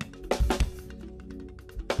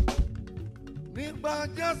 nígbà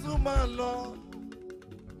Jésù máa lọ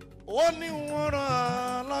ó ní wọ́n rán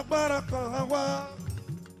alágbára kan wá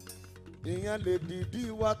ìyẹn lè dìdí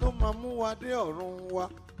wa tó máa mú wa dé ọ̀run wa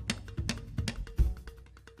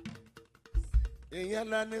ìyẹn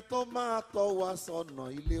lẹni tó máa tọ́ wa sọ́nà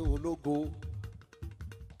ilé ológo.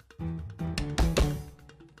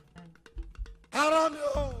 Ará mi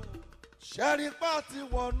ò ṣẹ́rí pa ti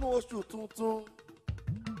wọnú oṣù tuntun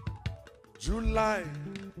July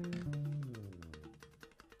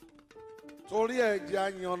torí ẹ̀jẹ̀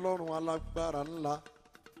àyàn Ọlọ́run alágbára ńlá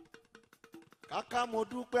kàkà mo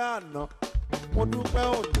dúpẹ́ àná mo dúpẹ́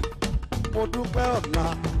òní mo dúpẹ́ ọ̀la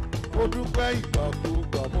mo dúpẹ́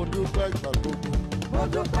ìgbàgbọ́gbà mo dúpẹ́ ìgbàgbọ́gbà. Mo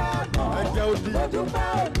dúpẹ́ àná, ẹ̀jẹ̀ òdì. mo dúpẹ́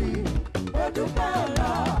òní, mo dúpẹ́ ọ̀la,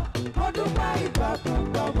 mo dúpẹ́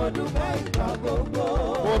ìgbàgbọ́gbà, mo dúpẹ́ ìgbàgbọ́gbà.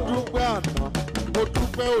 Mo dúpẹ́ àná, mo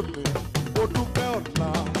dúpẹ́ òní, mo dúpẹ́ ọ̀la,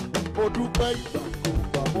 mo dúpẹ́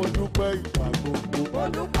ìgbàgbọ́gbà, mo dúpẹ́ ìgbàgbọ́gbà. Mo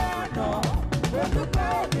dúpẹ́ àná, mo dúpẹ́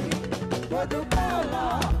òní, mo dúpẹ́ ọ̀la,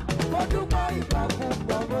 mo dúpẹ́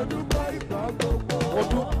ìgbàgbọ́gbà, mo dúpẹ́ ìgbàgbọ́gbà.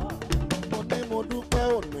 Mo dúpẹ́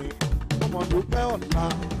òní, mo dúpẹ́ ọ̀la,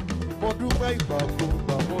 mo dúpẹ́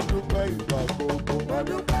ìgbàgbọ́gbà, mo dúpẹ́ ìgbàgbọ́gbà. Mo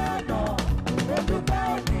dúpẹ́ àná, mo dúpẹ́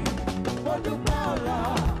òní, mo dúpẹ́ ọ̀la,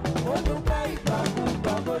 mo dúpẹ́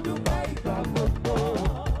ìgbàgbọ́gbà, mo dúpẹ́ ìgbàgbọ́gbà.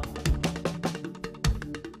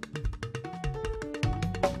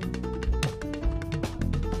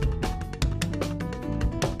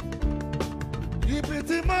 Ibi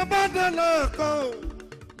tí mo bá dé lọ́kàn,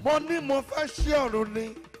 mo ní mo fẹ́ ṣí ọ̀run ni.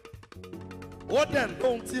 Ó dẹ̀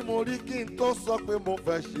lóhun tí mo rí kí n tó sọ pé mo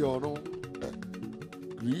fẹ́ ṣí ọ̀run.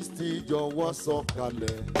 Kristi jọ̀wọ́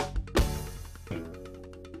sọ̀kalẹ̀.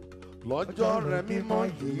 Lọ́jọ́ rẹ mímọ́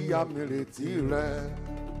yìí á mi retí rẹ.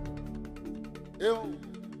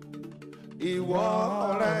 Ìwọ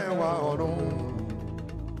rẹwà ọ̀run.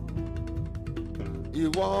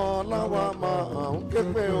 Ìwọ láwa máa ń ké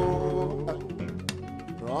pè o.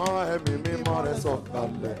 Rán ẹ̀mí mímọ́ rẹ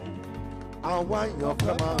sọ̀kalẹ̀. Àwa èèyàn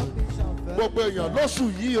fẹ́ máa gbogbo èèyàn lóṣù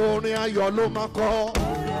yìí orin ayọ̀ ló máa kọ.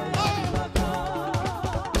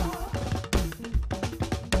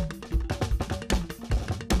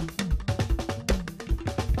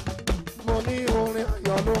 Mo ní orin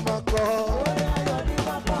ayọ̀ ló máa kọ.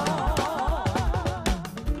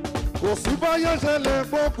 Kò sí báyọ̀ ṣẹlẹ̀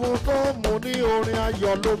gbógun tó mú ní orin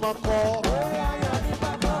ayọ̀ ló máa kọ.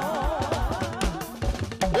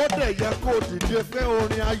 Ó dẹ̀ yẹ kó dìde pé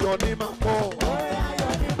orin ayọ̀ ni máa kọ.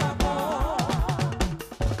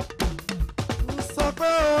 Sọ pé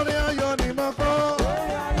orin ayọ̀ ni máa kọ.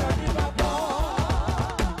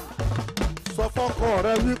 Sọ fọ́kọ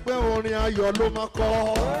rẹ wípé orin ayọ̀ ló máa kọ.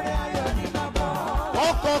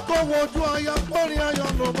 Ọkọ tó wojú aya kórin ayọ̀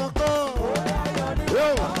ló máa kọ.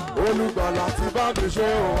 Olùgbàlà ti bá mi ṣe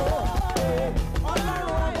o.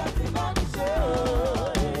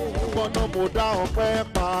 Gbọ́dọ̀ mo dá ọpẹ́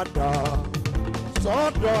padà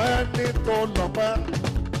sọ́dọ̀ ẹni tó lọ́pẹ́.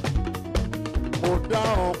 Mo dá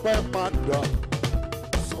ọpẹ́ padà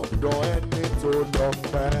sọ́dọ̀ ẹni tó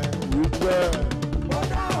lọ́pẹ́. Wípé Mo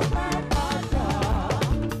dá ọpẹ́ padà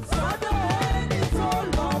sọ́dọ̀ ẹni tó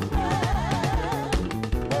lọ́pẹ́.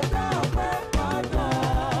 Mo dá ọpẹ́ padà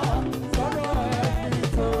sọ́dọ̀ ẹni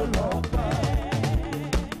tó lọ́pẹ́.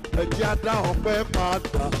 ẹ jẹ́ á dá ọpẹ́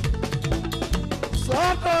padà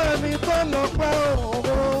sọ́dọ̀ ẹni tó lọ́pẹ́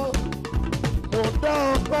o. Mo dá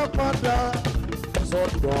ọpẹ́ padà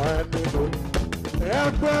sọ́dọ̀ ẹni tó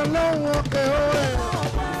ẹgbẹ́ lọ́wọ́ kẹ́ ó ẹ̀.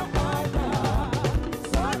 Ọpẹ́ padà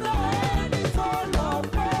sọ́dọ̀ ẹni tó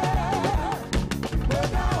lọ́pẹ́. Mo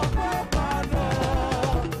dá ọpẹ́ padà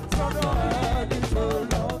sọ́dọ̀ ẹni tó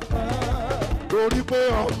lọ́pẹ́. Torí pé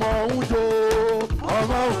ọmọ ń jó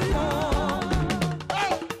ọmọ ń yọ.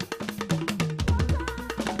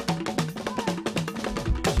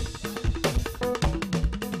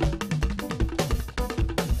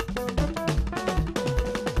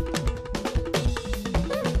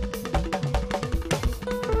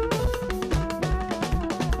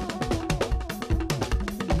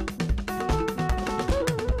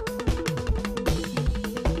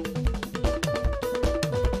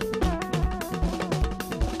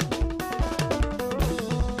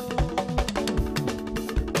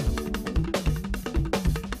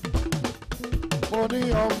 Mo ní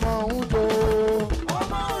ọmọ ń jó.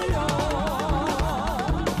 Ọmọ yọ.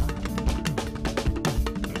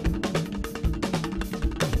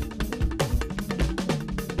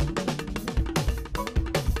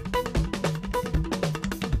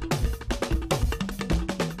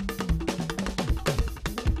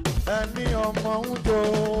 Ẹni ọmọ ń jó.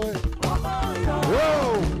 Ọmọ yọ.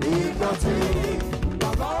 Yóò ìgbà tí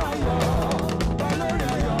Bàbá wa yọ. Pẹ̀lú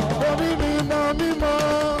rẹ̀ yọ. orí mi mọ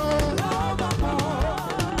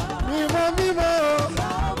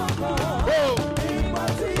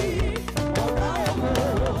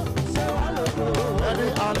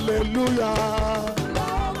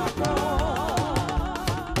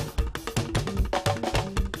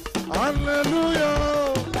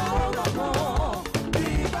Hallelujah.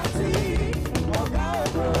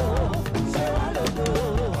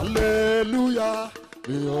 Hallelujah.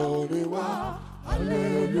 The only one.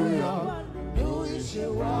 Hallelujah. No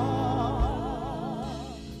issue.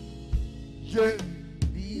 Yeah.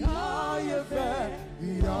 Ìyáyé fẹ́,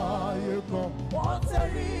 ìyáyé kan, wọ́n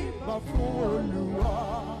tẹrí ba fún Olúwa.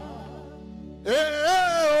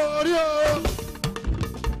 Orí o.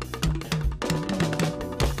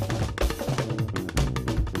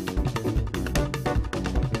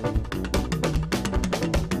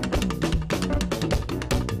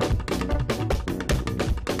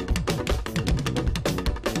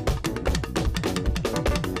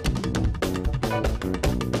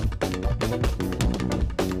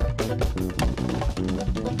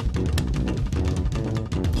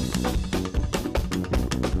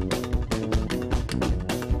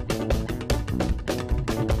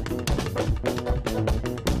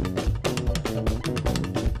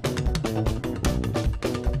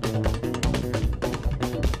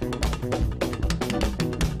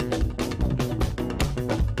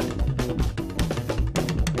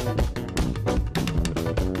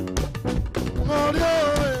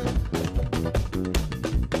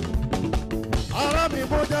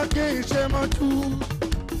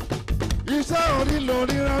 Iṣẹ́ orí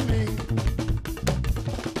lórí rán mi.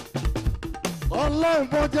 Ọlọ́run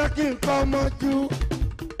bó jẹ́ kí n kọ́ mọ́jú.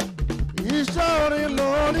 Iṣẹ́ orí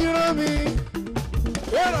lórí rán mi.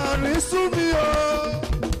 Èrò ní sú mi o.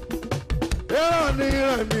 Èrò ní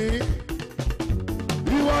rẹ̀ mí.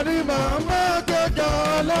 Ìwọ ni màá máa gẹ́gẹ́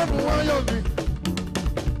Ọlọ́run ayọ̀ mi.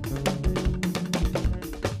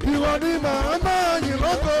 Ìwọ ni màá máa yìn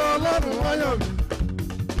lógo Ọlọ́run ayọ̀ mi.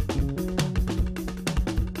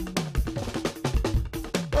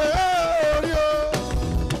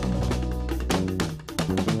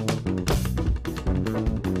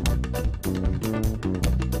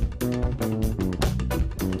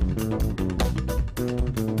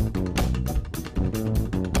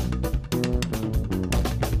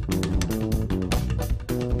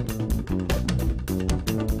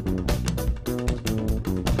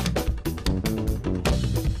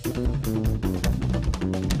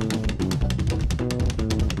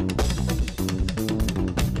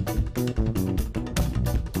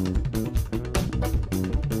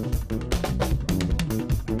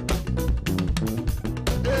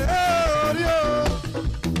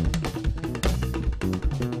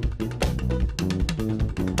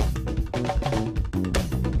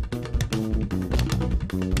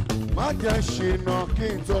 Jẹ́ ṣìnà kí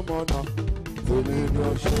n tó mọ̀nà tèmi ní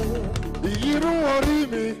ọṣẹ. Ìyírún orí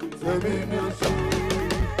mi tèmi ní ọṣẹ.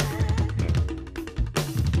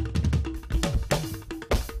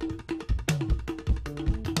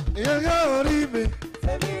 Ìyẹ́yẹ́ orí mi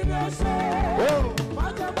tèmi ní ọṣẹ.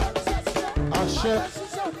 Májẹ̀ bá ń ṣiṣẹ́. Àṣẹ. Májẹ̀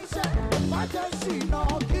ṣiṣẹ́ oníṣẹ́. Májẹ̀ ṣìnà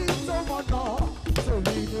kí n tó mọ̀nà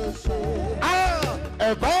tèmi ní ọṣẹ.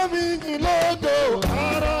 Ẹ̀bá mi ní lógo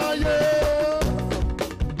aráyé.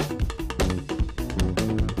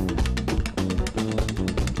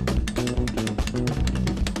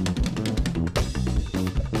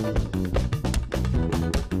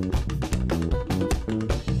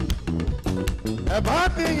 Ẹ̀bá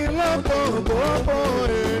mi ní lógo gbogbo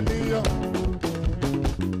ènìyàn.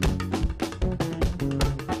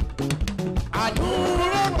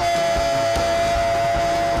 Àdúrà pé.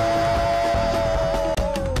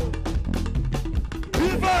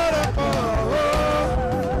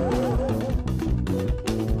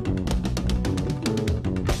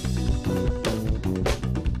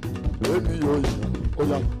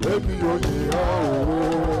 Èmi ò yìn ọ́ o.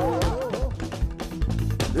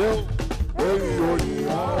 Èmi ò yìn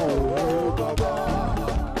ọ́ o bàbá.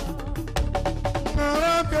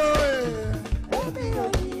 Arábìnrin. Èmi ò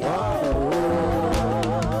yìn ọ́ o.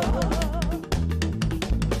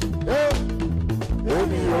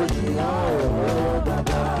 Èmi ò yìn ọ́ o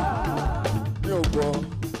bàbá. Mi ò gbọ́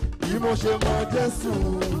bí mo ṣe mọ Jésù.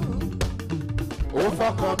 Ó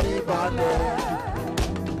fọkàn mi balẹ̀.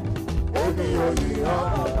 Èmi ò yìn ọ́.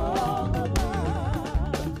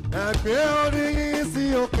 Ẹgbẹ́ orí yín sí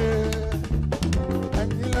òkè,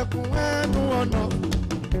 ẹ̀yin ilẹ̀kùn ẹnu ọ̀nà.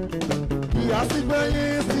 Ìyá sì gbé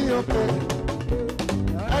yín sí òkè,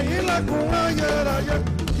 ẹ̀yin ilẹ̀kùn ayérayé.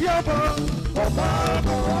 Kí ọba ọba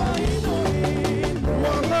inú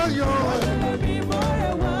wọn lọ́yọ̀ Ẹlẹ́mi mọ́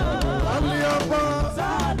ẹ̀wá. alẹ́ ọba.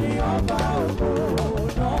 Sáàni ọba ògo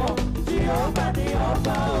náà. Jíọ́bà ni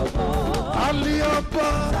ọba ògo. Alẹ́ ọba.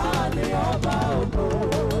 Sáàni ọba ògo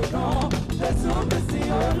náà. Jésù Kristi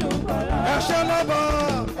olùgbàlà. Ẹ̀ṣẹ̀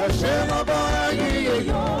lọ́ba ẹ̀yin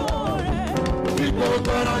èèyàn.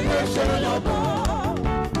 Gbogbo ara yẹ ṣe lọ́ba.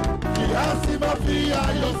 Kí bí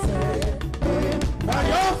ayọ̀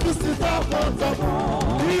ayọ̀ fi sí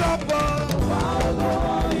tọkàntọkàn bí ọba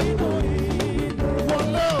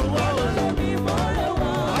wọlé òwò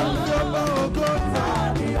àlè ọba ògo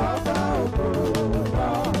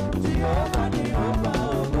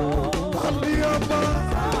àlè ọba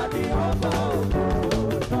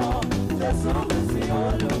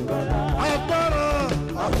agbára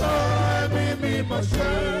ẹ̀mí mímọ́ ṣe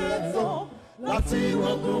tán láti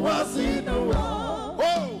ogun wá sínú wa.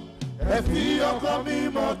 Ẹ fi ọkọ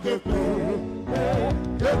mímọ́ képe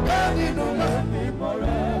nínú mímọ́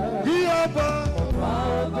rẹ̀. Kí ọba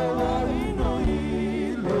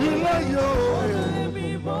ilé yóò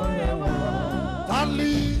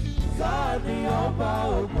tálí. Sáàdì ọba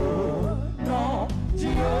ògo náà,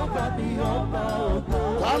 Jèhófà ni ọba ògo.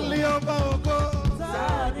 Tálí ọba ògo.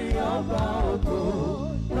 Sáàdì ọba ògo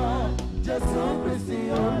náà, Jésù Kristi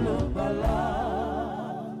olùgbàlà.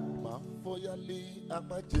 Máa fọyà lé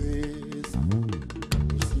apá Jésù,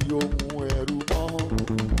 kò sí ohun ẹ̀rù mọ́.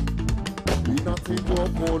 Iná tí wọ́n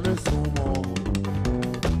kò lè sùn mọ́,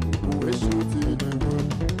 òkú èṣù ti nìwé.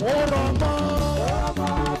 Ó rọ̀ mọ́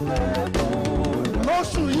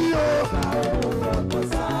lóṣù yìí o.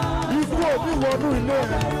 Ikú òbí wọnú ilé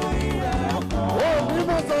rẹ̀. Ó ní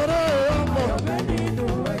mo sọ̀rọ̀ ọmọ.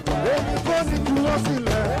 Èmi kò ní ju wọ́n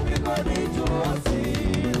sílẹ̀.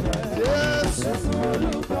 Jésù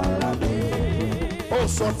ó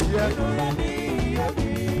sọ tiẹ̀.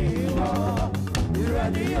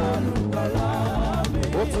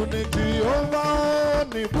 Ó tún ní kí ó bá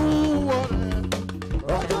ní búwọ́ rẹ̀.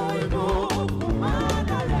 Ọjọ́ ìbò máa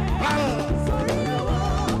dálẹ̀. Sórí ọwọ́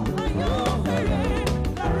ayọ̀ fèrè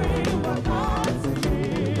lórí wákàtí.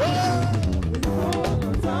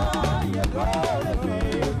 Ìfowópamọ́ táyé kọ́ lè fi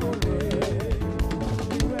kúrè.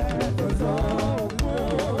 Ìrẹ́ tó sọ òkú.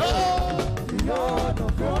 Ìyọ́nù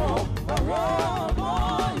fún ọ̀rọ̀ ọmọ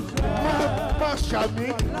ìṣẹ́. Má ṣàmì.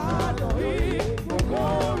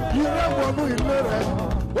 Ìrẹ́ wọnú ilé rẹ̀.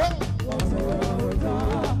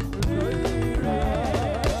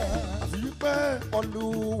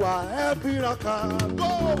 Olúwa ẹ bíraka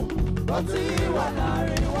go. Ó ti wà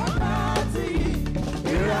láàrin wákàtí.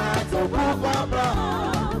 Ìrẹ́ tó kú bàbá.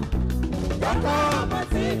 Bàbá ọmọ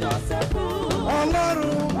tí Jósẹ́fù.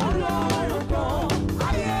 Ọlọ́run kan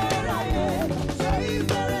ayérayé. Ṣé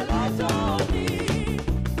ìbẹ̀rẹ̀ lọ́jọ́ òní?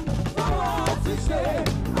 Báwo ti ṣe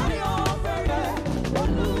ayọ̀fẹ́rẹ́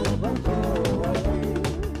olùbùkún wọ̀nyí?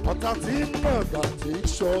 Ọ̀tá tí ń nàgà tí ń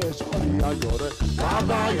ṣọ́ ẹ̀ṣọ́ ní ayọ̀ rẹ̀.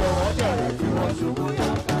 Bàbá ayọ̀ ọ̀dẹ̀rẹ̀ kí wọ́n ṣubú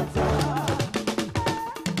yàtọ̀.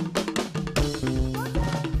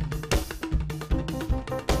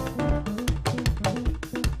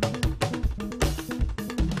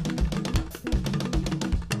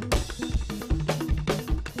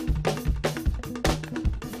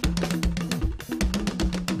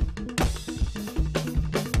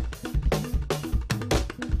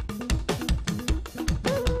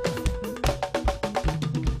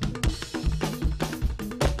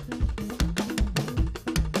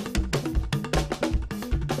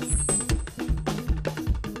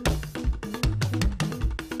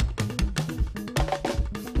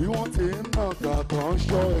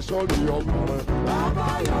 Sọ́ọ̀lì ọmọ rẹ̀. Bàbá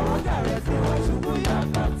yọ̀wọ́ dẹ̀rẹ̀ tí wọ́n ṣubú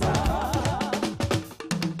yàtọ̀.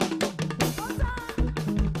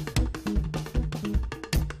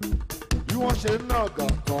 Bí wọ́n ṣe ń nàgà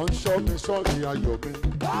kan ń ṣọ́ mi sọ́ọ̀lì ayọ̀ mi.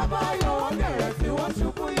 Bàbá yọ̀wọ́ dẹ̀rẹ̀ tí wọ́n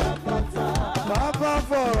ṣubú yàtọ̀. Bàbá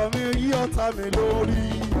fọ̀rọ̀ mi yí ọ̀tá mi lórí.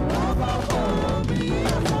 Bàbá fọ̀rọ̀ mi yí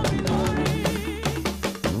ọ̀tá mi lórí.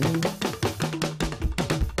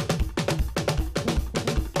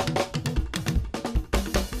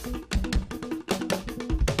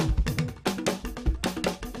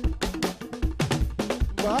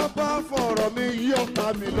 Bàbá fọ̀rọ̀ mi yí ọ̀tá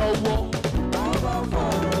mi lọ́wọ́. Bàbá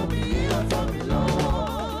fọ̀rọ̀ mi yí ọ̀tá mi lọ́wọ́.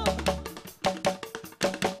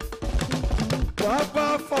 Bàbá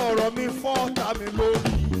fọ̀rọ̀ mi fọ́ ọ̀tá mi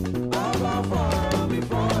lórí. Bàbá fọ̀rọ̀ mi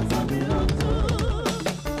fọ́ ọ̀tá mi lọ́tún.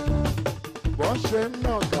 Bọ́n ṣe ń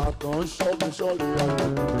nà gàtàn ń ṣọ́ mi sọ́ọ̀lì ayọ̀.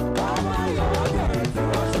 Bàbá yọ̀wọ́ bẹ̀rẹ̀ tí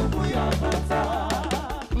wọ́n ṣubú yà bàtà.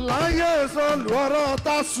 Láyé sọ́ọ̀lù ọ̀rọ̀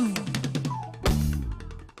tásù.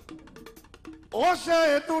 Ó ṣe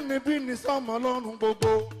inú níbí ní sọ́mọ lọ́rùn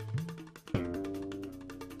gbogbo.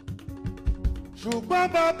 Ṣùgbọ́n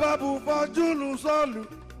bàbá bù fọ́jú lu sọ́ọ̀lù.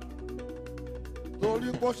 Torí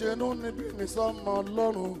kó ṣe inú níbí ní sọ́mọ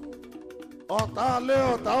lọ́rùn. Ọ̀tá lé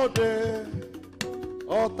ọ̀tá òde.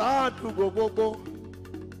 Ọ̀tá àdúgbò gbogbo.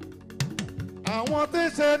 Àwọn tí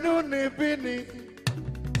ṣe inú níbí ní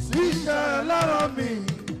ṣíṣẹ́ lára mi.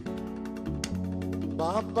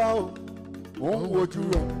 Bàbá ò ń wojú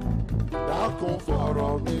rẹ̀. Dákun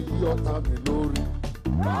fọ̀rọ̀ mi yí ọ̀tá mi lórí.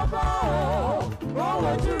 Bàbá o, mo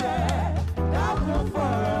wojú rẹ̀, dákun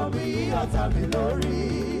fọ̀rọ̀ mi yí ọ̀tá mi lórí.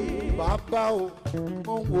 Bàbá o,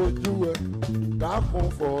 mo ń wojú ẹ, dákun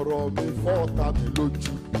fọ̀rọ̀ mi fọ́ ọ̀tá mi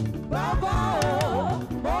lójú. Bàbá o,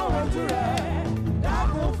 mo wojú rẹ̀,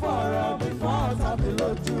 dákun fọ̀rọ̀ mi fọ́ ọ̀tá mi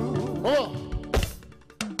lójú.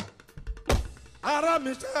 Ará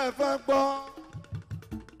mi ṣe é fẹ́ gbọ́.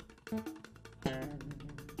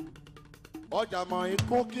 Ọjà mọ̀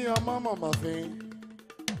ikú kí ọmọ mọ̀mọ́ fi.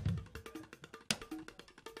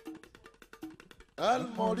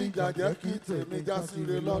 Elmori jàjẹ́ kí tèmi já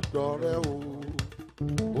síre lọ́dọ̀ rẹ o.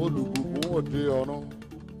 Olùbùkún òde ọ̀run.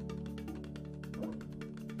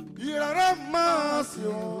 Ìrẹ̀rẹ̀ máa sí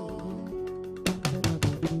o.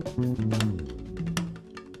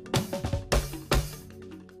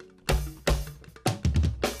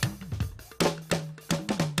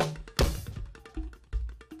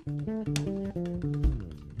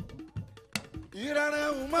 Ìrẹ̀rẹ̀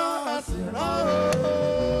máa sí rán o.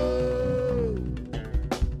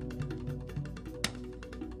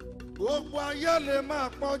 Gbogbo ayé lè máa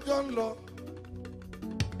pọ́jọ́ ń lọ.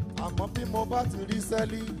 Àmọ́ bí mo bá ti rí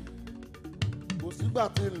sẹ́lí, kò sígbà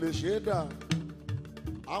tí n lè ṣe é dà.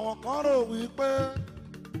 Àwọn kan rò wípé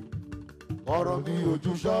ọ̀rọ̀ mi ò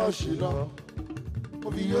ju ṣọ́ọ̀ṣì lọ. Ó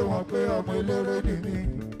fi yé wọn pé ọmọ eléré ni mí.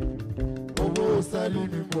 Owó sẹ́lí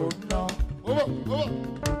ni mò ń ná.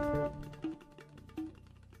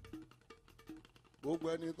 Gbogbo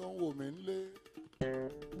ẹni tó ń wò mí ń lé.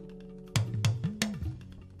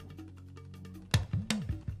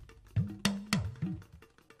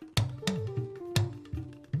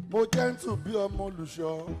 Mo gentle bí ọmọ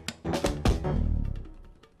olùṣọ́.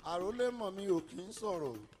 Àrólé mọ̀ mi ò kì í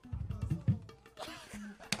sọ̀rọ̀.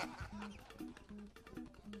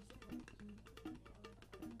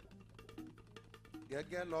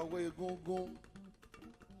 Gẹ́gẹ́ lọ́wọ́ egúngún.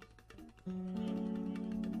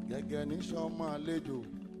 Gẹ́gẹ́ ní sọ́mọ àlejò.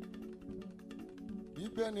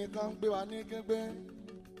 Gbígbé nìkan ń gbé wa ní gẹ́gbẹ́.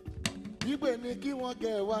 Gbígbé ni kí wọ́n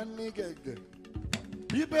gẹ̀ wá ní gẹ̀gẹ̀.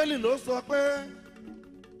 Bíbélì ló sọ pé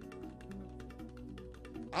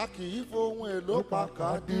a kì í fohun èlò pa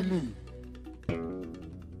kádìlì.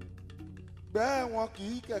 Bẹ́ẹ̀ wọn kì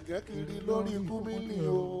í kẹ̀kẹ́ kiri lórí kúmílì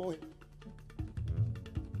o.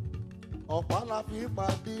 Ọ̀pá la fi pa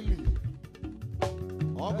dílì.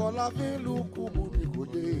 Ọgọ́ la fi lu kùmù ní kò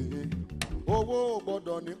yé e. Owó ò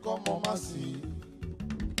gbọ́dọ̀ ní kọ́mọ má sí.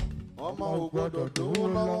 Ọmọ ò gbọ́dọ̀ dówó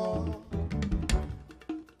lọ́wọ́.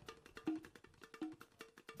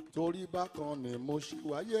 Torí bákan ni mo ṣì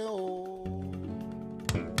wáyé o.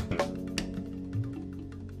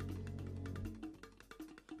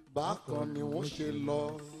 Bákan ni wọ́n ṣe lọ.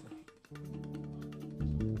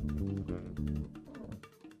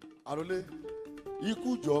 Àrólé, ikú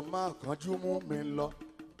jọ máa kánjú mú mi lọ.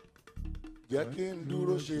 Jẹ́ kí n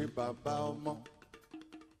dúró ṣe bàbá ọmọ.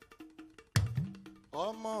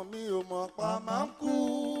 Ọmọ mi ò mọ̀ pa máa ń kú.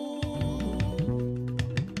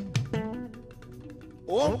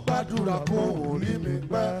 Ó ń gbàdúrà kó orí mi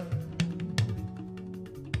pẹ́.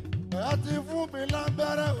 Ẹ ti fún mi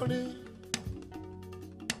lábẹ́rẹ́ orin.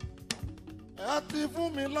 Ẹ ti fún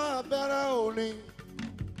mi lábẹ́rẹ́ orin.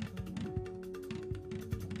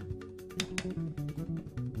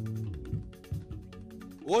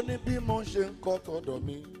 Ó ní bí mo ṣe ń kọ́ tọ̀dọ̀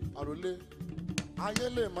mi, Àrólé, ayé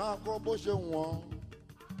lè máa kọ́ bó ṣe wọ̀n.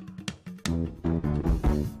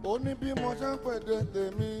 Ó ní bí mo ṣe ń pèdè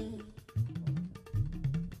tèmi,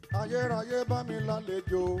 ayérayé bá mi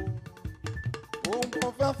lálejò. Ohun tó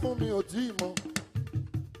fẹ́ fún mi ò tí ì mọ̀.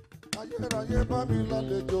 Ayérayé bá mi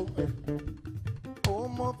lálejò. Ohun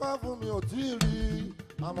mo fẹ́ fún mi ò tí ì rí.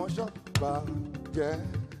 Àmọ́ ṣọ́gbà jẹ́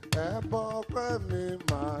ẹbọ pẹ́ mi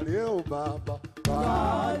màrí ò bàbá.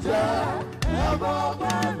 Bàjẹ́ ẹbọ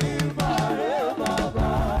pẹ́ mi màrí ò bàbá.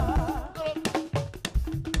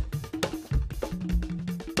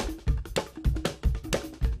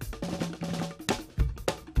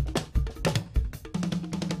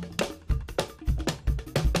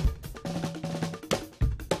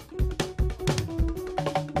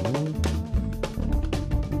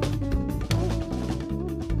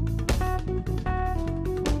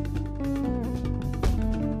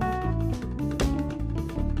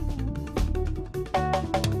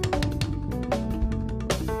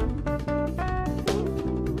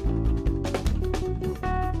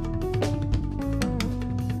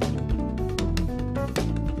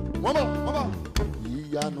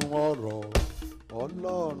 Ìyanu ọ̀rọ̀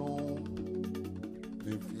Ọlọ́run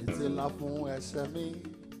ìfìtílà fún ẹsẹ̀ mi,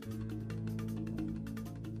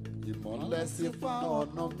 ìmọ́lẹ̀ sí fá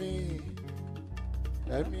ọ̀nà mi,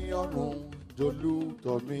 ẹ̀mí ọ̀run jolú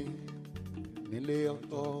tọ̀ mi, nílé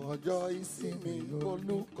ọjọ́ ìsinmi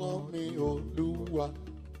olùkọ́ mi Olúwa.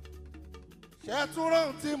 Ṣé tún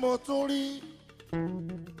rántí mo tún rí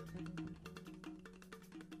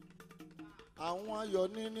àwọn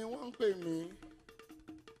ayọ̀ni ni wọ́n ń pè mí,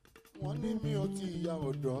 wọ́n ní mi ò ti ya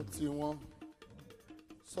ọ̀dọ́ tiwọn.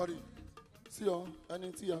 Sorry, sí ọ ẹni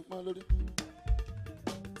tí a pọ́n lórí,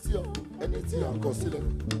 sí ọ ẹni tí a kọ̀ sílẹ̀,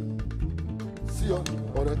 sí ọ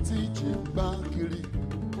ọ̀rẹ́ tí ìjì ń bá kiri,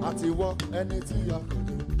 àti wọ ẹni tí a kọ̀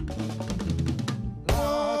jẹ́. Lọ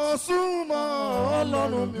súnmọ́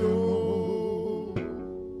Ọlọ́run mi o,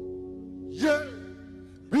 yé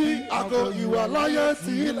bí àgọ́ ìwà láyé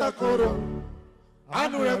tí ilẹ̀ kóró,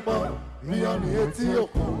 àánú rẹ̀ pọ̀ bí ọ̀nì etí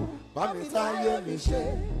òkun, bá mi táyé mi ṣe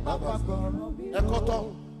bàbá ẹ̀kọ́ tán.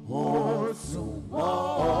 Mo sùn mọ́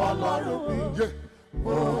Ọlọ́run mi, yé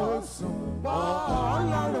mo sùn mọ́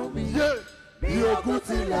Ọlọ́run mi, yé bí ogun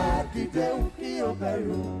tilẹ̀ dìde kí o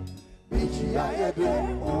bẹ̀rù, bí ìjì ayé dé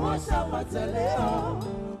òun ṣàmà tẹ̀lé ọ,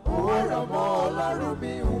 òun rọ̀ mọ́ Ọlọ́run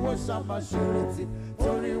mi, òun ṣàmà ṣèrètí,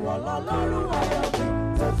 torí wọn lọ́lọ́run ayọ̀ mi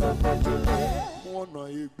tó tó fojú lé. Wọ́n nà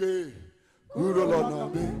ìgbé kúrò lọ́nà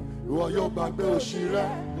mi, ìwọ yóò gbàgbé òṣì rẹ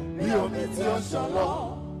bí omi tí ó ṣàn lọ,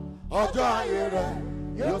 ọjọ́ ayé rẹ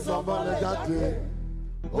yóò tàn mọ́lẹ̀ jáde,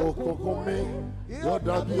 òkùnkùn mi yóò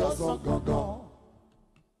dàbí ọ̀sán gangan.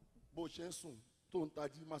 Bó ṣe ń sùn tó ń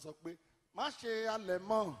tají máa sọ pé má ṣe halẹ̀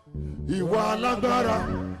mọ́ ìwọ alágbára,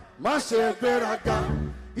 má ṣe gbéraga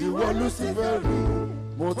ìwọ Lúsífẹ́rì,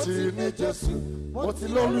 mo ti ní Jésù, mo ti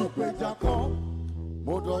lólùgbèjà kan,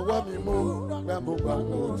 mo dọ̀wọ́ mi mú pé mo gbà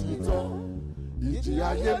ní òtítọ́, ìjì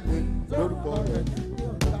ayé mi lórúkọ rẹ̀ ní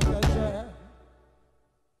ọ̀dájẹ́.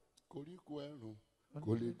 Koríko ẹ̀rùn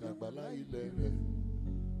kò lè dàgbà láìlẹ̀ rẹ̀,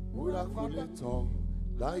 wúrà kò lè tàn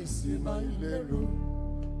láìsí iná ìlérò,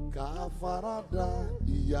 ká farada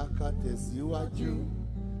ìyà ká tẹ̀síwájú,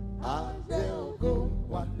 adé ògo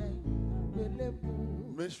wà lẹ́yìn.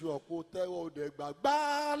 Méṣù ọ̀pọ̀ tẹ́wọ́ òde gbàgbá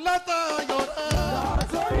látàyọ̀ rẹ̀.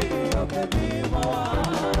 Látòrí òkè mi mọ́ wá,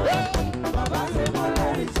 bàbá ṣe mọ́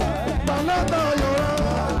lórí iṣẹ́. Gbà látàyọ̀ rẹ̀.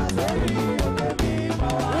 Látòrí òkè mi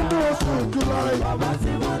mọ́ wá, nínú oṣù July. Bàbá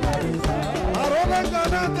ṣe mọ́ lórí iṣẹ́. Àrólé kan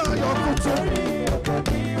látàyọ̀ kùtù.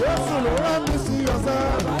 Jésù ló rán mi sí ọ̀sẹ̀.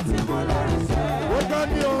 Bàbá ṣe mọ́ lórí iṣẹ́. Ó gbá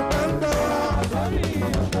ní ọ̀gbẹ́ ń bẹ̀ wá. Látòrí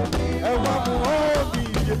òkè mi mọ́ wá, ẹ̀wà mú ọ́ọ̀dì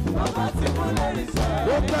iye. Bàbá ṣe mọ́ lórí iṣẹ́.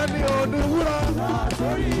 Ó gbá ní ọdún wúrà.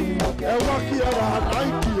 Ẹ wá kí ẹ wà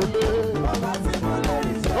láìkí èlé.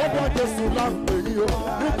 Lọ́dọ̀ Jésù là ń pè yí o,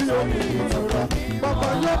 níbi omi ìtura. Bàbá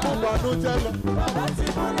yóò mú bànújẹ́ lọ.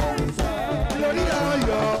 Lórí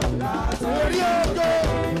ayọ̀, lórí ògo,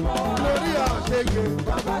 lórí àṣeyẹ.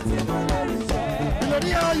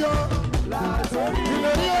 Lórí ayọ̀,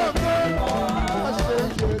 lórí ògo, àṣeyẹ.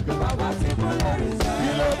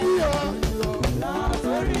 Lórí ayọ̀.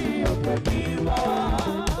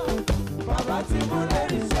 Bàbá tí mo lè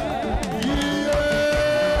rí sẹ́. Yíyé.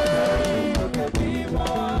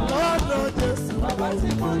 Lọ́dọ̀ Jésù. Bàbá tí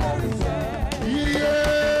mo lè rí sẹ́. Yíyé.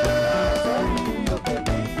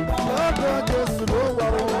 Lọ́dọ̀ Jésù ló wà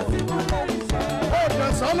ó. Bàbá tí mo lè rí sẹ́. Ó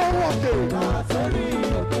tẹ̀sán lọ́wọ́ òkè. Látòrí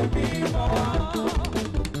òkè bí mọ́ wá.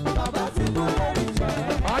 Bàbá tí mo lè rí sẹ́.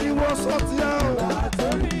 Ariwo sọ́tì á o.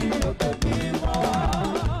 Látòrí òkè bí mọ́ wá.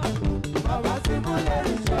 Bàbá tí mo lè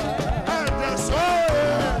rí sẹ́. Ẹ̀jẹ̀ sọ́ọ̀.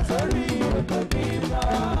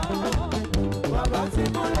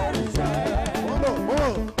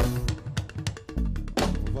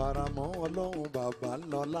 Faramọ́ Ọlọ́run bàbá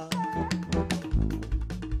lọ́lá.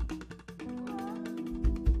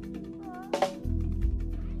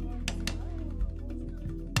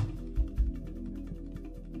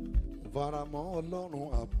 Faramọ́ Ọlọ́run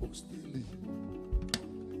àpọ́stélì.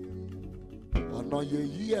 Ọ̀nà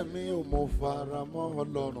yèyí ẹ̀mí ò mọ faramọ́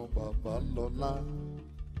Ọlọ́run bàbá lọ́lá.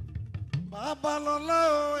 Bàbá lọ́lá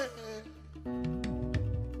o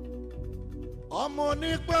ọmọ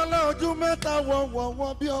onípẹ́lẹ́ ojú mẹ́ta wọ̀wọ̀wọ̀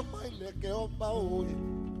bí ọ̀pá ìlẹ̀kẹ̀ ọba òye.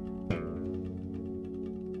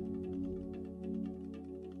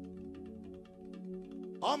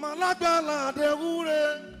 Ọmọ alágbàlá àdéhùrè.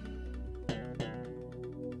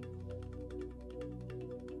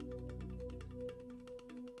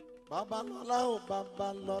 Babalọ́lá o,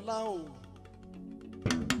 Babalọ́lá o.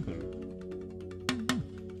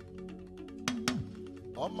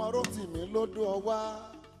 Ọmọ Rótìmí lódò ọwá.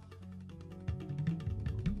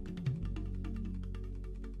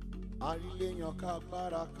 Àríléyàn ká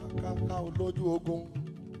agbára kákáká olójú ogun.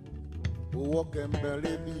 Owó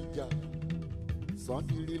kẹ̀mbẹ̀rẹ̀ bí ìjà.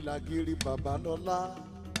 Sàngírí làgírí Babalọ́lá.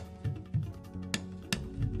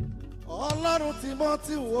 Ọlọ́run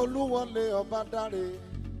Tímọ́tì Olúwọlé Ọbádáre.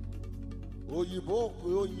 Òyìnbó òkè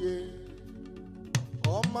òye.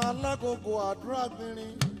 ọmọ alágogo àdúrà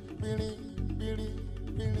gbìnrín gbìnrín gbìnrín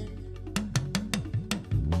gbìnrín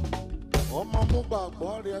ọmọ mú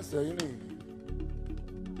gbàgbọ́ rí ẹsẹ̀ rìn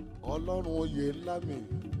ọlọ́run oyè ńlá mi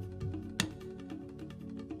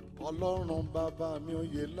ọlọ́run bàbá mi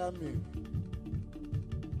oyè ńlá mi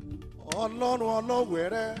ọlọ́run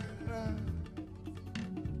ọlọ́wẹ̀rẹ́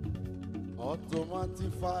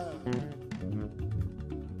automatic fire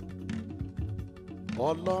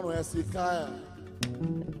ọlọ́run ẹ̀sìkáyà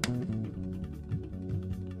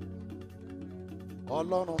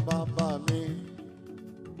ọlọ́run bàbá mi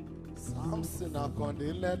Samson Akàndé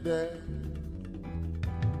lẹ́dẹ̀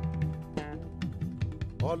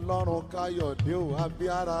ọlọ́run Káyọ̀dé ò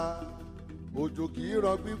abíára òjò kì í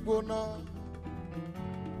rọ̀ gbígbóná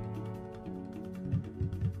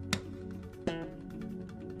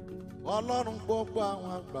ọlọ́run gbogbo àwọn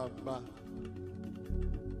àgbààgbà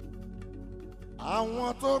àwọn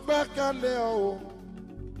tó gbẹ́kẹ̀lé ọ o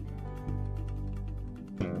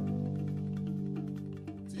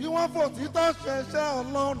tí wọ́n fòtítọ́ ṣẹṣẹ́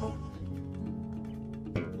ọlọ́run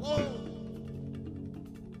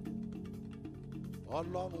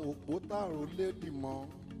ọlọ́run òpó tààrọ̀ lédì mọ́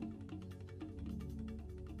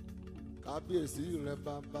kábíyèsí rẹ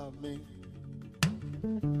bàbá mi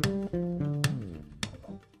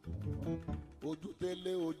ojú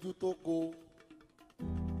tẹ́lẹ̀ ojú tó ko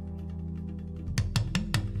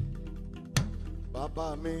bàbá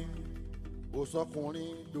mi kò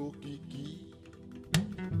sọkùnrin dòkìkì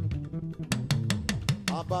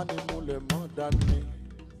abánimúlẹ̀ mọ́ dání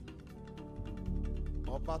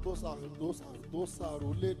ọba tó sàrò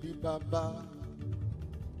lédi bàbá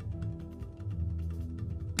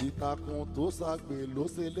ìtàkùn tó ṣàgbè ló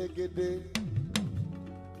ṣe légédé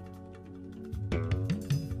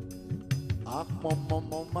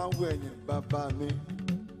àpọ̀mọmọ máa ń wẹ̀yìn bàbá mi.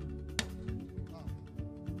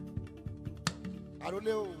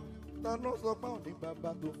 Arole o ta ló sọ pé òní bàbá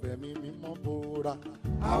tó fẹ̀mí mímọ́ bóra.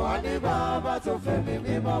 Àwa ní bàbá tó fẹ̀mí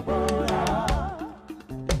mímọ́ bóra.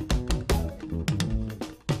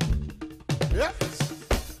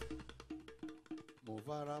 Mo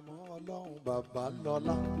fara mọ́ Ọlọ́run bàbá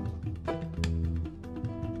lọ́lá.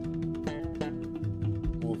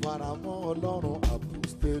 Mo fara mọ́ Ọlọ́run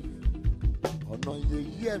àpòstélì. Ọ̀nà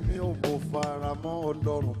yèyí ẹ̀mí ò mo fara mọ́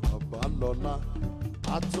Ọlọ́run bàbá lọ́lá.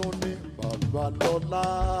 Atúní bàbá lọ́lá.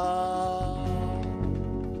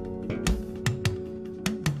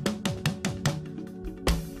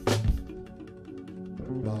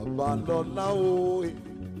 Bàbá lọ́lá o,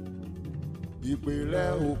 ìpè rẹ̀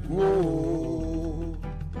òkú o,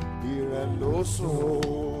 ìrẹ̀ ló sùn o.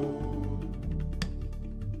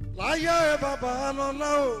 Láyé bàbá lọ́lá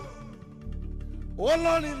o,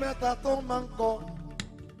 olórin mẹ́ta tó máa ń kọ,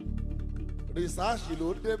 rìsáàsì ló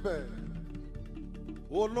débẹ̀.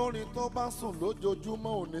 Olórin tó bá sùn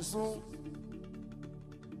lójoojúmọ́ ò ní sùn.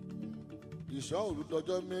 Ìṣọ́ òru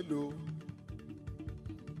dọjọ́ mélòó?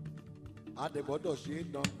 Adẹ̀gbọ́dọ̀ ṣe é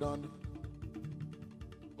dandan ni.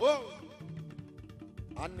 Ó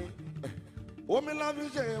a ní omi la fi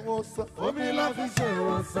ṣe ìwòsàn. Omi la fi ṣe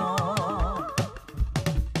ìwòsàn.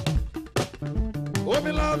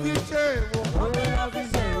 Omi la fi ṣe ìwòsàn. Omi la fi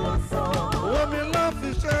ṣe ìwòsàn. Omi la fi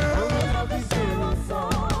ṣe. Omi la fi ṣe ìwòsàn.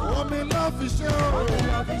 Omi la fi ṣe. Omi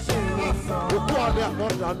la fi ṣe ìwòsàn. Òkú alẹ́ àná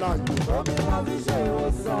dáná yìí. Omi la fi ṣe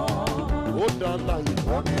ìwòsàn. Ó dáná yìí.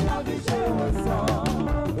 Omi la fi ṣe ìwòsàn.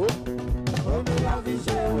 Omi la fi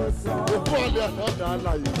ṣe ìwòsàn. Òkú alẹ́ àná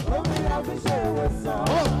dáná yìí. Omi la fi ṣe ìwòsàn.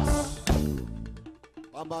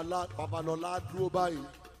 Babalọ́lá dúró báyìí.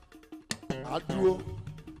 A dúró.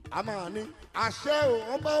 A máa ní àṣẹ ò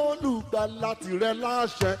ọba olùgbàlà tìrẹ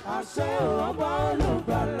láṣẹ. Àṣẹ ò ọba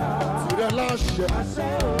olùgbàlà. Tìrẹ láṣẹ. Àṣẹ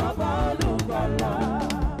ò ọba olùgbàlà.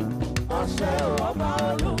 Àṣẹ ò ọba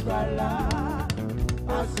olùgbàlà.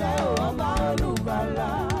 Àṣẹ ò ọba olùgbàlà.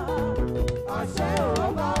 Àṣẹ ò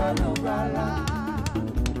ọba olùgbàlà.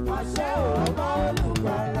 Àṣẹ ò ọba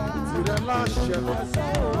olùgbàlà. Tìrẹ láṣẹ. Àṣẹ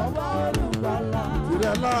ò ọba olùgbàlà.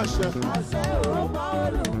 Tìrẹ láṣẹ. Àṣẹ ò ọba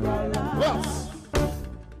olùgbàlà.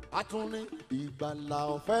 A tún ní ìgbàlà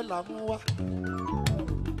ọ̀fẹ́ la mú wá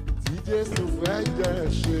tí Jésù fẹ́ jẹ́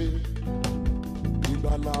ṣe.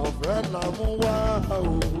 Ìgbàlà ọ̀fẹ́ la mú wá o,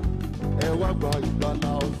 ẹ wá gba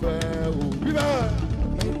ìgbàlà ọ̀fẹ́ o. Bíbẹ̀.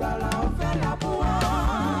 Ìgbàlà ọ̀fẹ́ la mú wá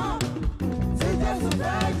tí Jésù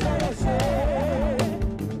fẹ́ jẹ́ ṣe.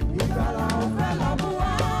 Ìgbàlà ọ̀fẹ́ la mú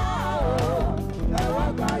wá o, ẹ wá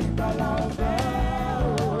gba ìgbàlà ọ̀fẹ́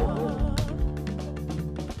o.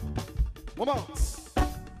 Moment.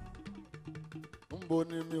 Nbo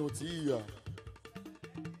ni mi ò tí ì yà.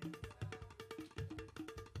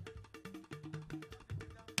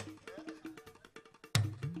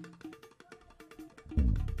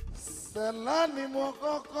 ẹsẹ̀ ńlá ni mo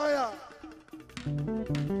kọ́kọ́ yà.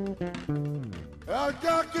 Ẹ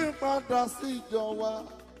jẹ́ kí n padà sí ìjọ wa.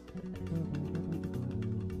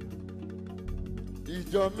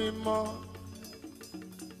 Ìjọ mímọ́,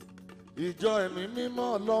 ìjọ ẹ̀mí mímọ́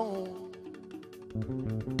Ọlọ́run.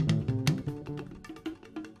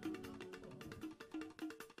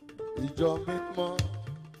 Ìjọ mímọ́,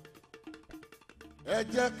 ẹ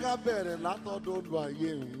jẹ́ ká bẹ̀rẹ̀ látọ̀dọ̀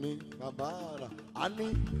Olúwayé mi bàbá àrà. A ní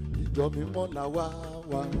ìjọ mímọ́ là wá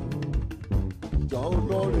wá. Ìjọ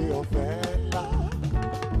olóore ọ̀fẹ́ ńlá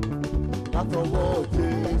látọwọ́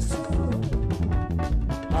Jésù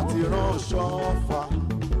láti ránṣọ́ fà.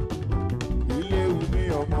 Ilé mi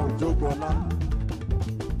ọmọ Òjògbọ́lá,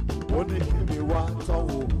 ó ní kí mi wá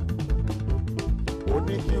tọ́wò, ó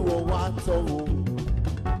ní kí wọ́n wá tọ́wò.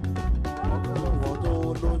 Ọ̀pọ̀lọpọ̀ tó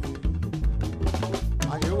lónìí,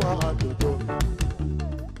 ayé wa àdòdò.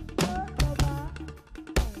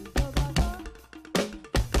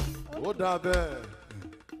 Ó dàbẹ̀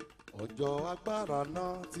ọjọ́ agbára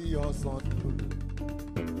náà tí ọ̀sán dùn.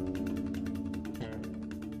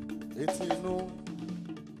 Etí inú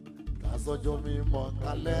kásọjọ́ mi mọ̀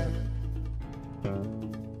kálẹ̀.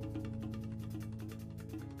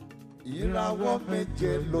 Ìràwọ̀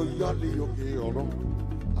méje ló yọ́lé òkè ọ̀run,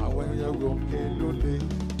 àwọn ẹyẹ òkè ló lé.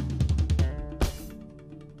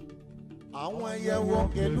 Àwọn ẹyẹ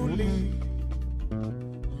òkè ló lé,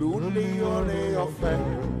 lórí oore ọ̀fẹ́.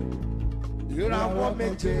 Ìràwọ̀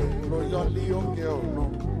méje ló yọ́lé òkè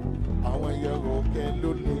ọ̀run, àwọn ẹyẹ òkè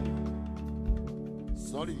ló lé.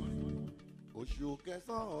 Sorry. Oṣù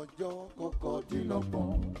kẹsàn-án ọjọ́ kọkàndínlọ́gbọ̀n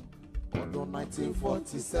ọdún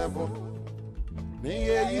 1947 ní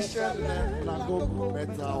èyí ṣẹlẹ̀ lágogo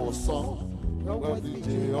mẹ́ta ọ̀sán lọ́wọ́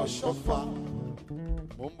díje ọ̀ṣọ́fà.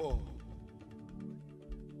 Mo ń bọ̀.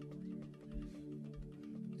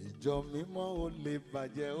 Ìjọ mímọ́ ò lè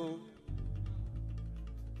bàjẹ́ o.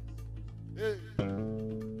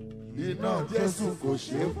 Iná Jésù kò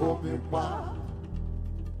ṣeé bomi pa.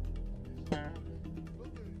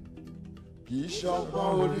 Kì í ṣọgbọ́n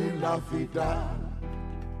orí la fi dá.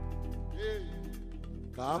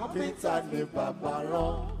 Kápẹ́ńtà ni bàbá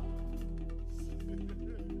rán.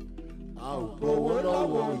 A ò gbowó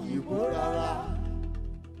lọ́wọ́ òyìnbó rárá.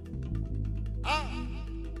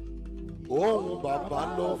 Ohun bàbá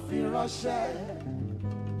ló fi ránṣẹ́.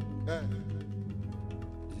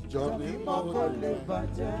 Ìjọ mímọ́ kò lè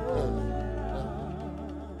bàjẹ́.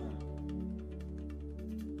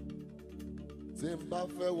 Tí n bá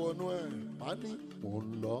fẹ́ wọnú ẹ̀, má ní mò ń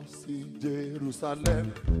lọ sí Jerusalem.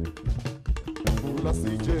 Mo ń lọ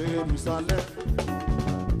sí Jerusalem.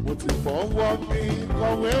 Mo ti fọwọ́ mi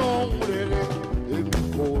kọ̀wé ohun rere, èmi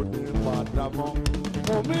kò ní padà mọ́.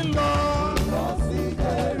 Mo mi lọ sí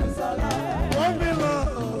Jerusalem. Mo mi lọ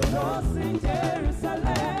sí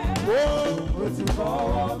Jerusalem. Mo ti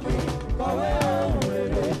fọwọ́ mi kọ̀wé ohun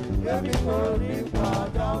rere, èmi kò ní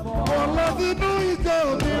padà mọ́. Mo lọ sínú ìjọ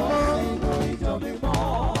mímọ́. Ìjọ mímọ́.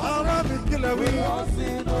 Ará mi kílẹ̀ wí. Lọ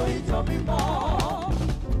sínú ìjọ mímọ́.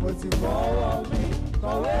 Mo ti fọwọ́ mi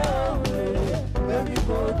kọ̀wé ohun rere, èmi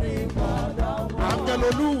kò ní padà mọ́. Áńgẹ́lì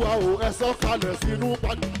Olúwa ò ẹ sọ̀kalẹ̀ sínú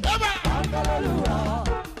pàdé. Áńgẹ́lì Olúwa,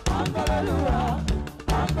 Áńgẹ́lì Olúwa,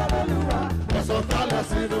 Áńgẹ́lì Olúwa, Ẹ sọ̀kalẹ̀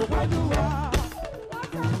sínú pàdé.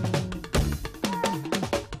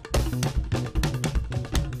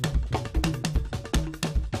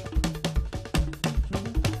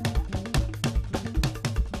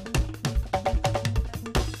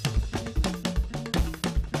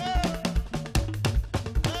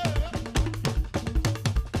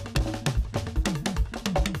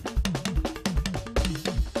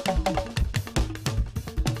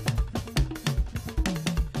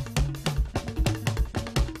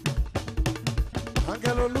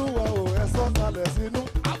 Áńgẹ́lì Olúwa ò ẹ sọ̀kalẹ̀ sínú.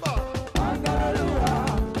 Áńgẹ́lì Olúwa,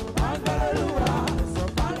 Áńgẹ́lì Olúwa,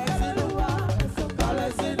 sọ̀kalẹ̀ sínú wa, sọ̀kalẹ̀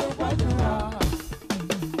sínú pẹ̀lú wa.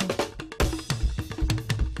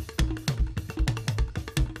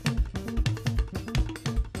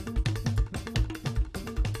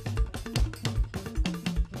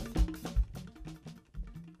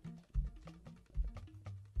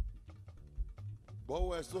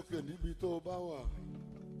 Gbọ́wọ́ ẹ sókè níbi tó o bá wà.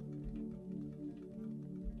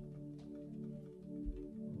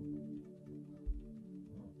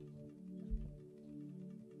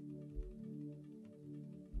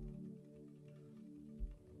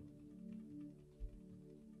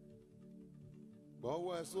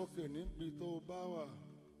 Gbọ́wọ́ ẹ sókè níbi tó o bá wà.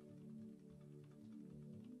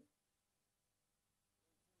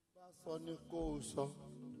 Bá sọ ni kó o sọ.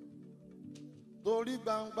 Torí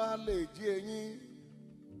gbangba lè jí eyín.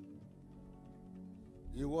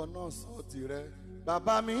 ìwọ náà sọ tirẹ̀.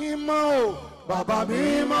 Bàbá mi mọ́ o, bàbá mi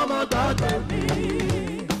mọ́ mọ́ gbàgbé mi.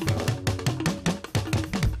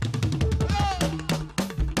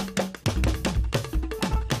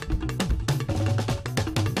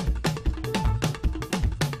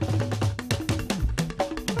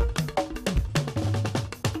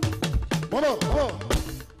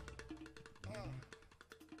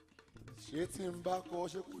 Ṣé tí n bá kọ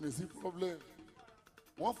ṣé kò ní sí problem?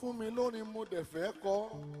 Wọ́n fún mi lónìí mo dẹ̀ fẹ́ kọ́.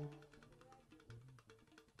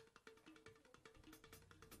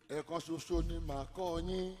 Ẹ̀kan ṣoṣo ni màá kọ́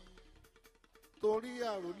yín. Torí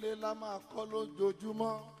àròlé la máa kọ́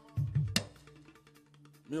lójoojúmọ́.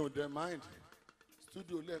 Mi ò dẹ̀ mind.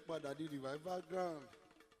 Studio lè padà di revival ground.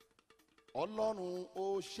 Ọlọ́run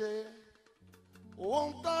ó ṣe. Òun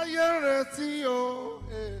táyé retí o.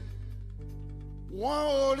 Wọ́n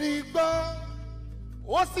ò rí gbọ́.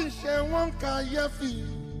 Ó sì ṣe wọ́n kàyéfì.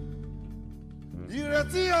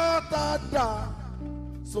 Ìrètí ọ̀tá dà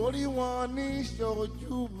sórí wọn ní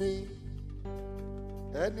ṣojú mi.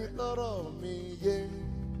 Ẹni tọ́rọ̀ mi yé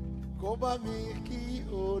kó bá mi kí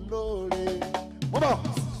olóore. Mo bọ̀.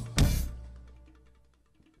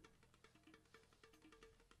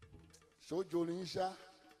 Ṣójo ní ṣá.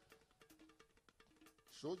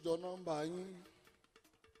 Ṣójọ nọ́mbà yín.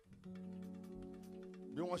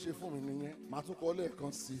 Bí wọ́n ṣe fún mi nìyẹn, màá tún kọ́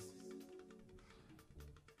lẹ́ẹ̀kan sí i.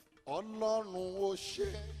 Ọlọ́run ó ṣe.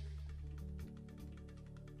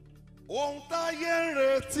 Ohun táyé ń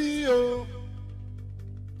retí o.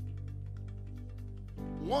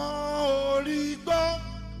 Wọ́n ò rí gbọ́.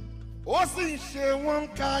 Ó sì ń ṣe wọ́n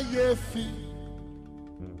kàyéfì.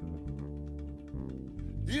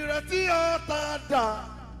 Ìrètí ọ̀tá dà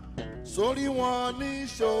sórí wọn ní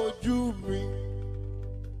ṣojú mi.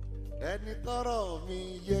 Ẹni tọ́rọ̀ mi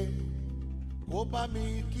yé kó bá mi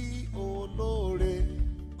kí olóore.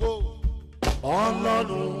 Go.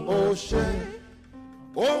 Ọlọ́run ó ṣe.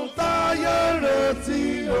 Ohun táyé retí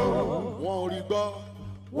o. Wọ́n ò rí gbọ́.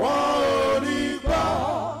 Wọ́n ò rí gbọ́.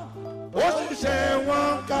 Ó sì ṣe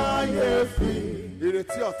wọ́n kàyéfì.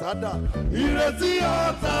 Ìrètí ọ̀tá dà. Ìrètí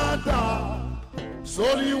ọ̀tá dà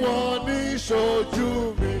sórí wọn ní ṣojú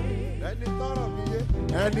mi. Ẹni tọ́rọ̀ mi yé.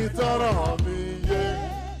 Ẹni tọ́rọ̀ mi yé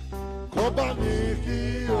kó bá mi kí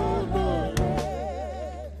olóore.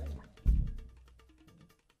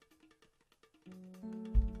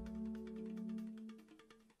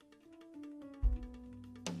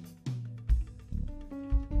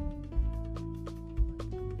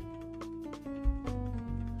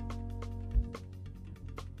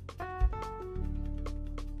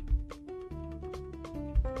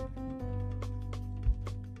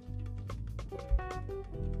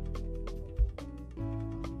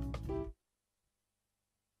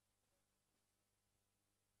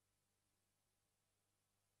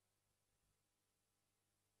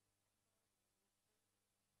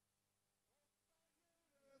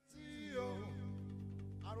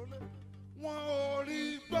 Wọ́n ò rí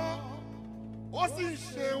gbọ́, ó sì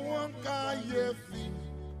ṣe wọ́n kàyéfì.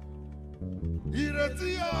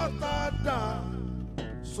 Ìrètí ọ̀tá dà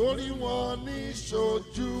sórí wọn ní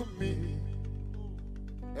ṣojú mi.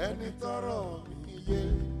 Ẹni tọ́rọ̀ mi yé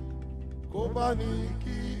kó bá ní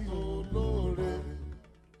kí olóore.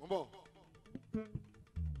 Mo bọ̀.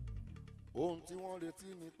 Ohun tí wọ́n retí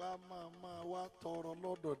nípa máa wá tọrọ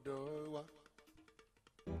lọ́dọ̀dọ̀ wa.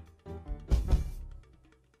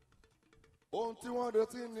 Ohun tí wọ́n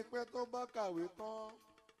retí ni pé tó bá kàwé tán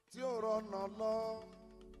tí ó rọ́nà lọ,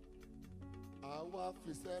 àwa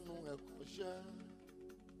fi sẹ́nu ẹ̀kọ́ṣẹ́.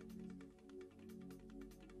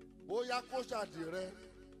 Bóyá kó ṣàdìrẹ.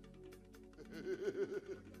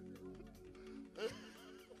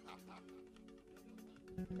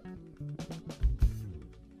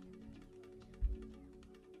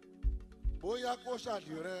 Bóyá kó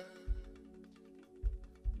ṣàdìrẹ.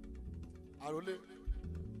 Àròlé.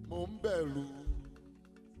 Mo ń bẹ̀rù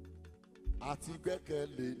àti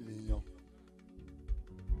gbẹ́kẹ̀lé ènìyàn.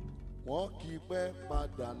 Wọ́n kì í pẹ́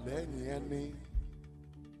padà lẹ́yìn ẹni.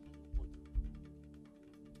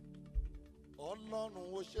 Ọlọ́run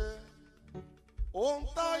ó ṣe. Ohun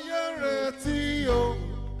táyé retí o.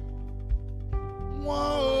 Wọ́n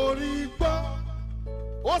ò rí gbọ́.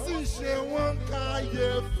 Ó sì ṣe wọ́n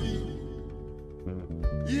kàyéfì.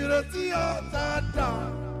 Ìrètí ọ̀tá dà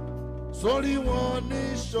sórí wọn ní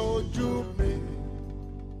ṣojú mi.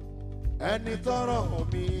 Ẹni tọ́rọ̀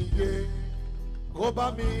mi yé kó bá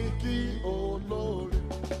mi kí olóore.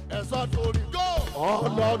 Ẹ̀sọ́ torí go.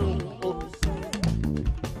 Ọlọ́run ó ṣe.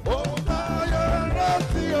 Ohun táyé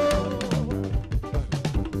rántí o.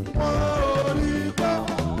 Wọ́n ò rí gbọ́.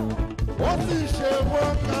 Ó sì ṣe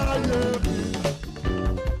wọ́n kàyéfì.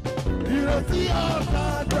 Ìrètí ọ̀tá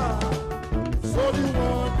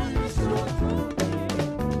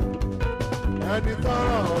ẹni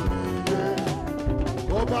tọrọ mi yé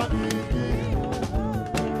ó bá mi kí.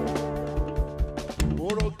 Mo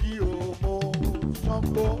rò kí o mo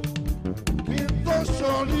ṣọ́gbó kí n tó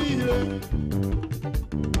ṣoríire.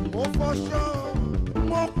 Mo fọṣọ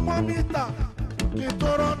mo pọ́n mítà kí n tó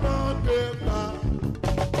rọ́nà dé gbà.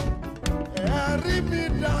 Ẹ̀rí mi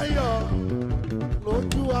dayọ̀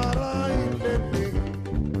lójú ara ilé mi.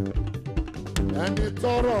 Ẹni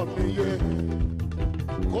tọrọ mi yé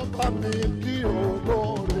kó bá mi kí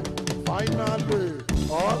olóore. Finally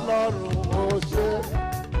Ọlọ́run ó ṣe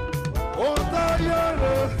ó táyé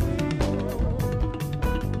rẹ̀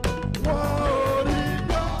wọ́n ò rí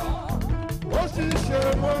gbà ó sì ṣe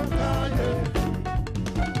wọ́n káyé.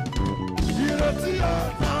 Ìrètí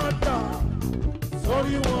àtàtà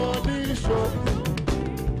sórí wọn ní ìṣòro.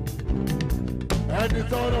 Ẹni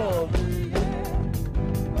tọrọ mi yé.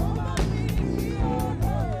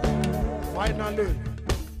 Finally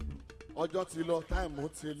ọjọ́ ti lọ táìmù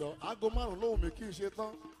ti lọ aago márùn lóhùn mi kí n ṣe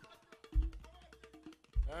tán.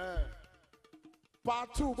 Part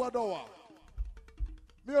 2 gbọ́dọ̀ wà.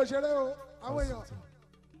 Mi ò ṣeré o, àwọn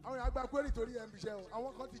èèyàn àgbà query torí ẹ̀ ń bìṣẹ́ o,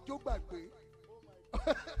 àwọn kan ti jó gbàgbé.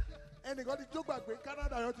 Ẹnìkan ti jó gbàgbé,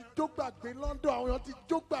 Canada yẹn ti jó gbàgbé, London àwọn èèyàn ti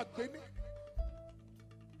jó gbàgbé ní.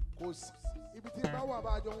 Kò sí, ibi tí bá wà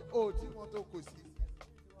bá jọ, ó tí wọ́n tó kò sí.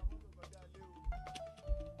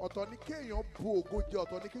 Ọ̀tọ̀ ni kéèyàn bu ògo jẹ,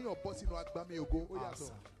 ọ̀tọ̀ ni kéèyàn bọ́ sínú agbami ògo, ó yàtọ̀.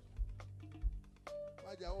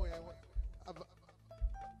 Májà ó yẹn wọ́n.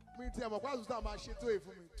 Mi ti ẹ̀mọ̀ pàṣẹ tá a máa ṣe tó èyí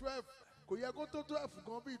fún mi 12 kò yẹ kó tó 12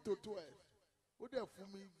 gan bí tó 12 ó dẹ̀ fún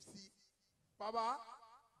mi sí. Bàbá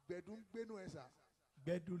gbẹ̀dú ń gbénu ẹ̀ sà.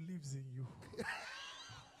 Gbẹ̀du lives in you.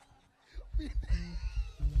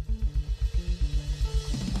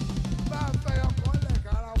 Bá a fẹ́ ọkàn lẹ̀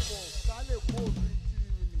kára pọ̀ ká lè kó òbí 3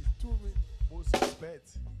 minutes 2 minutes. Mo suspect.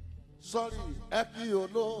 Sorry, ẹ kí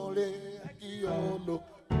olóore, ẹ kí olo,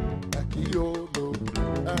 ẹ kí olo,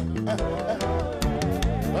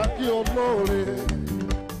 ẹ kí olóore,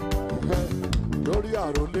 lórí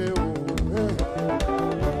àròlé o.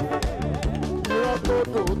 Irọ́ tó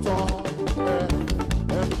dòótọ́,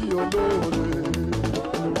 ẹ kí olóore.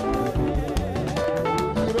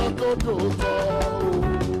 Irọ́ tó dòótọ́,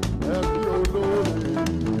 ẹ kí olóore.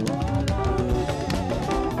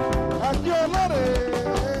 Ẹ kí olóore.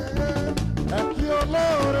 Ẹ̀kí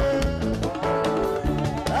olóore,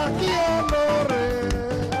 ẹ̀kí olóore,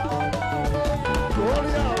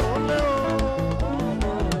 lórí àròlé o.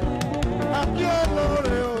 Ẹ̀kí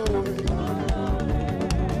olóore o,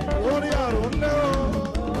 lórí àròlé o.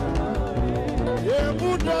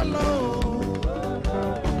 Èbúdọ́lá o,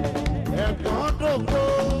 ẹ̀gbọ́n dògbò,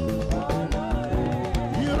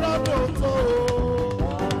 ìrọ́dòtò o.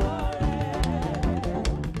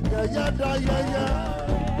 Yẹ̀yẹ́ dá yẹ̀yẹ́.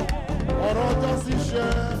 Ọ̀rọ̀ ọjọ́ sì ṣe,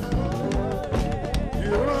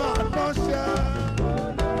 ìran àná ṣe,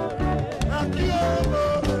 ẹ kí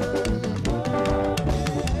olóore,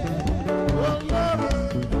 olóore,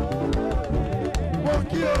 mo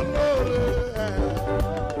kí olóore,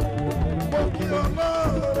 mo kí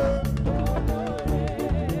olóore,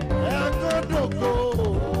 ẹ̀kọ́ dògbò,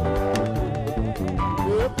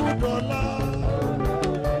 èbúdọ́lá,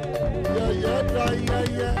 yẹ̀yẹ́ dá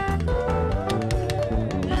yẹ̀yẹ́.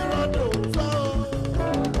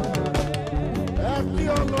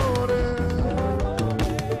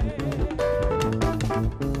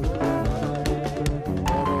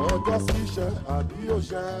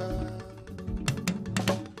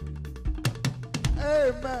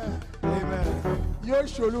 Amen. Amen. Yóò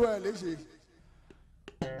ṣolú ẹ̀ léṣe.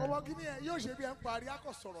 Ọmọ kìíní ẹ̀ yóò ṣe bí ẹ̀ ń parí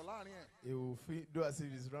akọ̀ sọ̀rọ̀ láàrin ẹ̀. He will do as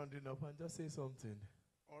if he's rounding up and just say something.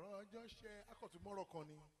 Ọ̀rọ̀ ọjọ́ ṣe akọ̀túnmọ́rọ̀ kan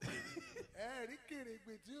ni. Rí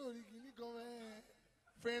kèrègbè tí ò rí kìíní kan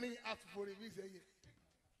fẹ́rin àtúfòrè bí ìṣẹ́yẹ.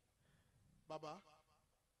 Bàbá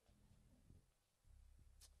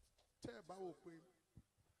tẹ́ ẹ bá wò pé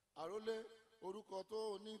Àrólé orúkọ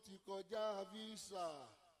tó ní ti kọjá físà.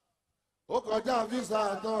 Ó kọjá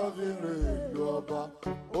físà tó fi rìn ìlú ọba.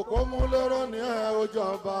 Òkú mú lérò ní ẹ̀ ó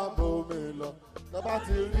jọba bòmí lọ. Tẹ́ bá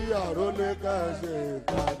ti rí Àrólé ká ẹ ṣe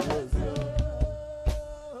ìpàdé sí ọ.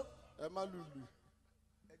 Ẹ má lùlù.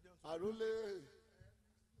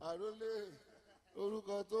 Àrólé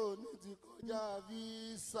orúkọ tó ní ti kọjá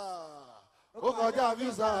físà. Ó kọjá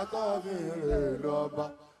físà tó fi rìn ìlú ọba.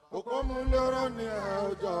 Òkú mú lérò ní ẹ̀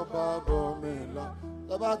ó jọba bòmí lọ.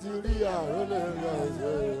 Tẹ́ bá ti rí Àrólé ká ẹ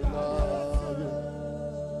ṣe ìpàdé.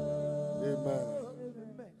 Amen.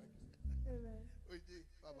 oye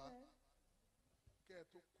bàbá kẹ́ ẹ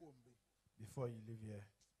tó kú òǹbẹ Before you leave here,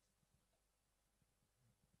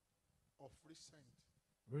 of recent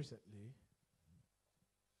recently,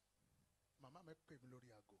 màmá mi pè mí lórí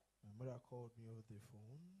aago. my mother called me over the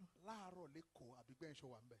phone láàárọ̀ lẹ́kọ̀ọ́ àbígbẹ́yìn ṣọ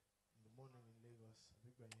wà ń bẹ̀. in the morning in Lagos.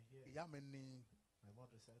 Big when you're here. Ìyá mi ní My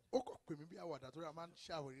mother said, ó kọ̀ pè mí bí àwàdà torí a máa ń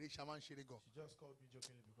ṣàwòrán ṣe máa ń ṣeré gan. she just called me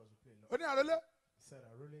jokingly because we play a lot. Ó ní Arole She said,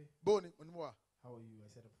 Arole, bó ni mo ní mo wà. how are you? I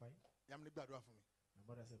said, I'm fine. Ìyá mi ní gbàdúrà fún mi. My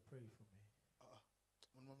mother said, pray for me.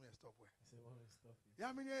 Mo ní mọ́ mi ẹ̀ stop ẹ̀. I said, Mommy, stop it.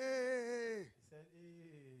 Ìyá mi ní ee. He said,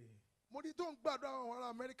 hey, Mo ní tó ń gbàdúrà àwọn ará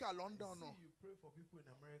Amẹ́ríkà I London náà. see you pray for people in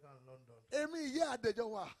America and London. Èmi ìyá àdèjọ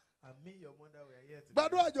wà. And me, your mother, we are here today.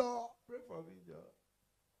 Gbàdúrà jọ. Pray for me, Joe.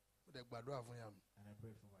 Mo dẹ̀ gbàdúrà fún ìyá mi. And I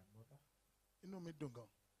prayed for my mother. Inú mi dùn gan.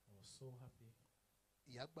 I was so happy.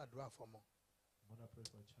 Ìyá gbàdúrà fọmọ. Mother prayed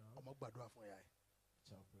for a child. Ọmọ gbàdúrà fún ìyá ẹ̀.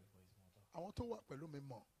 Child prayed for his mother. Àwọn tó wà pẹ̀lú mi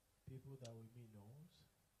mọ̀ People that with me knows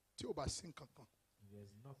tí ò bá sí nǹkan kan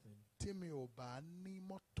there's nothing. tí mi ò bá ní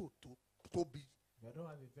mọ́tò tó tóbi If I don't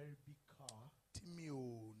have a very big car, tí mi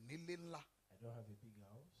ò nílé ńlá I don't have a big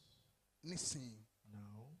house nísìnyí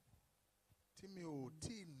now, tí mi ò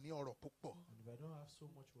tí ì ní ọrọ̀ púpọ̀ and if I don't have so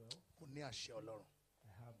much wealth, mo ní àṣẹ Ọlọ́run.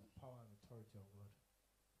 I have the power and authority of God.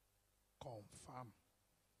 Confirm.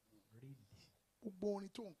 Really, Gbogbo orin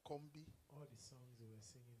tó ń kọ ń bí all the songs they were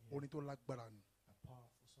singing here orin tó lágbára ni. are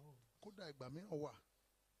powerful songs. Kódà ìgbà mìíràn wà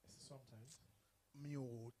Sometimes mi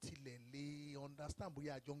ò tilẹ̀ lè understand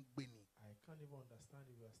bóyá àjọ ń gbé ni. I can't even understand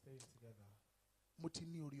if we are staying together. Mo ti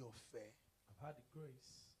ní orí ọ̀fẹ́ I've had the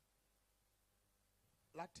grace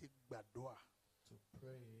láti gbàdúrà to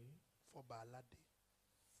pray fọ́ba aládé.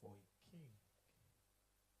 for a king.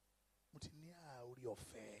 Mo ti ní orí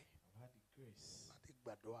ọ̀fẹ́ I've had the grace láti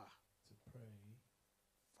gbàdúrà to pray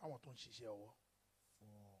fáwọn tó ń ṣiṣẹ́ ọwọ́.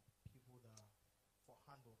 for people that for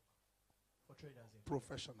handwork, for traders and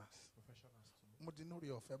Professionals. professionals too. Mo ti ní orí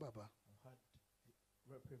ọ̀fẹ́ bàbá I've had the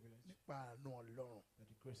great privilege nípa àánú Ọlọ́run by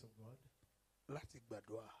the grace of God láti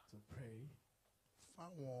gbàdúrà to pray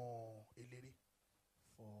fáwọn eléré.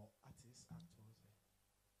 for artists, actors.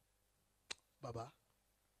 Bàbá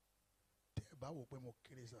tẹ́ ẹ bá wò pé mo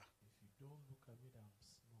kéré sà. If you don't look at me that I'm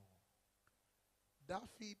small,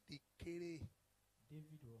 Dáfídì kéré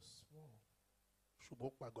David was small,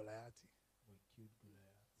 ṣùgbọ́n ó pa Gòláyátì. but he killed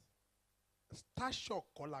Goliath. Stature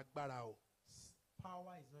kọ́ lágbára o.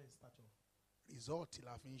 Power is not in stature. Result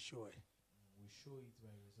la fi ń ṣó ẹ̀. We show it by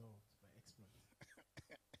results, by exploit.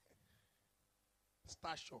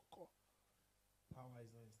 Stature kọ́. Power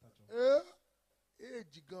is not in stature.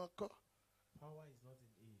 Éèjì gan kọ́. Power is not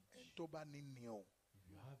in age. Ẹni tó bá ní ni o. If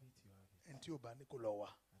you have it, you have it. Ẹni tí ò bá ní kó lọ wá.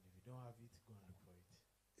 And if you don't have it, go and look for it.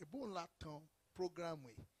 Èbó ńlá tan program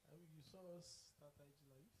yìí. I mean, you saw us start IG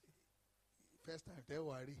Live. First time tẹ́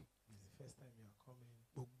wà rí. It's the first time you are coming,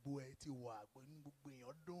 Gbogbo ẹ ti wà pẹ̀lú gbogbo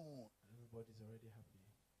èèyàn dùn. and everybody's already happy.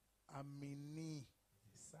 Àmì ní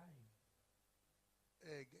It's a sign.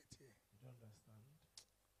 gẹ̀tì ẹ̀. You don't understand?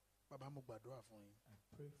 Bàbá mo gbàdúrà fún yín. I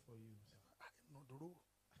pray for you, sir. Nà dúró.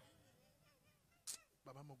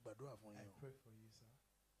 Bàbá mo gbàdúrà fún I yín o. pray for you, sir.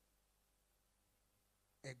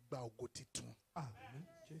 Ẹ gba ògo titun. Amen.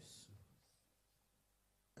 Jesus.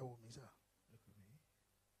 Ẹ wò mí sà. Look at me.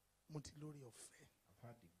 Mo ti lórí ọ̀fẹ́. I've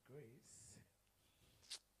had the grace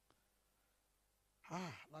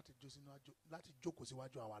Láti jókòó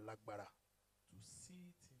síwájú àwọn alágbára. to sit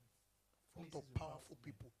in Front places of with powerful men,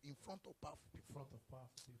 people. In front of powerful in people. front of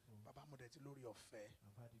powerful people. Bàbá mo dẹ̀ ti lórí ọ̀fẹ́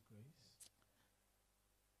I've had the grace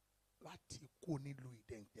láti kó nílùú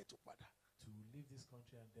ìdẹ́ǹtẹ́ tó padà. to leave this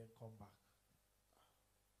country and then come back.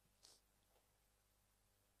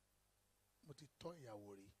 Mo ti tọ́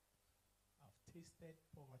ìyàwó rí. I've tasted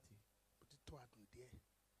poverty. Mo ti tọ́ àdùn díẹ̀.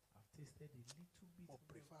 I've tasted a little bit Mo of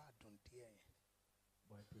prefer wealth, àdùn díẹ̀ yẹn.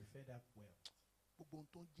 but I prefer that wealth. Gbogbo ohun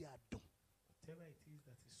tó ń jẹ́ àdùn. Whatever it is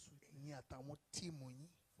that is sweet Ẹ̀yin àtàwọn tíìmù yín.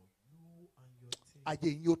 for you and your team. Ayé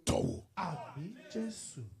yín ó tọ̀ wò. Amen.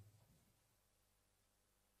 Jesus.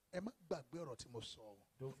 Ẹ má gbàgbé ọ̀rọ̀ tí mo sọ o.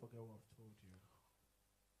 Don't forget what I've told you.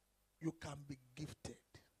 You can be gifted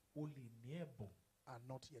O lè ní ẹ̀bùn, and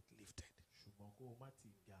not yet lifted. ṣùgbọ́n kó o má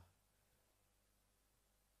ti ga.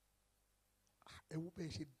 Ẹ wo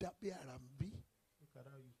bẹ́ẹ̀ ṣe dábẹ́ ara ń bí. Look at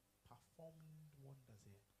how you performed wonders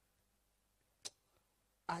here.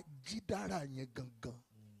 Ajídára yẹn gangan.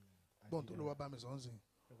 Gbọ́n tó ló wá bá mi sọ ń sìn.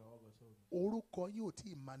 Look at what God told me. Orúkọ yìí ò tí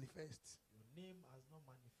ì manifest. Your name has not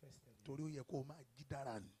manifested yet Torí ó yẹ kó o máa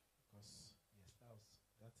jídára ni. because yes,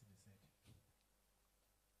 that's in his head.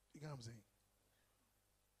 You get what I'm saying?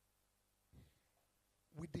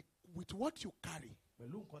 With what you carry,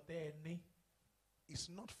 Pẹ̀lú nǹkan tẹ́ ẹ ní, it's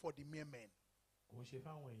not for the mere men. kò ń ṣe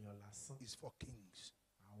fáwọn èèyàn lásán. It's for kings.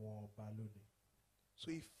 Àwọn ọba lónìí. So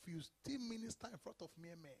if you still minister in front of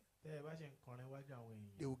mere men, Tẹ́ ẹ bá ṣe ń kọrin wájú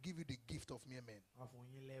àwọn they èèyàn, will give you the gift of mere men. wọ́n á fún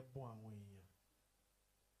yín lẹ́bùn àwọn èèyàn.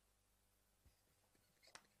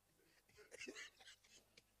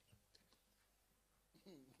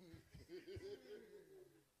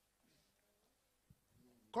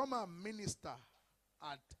 Come and minister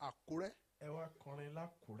at Akure. Ẹ wá kọrin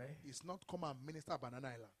l'Ákúrẹ́. It's not come and minister at Banana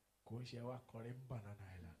Island. Kò ń ṣe ẹ wá kọrin Banana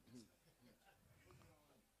Island.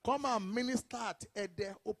 Come and minister at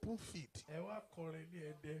Ede Open Field. Ẹ wá kọrin ní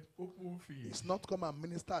Ẹdẹ Open Field. It's not come and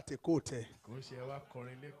minister at Ekote. Kò ń ṣe ẹ wá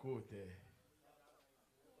kọrin l'Ékòó tẹ̀.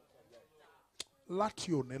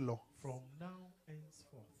 Láti òní lọ. From now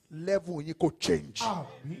henceforth. Level yín kò change.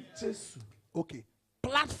 Àmín Jésù. Okay.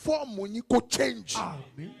 Platform yín kò change.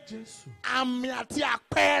 Àmín Jésù. Àmì àti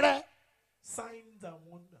àpẹẹrẹ Signs and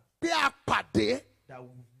wonders bí a pàdé. that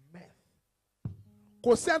we've met.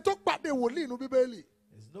 Kò sẹ́ni tó pàdé wòlíì inú Bíbélì.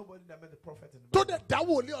 There's nobody that met the prophet in the Tó Bible dẹ̀ dá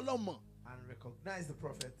wòlíì ọlọ́mọ and recognized the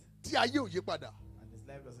prophet tí ayé ò yí padà. and his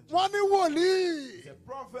life doesn't change. Wọ́n ní wòlíì. He's a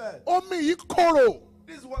prophet. Omi yìí korò.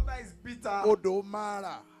 This water is bitter. Odò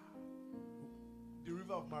Mara. The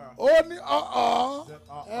river of Mara. Ó ní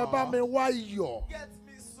ẹ bá mi wá iyọ̀. Get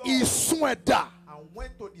me some. Ìsun ẹ̀dá. And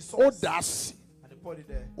went to the Ó source dà sí. and they poured it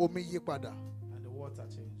there Omi yí padà. and the water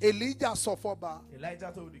changed. Elijah sọ fọ́ba.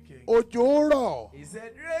 Elijah told the king. Òjò rọ̀. He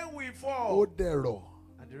said, rain will Ó fall. dẹ̀rọ̀.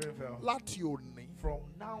 And the rain fell. Láti òní. From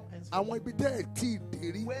now henceforth, Àwọn ibi tẹ́ ẹ̀ tí ì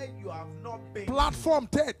dé rí. where you have not been, Platform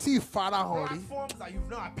tẹ́ ẹ̀ tí ì farahàn rí. platforms that you've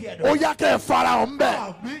not appeared Ó on. yá kẹ́ ẹ farahàn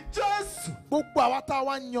ńbẹ̀. Àmín Jésù. Gbogbo àwa tá a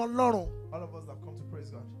wá yan Ọlọ́run. All of us that come to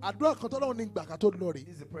praise God. Àdúrà kan tọ́lọ́run ní gbà ká tó lọ rí.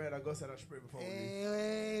 This is a prayer that God said I should pray before we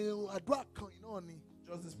leave. Àdúrà kan yìí náà ni.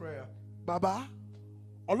 Just this prayer. Bàbá,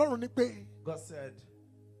 Ọlọ́run ní pé God said,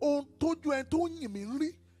 ohun tójú ẹni tó yìn mí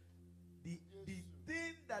rí the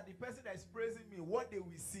thing that the person that is praising me, what they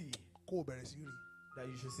will see, kó o bẹ̀rẹ̀ sí rí. that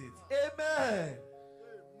you should see it. Amen.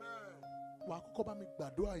 Wà á kọ́kọ́ bá mi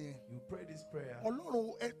gbàdúrà yẹn. You pray this prayer.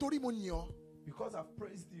 Ọlọ́run ẹ torí mo yàn ọ́. Because I've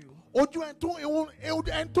praised you. Ojú ẹni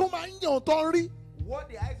tó máa ń yàn tó ń rí. What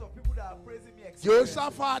the eyes of people that are praising me experience.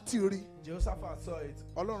 Jehoshaphat rí. Jehoshaphat saw it.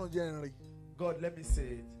 Ọlọ́run jẹ́ ń rí. God, let me say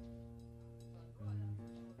it.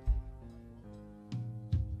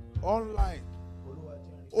 Online.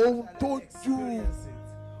 Ohun tójú.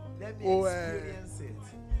 Let me Oh, experience it.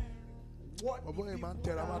 What the Ọ̀bọ̀n yẹn people máa ń that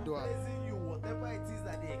tẹra má are dùn à. praising you, whatever it is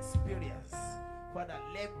that they experience, Father,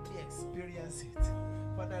 let me experience it.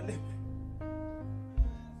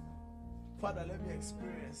 Father, let me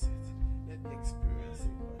experience it. Let me experience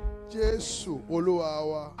it. Lord. Jésù Olúwa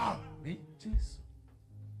wa. Àmín Jésù.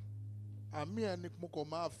 Àmì ẹni mo kàn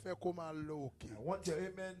máa fẹ́ kó máa lọ òkè. I want your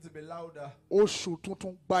amen to be louder. Oṣù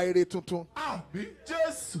tuntun gba ire tuntun. Àmín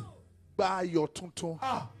Jésù. Gba ayọ̀ tuntun.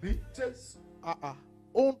 Àmín Jésù.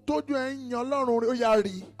 Ohun tójú ẹ ń yan Ọlọ́run rí ó yá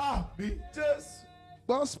rí. Àmín Jésù.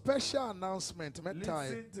 Gbọ́ special announcement mẹ́ta ẹ̀.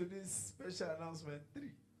 Listen to this special announcement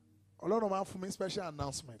 3. Ọlọ́run máa ń fún mi special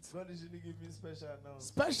announcement. God usually give me special announcement.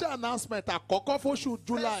 Special announcement àkọ́kọ́ fóṣù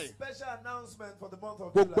July. Special announcement for the month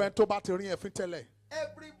of Gbogbo July. ẹni tó bá ti rí ẹ̀fín tẹ́lẹ̀.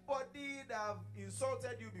 Everybody that have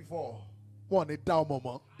insulted you before, Wọ́n ní dá ọmọ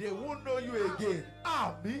mọ́. they won't know you again.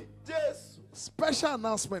 Àmín Jésù. Special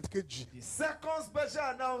announcement kejì. The second special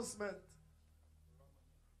announcement.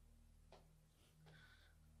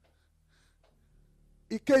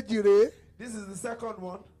 Ìkejì rèé. This is the second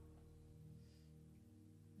one.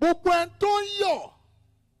 Gbogbo ẹni tó ń yọ̀.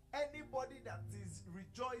 Anybody that is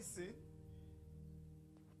rejoicing,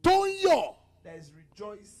 Tó ń yọ̀ that is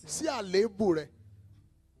rejoicing sí àléébù rẹ̀.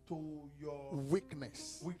 to your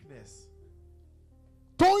Weakness. weakness,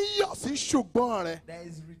 Tó ń yọ̀ sí ṣùgbọ́n rẹ̀. that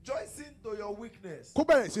is rejoicing to your weakness, Kó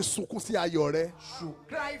bẹ̀rẹ̀ sí sunkún sí ayọ̀ rẹ̀. should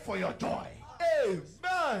cry for your joy.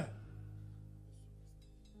 Amen.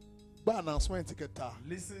 Gba announcement kẹta.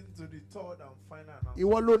 Listen to the third and final announcement.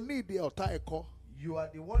 Ìwọ ló ní ìdí ọ̀tá ẹ̀kọ́. You are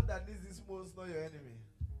the one that needs this most, not your enemy.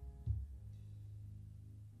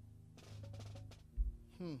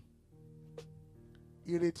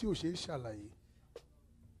 Ìrètí ò ṣe é ṣàlàyé.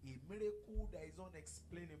 A miracle that is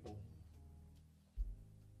unexplainable.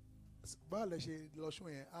 Báwo lẹ ṣe lọ́sùn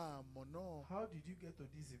yẹn? Àmọ́ náà. How did you get to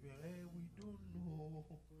this event? We don't know.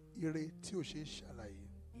 Ìrètí ò ṣe é ṣàlàyé.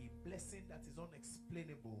 A blessing that is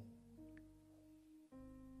unexplainable,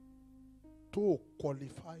 Tó o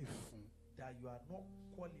qualify fún. that you are not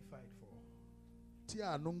qualified for, Tí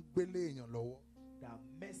àánú ń gbélé èèyàn lọ́wọ́. that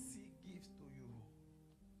mercy gives to you,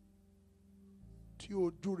 Tí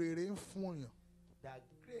ojú rere ń fún èèyàn. that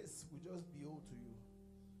grace will just be owed to you,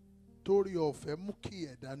 Torí ọ̀fẹ́ mú kí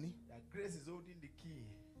ẹ̀dá ní. that grace is holding the key.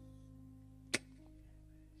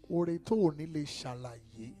 Oore tó ò ní lè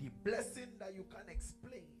ṣàlàyé. The blessing that you can't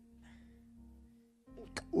explain.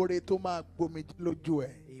 Oore tó máa gbomijé lójú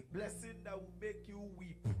ẹ̀. A blessing that will make you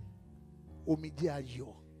weep. Omijé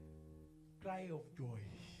ayọ̀. Cry of joy.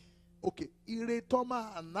 Okay, ire tó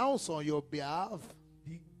máa announce on your behalf.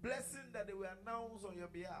 The blessing that they will announce on your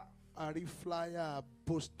behalf. A rí flyer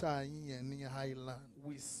poster yín yẹn ní Highland.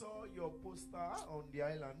 We saw your poster on the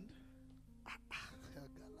island.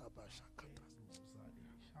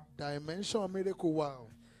 Dimension miracle wow.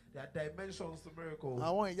 There are dimensions to miracle.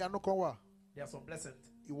 Àwọn ìyanu kan wà. There are some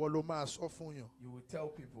blessings. Ìwọ ló máa sọ fún yàn. You will tell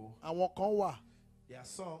people. Àwọn kan wà. There are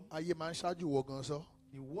some. Ayé máa ń ṣáájú wọ gan sọ.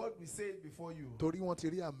 The word we say it before you. Torí wọ́n ti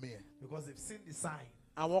rí àmì ẹ̀. Because they've seen the sign.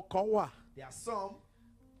 Àwọn kan wà. There are some.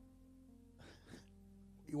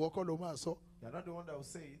 Ìwọ kọ́ ló máa sọ. You are not the one that will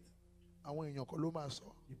say it. Àwọn èèyàn kan ló máa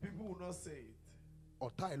sọ. The people will not say it.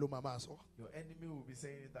 Ọ̀tá ẹ̀ ló máa sọ. Your enemy will be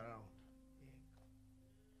saying it around.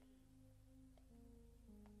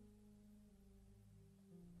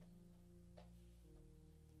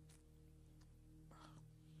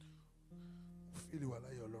 Fíìlì wà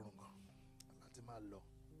láyé Ọlọ́run kan láti máa lọ.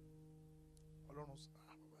 Ọlọ́run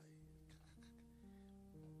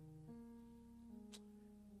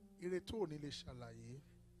ire tó ò ní lè ṣàlàyé.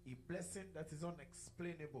 A blessing that is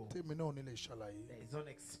unexplainable. Tèmi náà ò ní lè ṣàlàyé. That is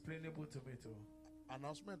unexplainable to me too.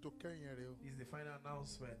 Announcement tó kẹ́yìn rẹ̀ o. This is the final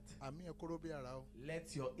announcement. Àmì ẹ̀ kóró bí ara o.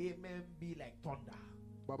 Let your amen be like thunder.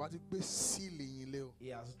 Bàbá ti gbé síìlì yín lé o. He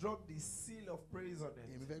has dropped the seal of praise on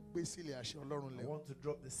Èmi it. fẹ́ gbé síìlì àṣẹ Ọlọ́run lé I o. want to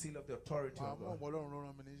drop the seal of the authority Àwọn of ọmọ God. Ọlọ́run ló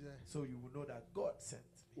rán mi níṣẹ́. So you will know that God sent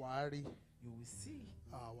me. Wàá rí You will see.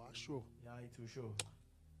 àwa aṣọ. Yeah, it will show.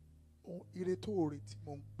 Ire tó o retí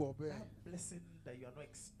mo ń gbọ́ bẹ́ẹ̀. That blessing that you are not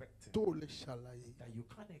expecting. Tó o lè ṣàlàyé. That you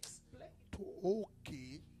can't explain. Tó o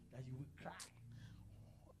kè é. That you will cry.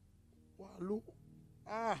 Wà ló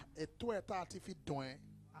ẹ̀tọ́ ẹ̀ tá a ti fi dùn ẹ́.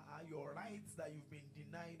 Your rights that you've been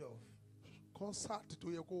denied of. Kọ́nsáàtì tó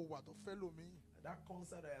yẹ kó o wà tó fẹ́ lómi. That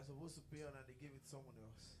concert that you're supposed to pay on and they gave it to someone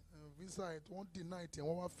else. Visa ẹ̀ tí wọ́n deny tí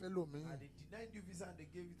wọ́n wá fẹ́ lómi. And they denied you visa and they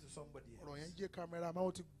gave it to somebody else. Ọ̀rọ̀ yẹn jẹ́ kámẹ́rà máa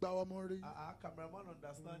ó ti gbá wa mọ́ rí. Our cameraman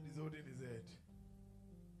understand he's holding his head.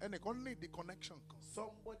 Ẹnìkan need the connection kan.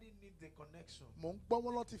 Somebody needs a connection. Mò ń gbọ́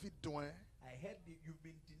wọn lọ́ti fi dùn ẹ́. I heard that you've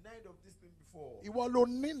been denied of this thing before. Ìwọ ló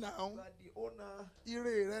ní náà. But the owner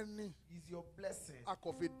Ire rẹ ni. is your blessing. A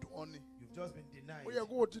kò fi dùn ọ́ ni. You've just been denied. Ó yẹ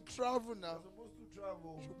kó o ti travel You're náà. supposed to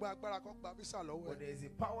travel. Ṣùgbọ́n agbára kan gba visa lọ́wọ́ But ẹ̀. there is a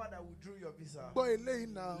power that withdrew your visa. Gbọ́ eléyìí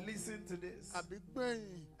náà. Listen to this. Àbí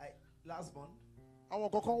gbẹ̀yìn. Last month,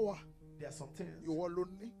 Àwọn kankan wà. there are some things. Ìwọ ló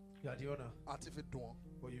ní. You are the owner, Àti fi dùn ọ́.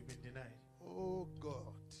 but you've been denied. Oh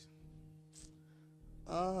God.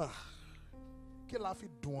 Kí la fi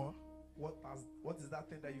dùn ọ́? What is that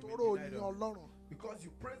thing that you've Tóró been yin denied of? Ọlọ́run. Because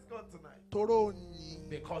you praise God tonight. Tóró yin.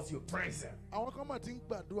 Because you praise Him. Àwọn kan mà ti ń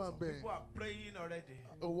gbàdúrà bẹ́ẹ̀. People are praying already,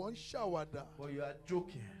 Òwò ń ṣàwàdà. but you are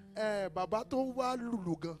joking. Bàbá tó wá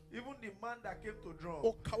lùlù gan. Even the man that came to drum,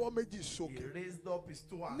 Ó káwọ́ méjì he sókè. raised up his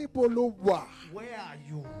two hands. Níbo ló wà? Where are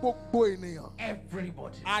you? Gbogbo ènìyàn.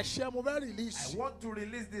 Everybody. Àṣẹ mo fẹ́ I release. want to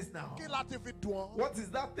release this now. Kí la ti fi dùn ọ́? What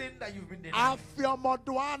is that thing that you've been A denied? fi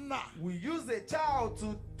ọmọdún Hannah We use a child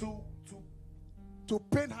to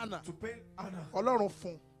pain Hannah. to pain Anna. Ọlọ́run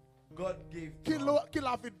fún. God gave to Kí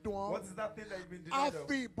la fi dùn ọ́? What is that thing that you've been A denied of?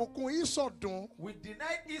 fi ìbùkún Ísọ̀ dùn. We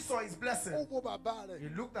denied Esau his blessing. Ó wo bàbá He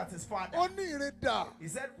rẹ̀. looked at his father. Ó ní ire dà. He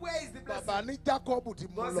said, where is the blessing? Bàbá ní Jacob ti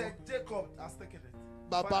mú God lọ. said, Jacob has taken it.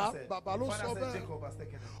 Bàbá Father said, bàbá ló Father sọ said, bẹ́ẹ̀. Jacob has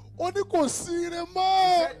taken it. Ó ní kò sí ire He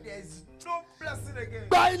mọ́. said, there is no blessing again.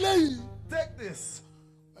 Gba ilé yìí. Take this.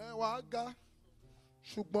 Wàá ga.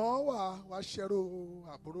 Ṣùgbọ́n wàá ṣẹrú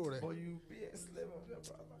àbúrò rẹ̀. But you be a slave of your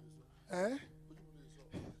brother.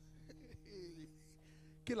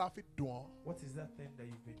 Kí la fi dùn ọ́? What is that thing that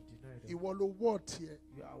you've been denied of? Ìwọ ló wọ́ tiẹ̀.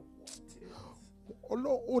 You are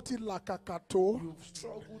wanted. Ó ti làkàkà tó. You've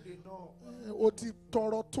struggled enough. Ó ti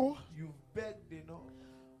tọrọ tó. You've begged enough.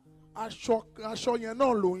 Aṣọ yẹn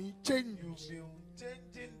náà ló ń change. You've been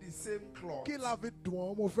changing the same cloth. Kí la fi dùn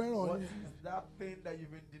ọ́? Mo fẹ́ràn What yín. is that thing that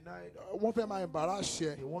you've been denied of? Wọ́n fẹ́ máa embarrass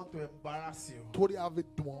ẹ. They want to embarrass you Torí a fi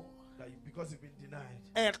dùn ọ́. because you've been denied.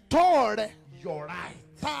 Ẹ̀tọ́ rẹ̀ Your right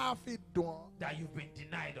tá a fi dùn ọ́. that you've been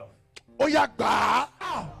denied of. Ó yá gbà á.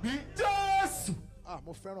 Àmì Jésù.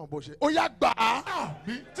 Mo fẹ́ràn bó ṣe. Ó yá gbà á.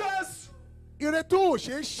 Àmì Jésù. Ire tó ò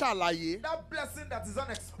ṣe é ṣàlàyé. That blessing that is Ó yá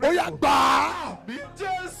unexplainable. gbà á. Àmì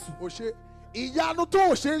Jésù. Ó ṣe ìyanu tó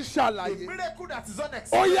ò ṣe é The ṣàlàyé. miracle that is Ó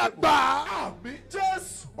unexplainable. yá gbà á. Àmì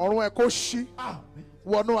Jésù. Ọ̀run ẹ̀ kó ṣí. Àmì.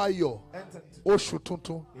 Wọnú ayọ̀. Enter into Oṣù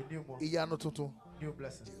tuntun. a new month, Ìyanu tuntun. new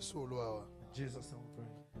blessing. Jésù Olúwa wa. In Jesus' name we pray.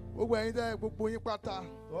 Gbogbo ẹ̀yin tẹ́ gbogbo yín pátá.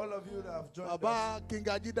 To all of you that have joined us, Bàbá King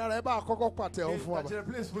Ajidara ẹ bá àkọ́kọ́ pàtẹ́wọ́ fún wa. Nigeria,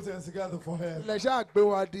 please put your hands together for him. Ilẹ̀ ṣáà gbé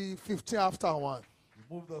wa di 15:1.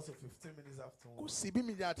 We moved us to 15 minutes after Kò one. sí bí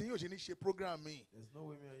mi àti yín ò ṣe ní ṣe program mi. There's no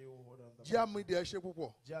way me and you will hold on. Jia Media ṣe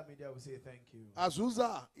púpọ̀. Jia Media will say thank you.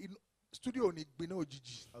 Azusa studio ní gbiná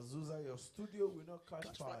òjijì. Azusa, your studio will not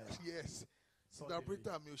catch fire. Yes. Suddenly.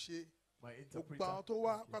 Interpreter mi ò ṣe. My Gbogbo interpreter. àwọn tó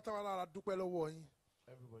wá pátápátá dúpẹ́ lọ́wọ́ yín.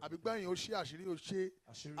 Everybody. Àbígbẹ́yìn ó ṣe àṣírí ó ṣe.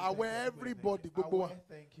 Ashiri, Àwẹ̀ thank you. everybody gbogbo wa. Awe,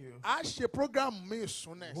 thank you. A ṣe program mi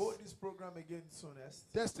soonest. Hold this program again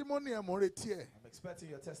soonest. Testimony ẹ̀ mò ń retí ẹ̀. I'm expecting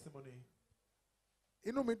your testimony.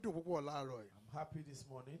 Inú mi dùn púpọ̀ láàárọ̀ yìí. I'm happy this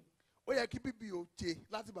morning. Ó yẹ kí bíbí o ṣe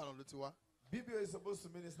láti Ìbàdàn ló ti wá. BBO is supposed to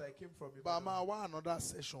minister. I came from Bá a Ibadan. máa wá another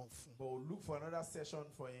session fún. But we'll look for another session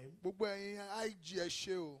for him. Gbogbo ẹ̀yin IG ẹ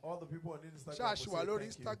ṣé o. All the people on Instagram. Ṣáà will ṣì say wà lórí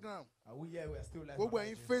thank you. Instagram. Are we here? We are still live. Gbogbo on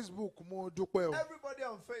ẹ̀yin IG. Facebook mo dúpẹ́ o. Everybody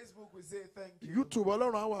on Facebook will say thank you. YouTube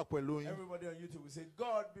Ọlọ́run á wà pẹ̀lú yín. Everybody on YouTube will say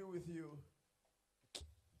God be with you.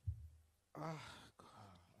 Ah,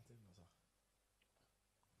 I think no, sir.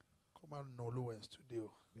 come on, no lower in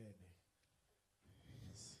studio. Bẹ́ẹ̀ni.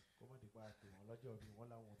 Yes. Kó má di pa àpè wọn lọ́jọ́ bí wọ́n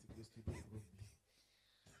láwọn ti gbé studio kúrò níbí.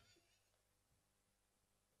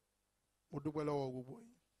 Mo dúpẹ́ lọ́wọ́ gbogbo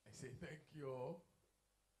yín. I say thank you all.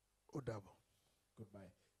 Ó dàbọ̀.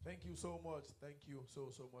 Goodbye. Thank you so much. Thank you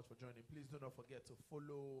so much for joining. Please do not forget to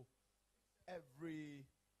follow every.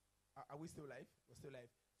 Are we still live? We're still live.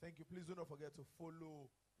 Thank you. Please do not forget to follow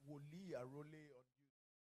Woli Arole on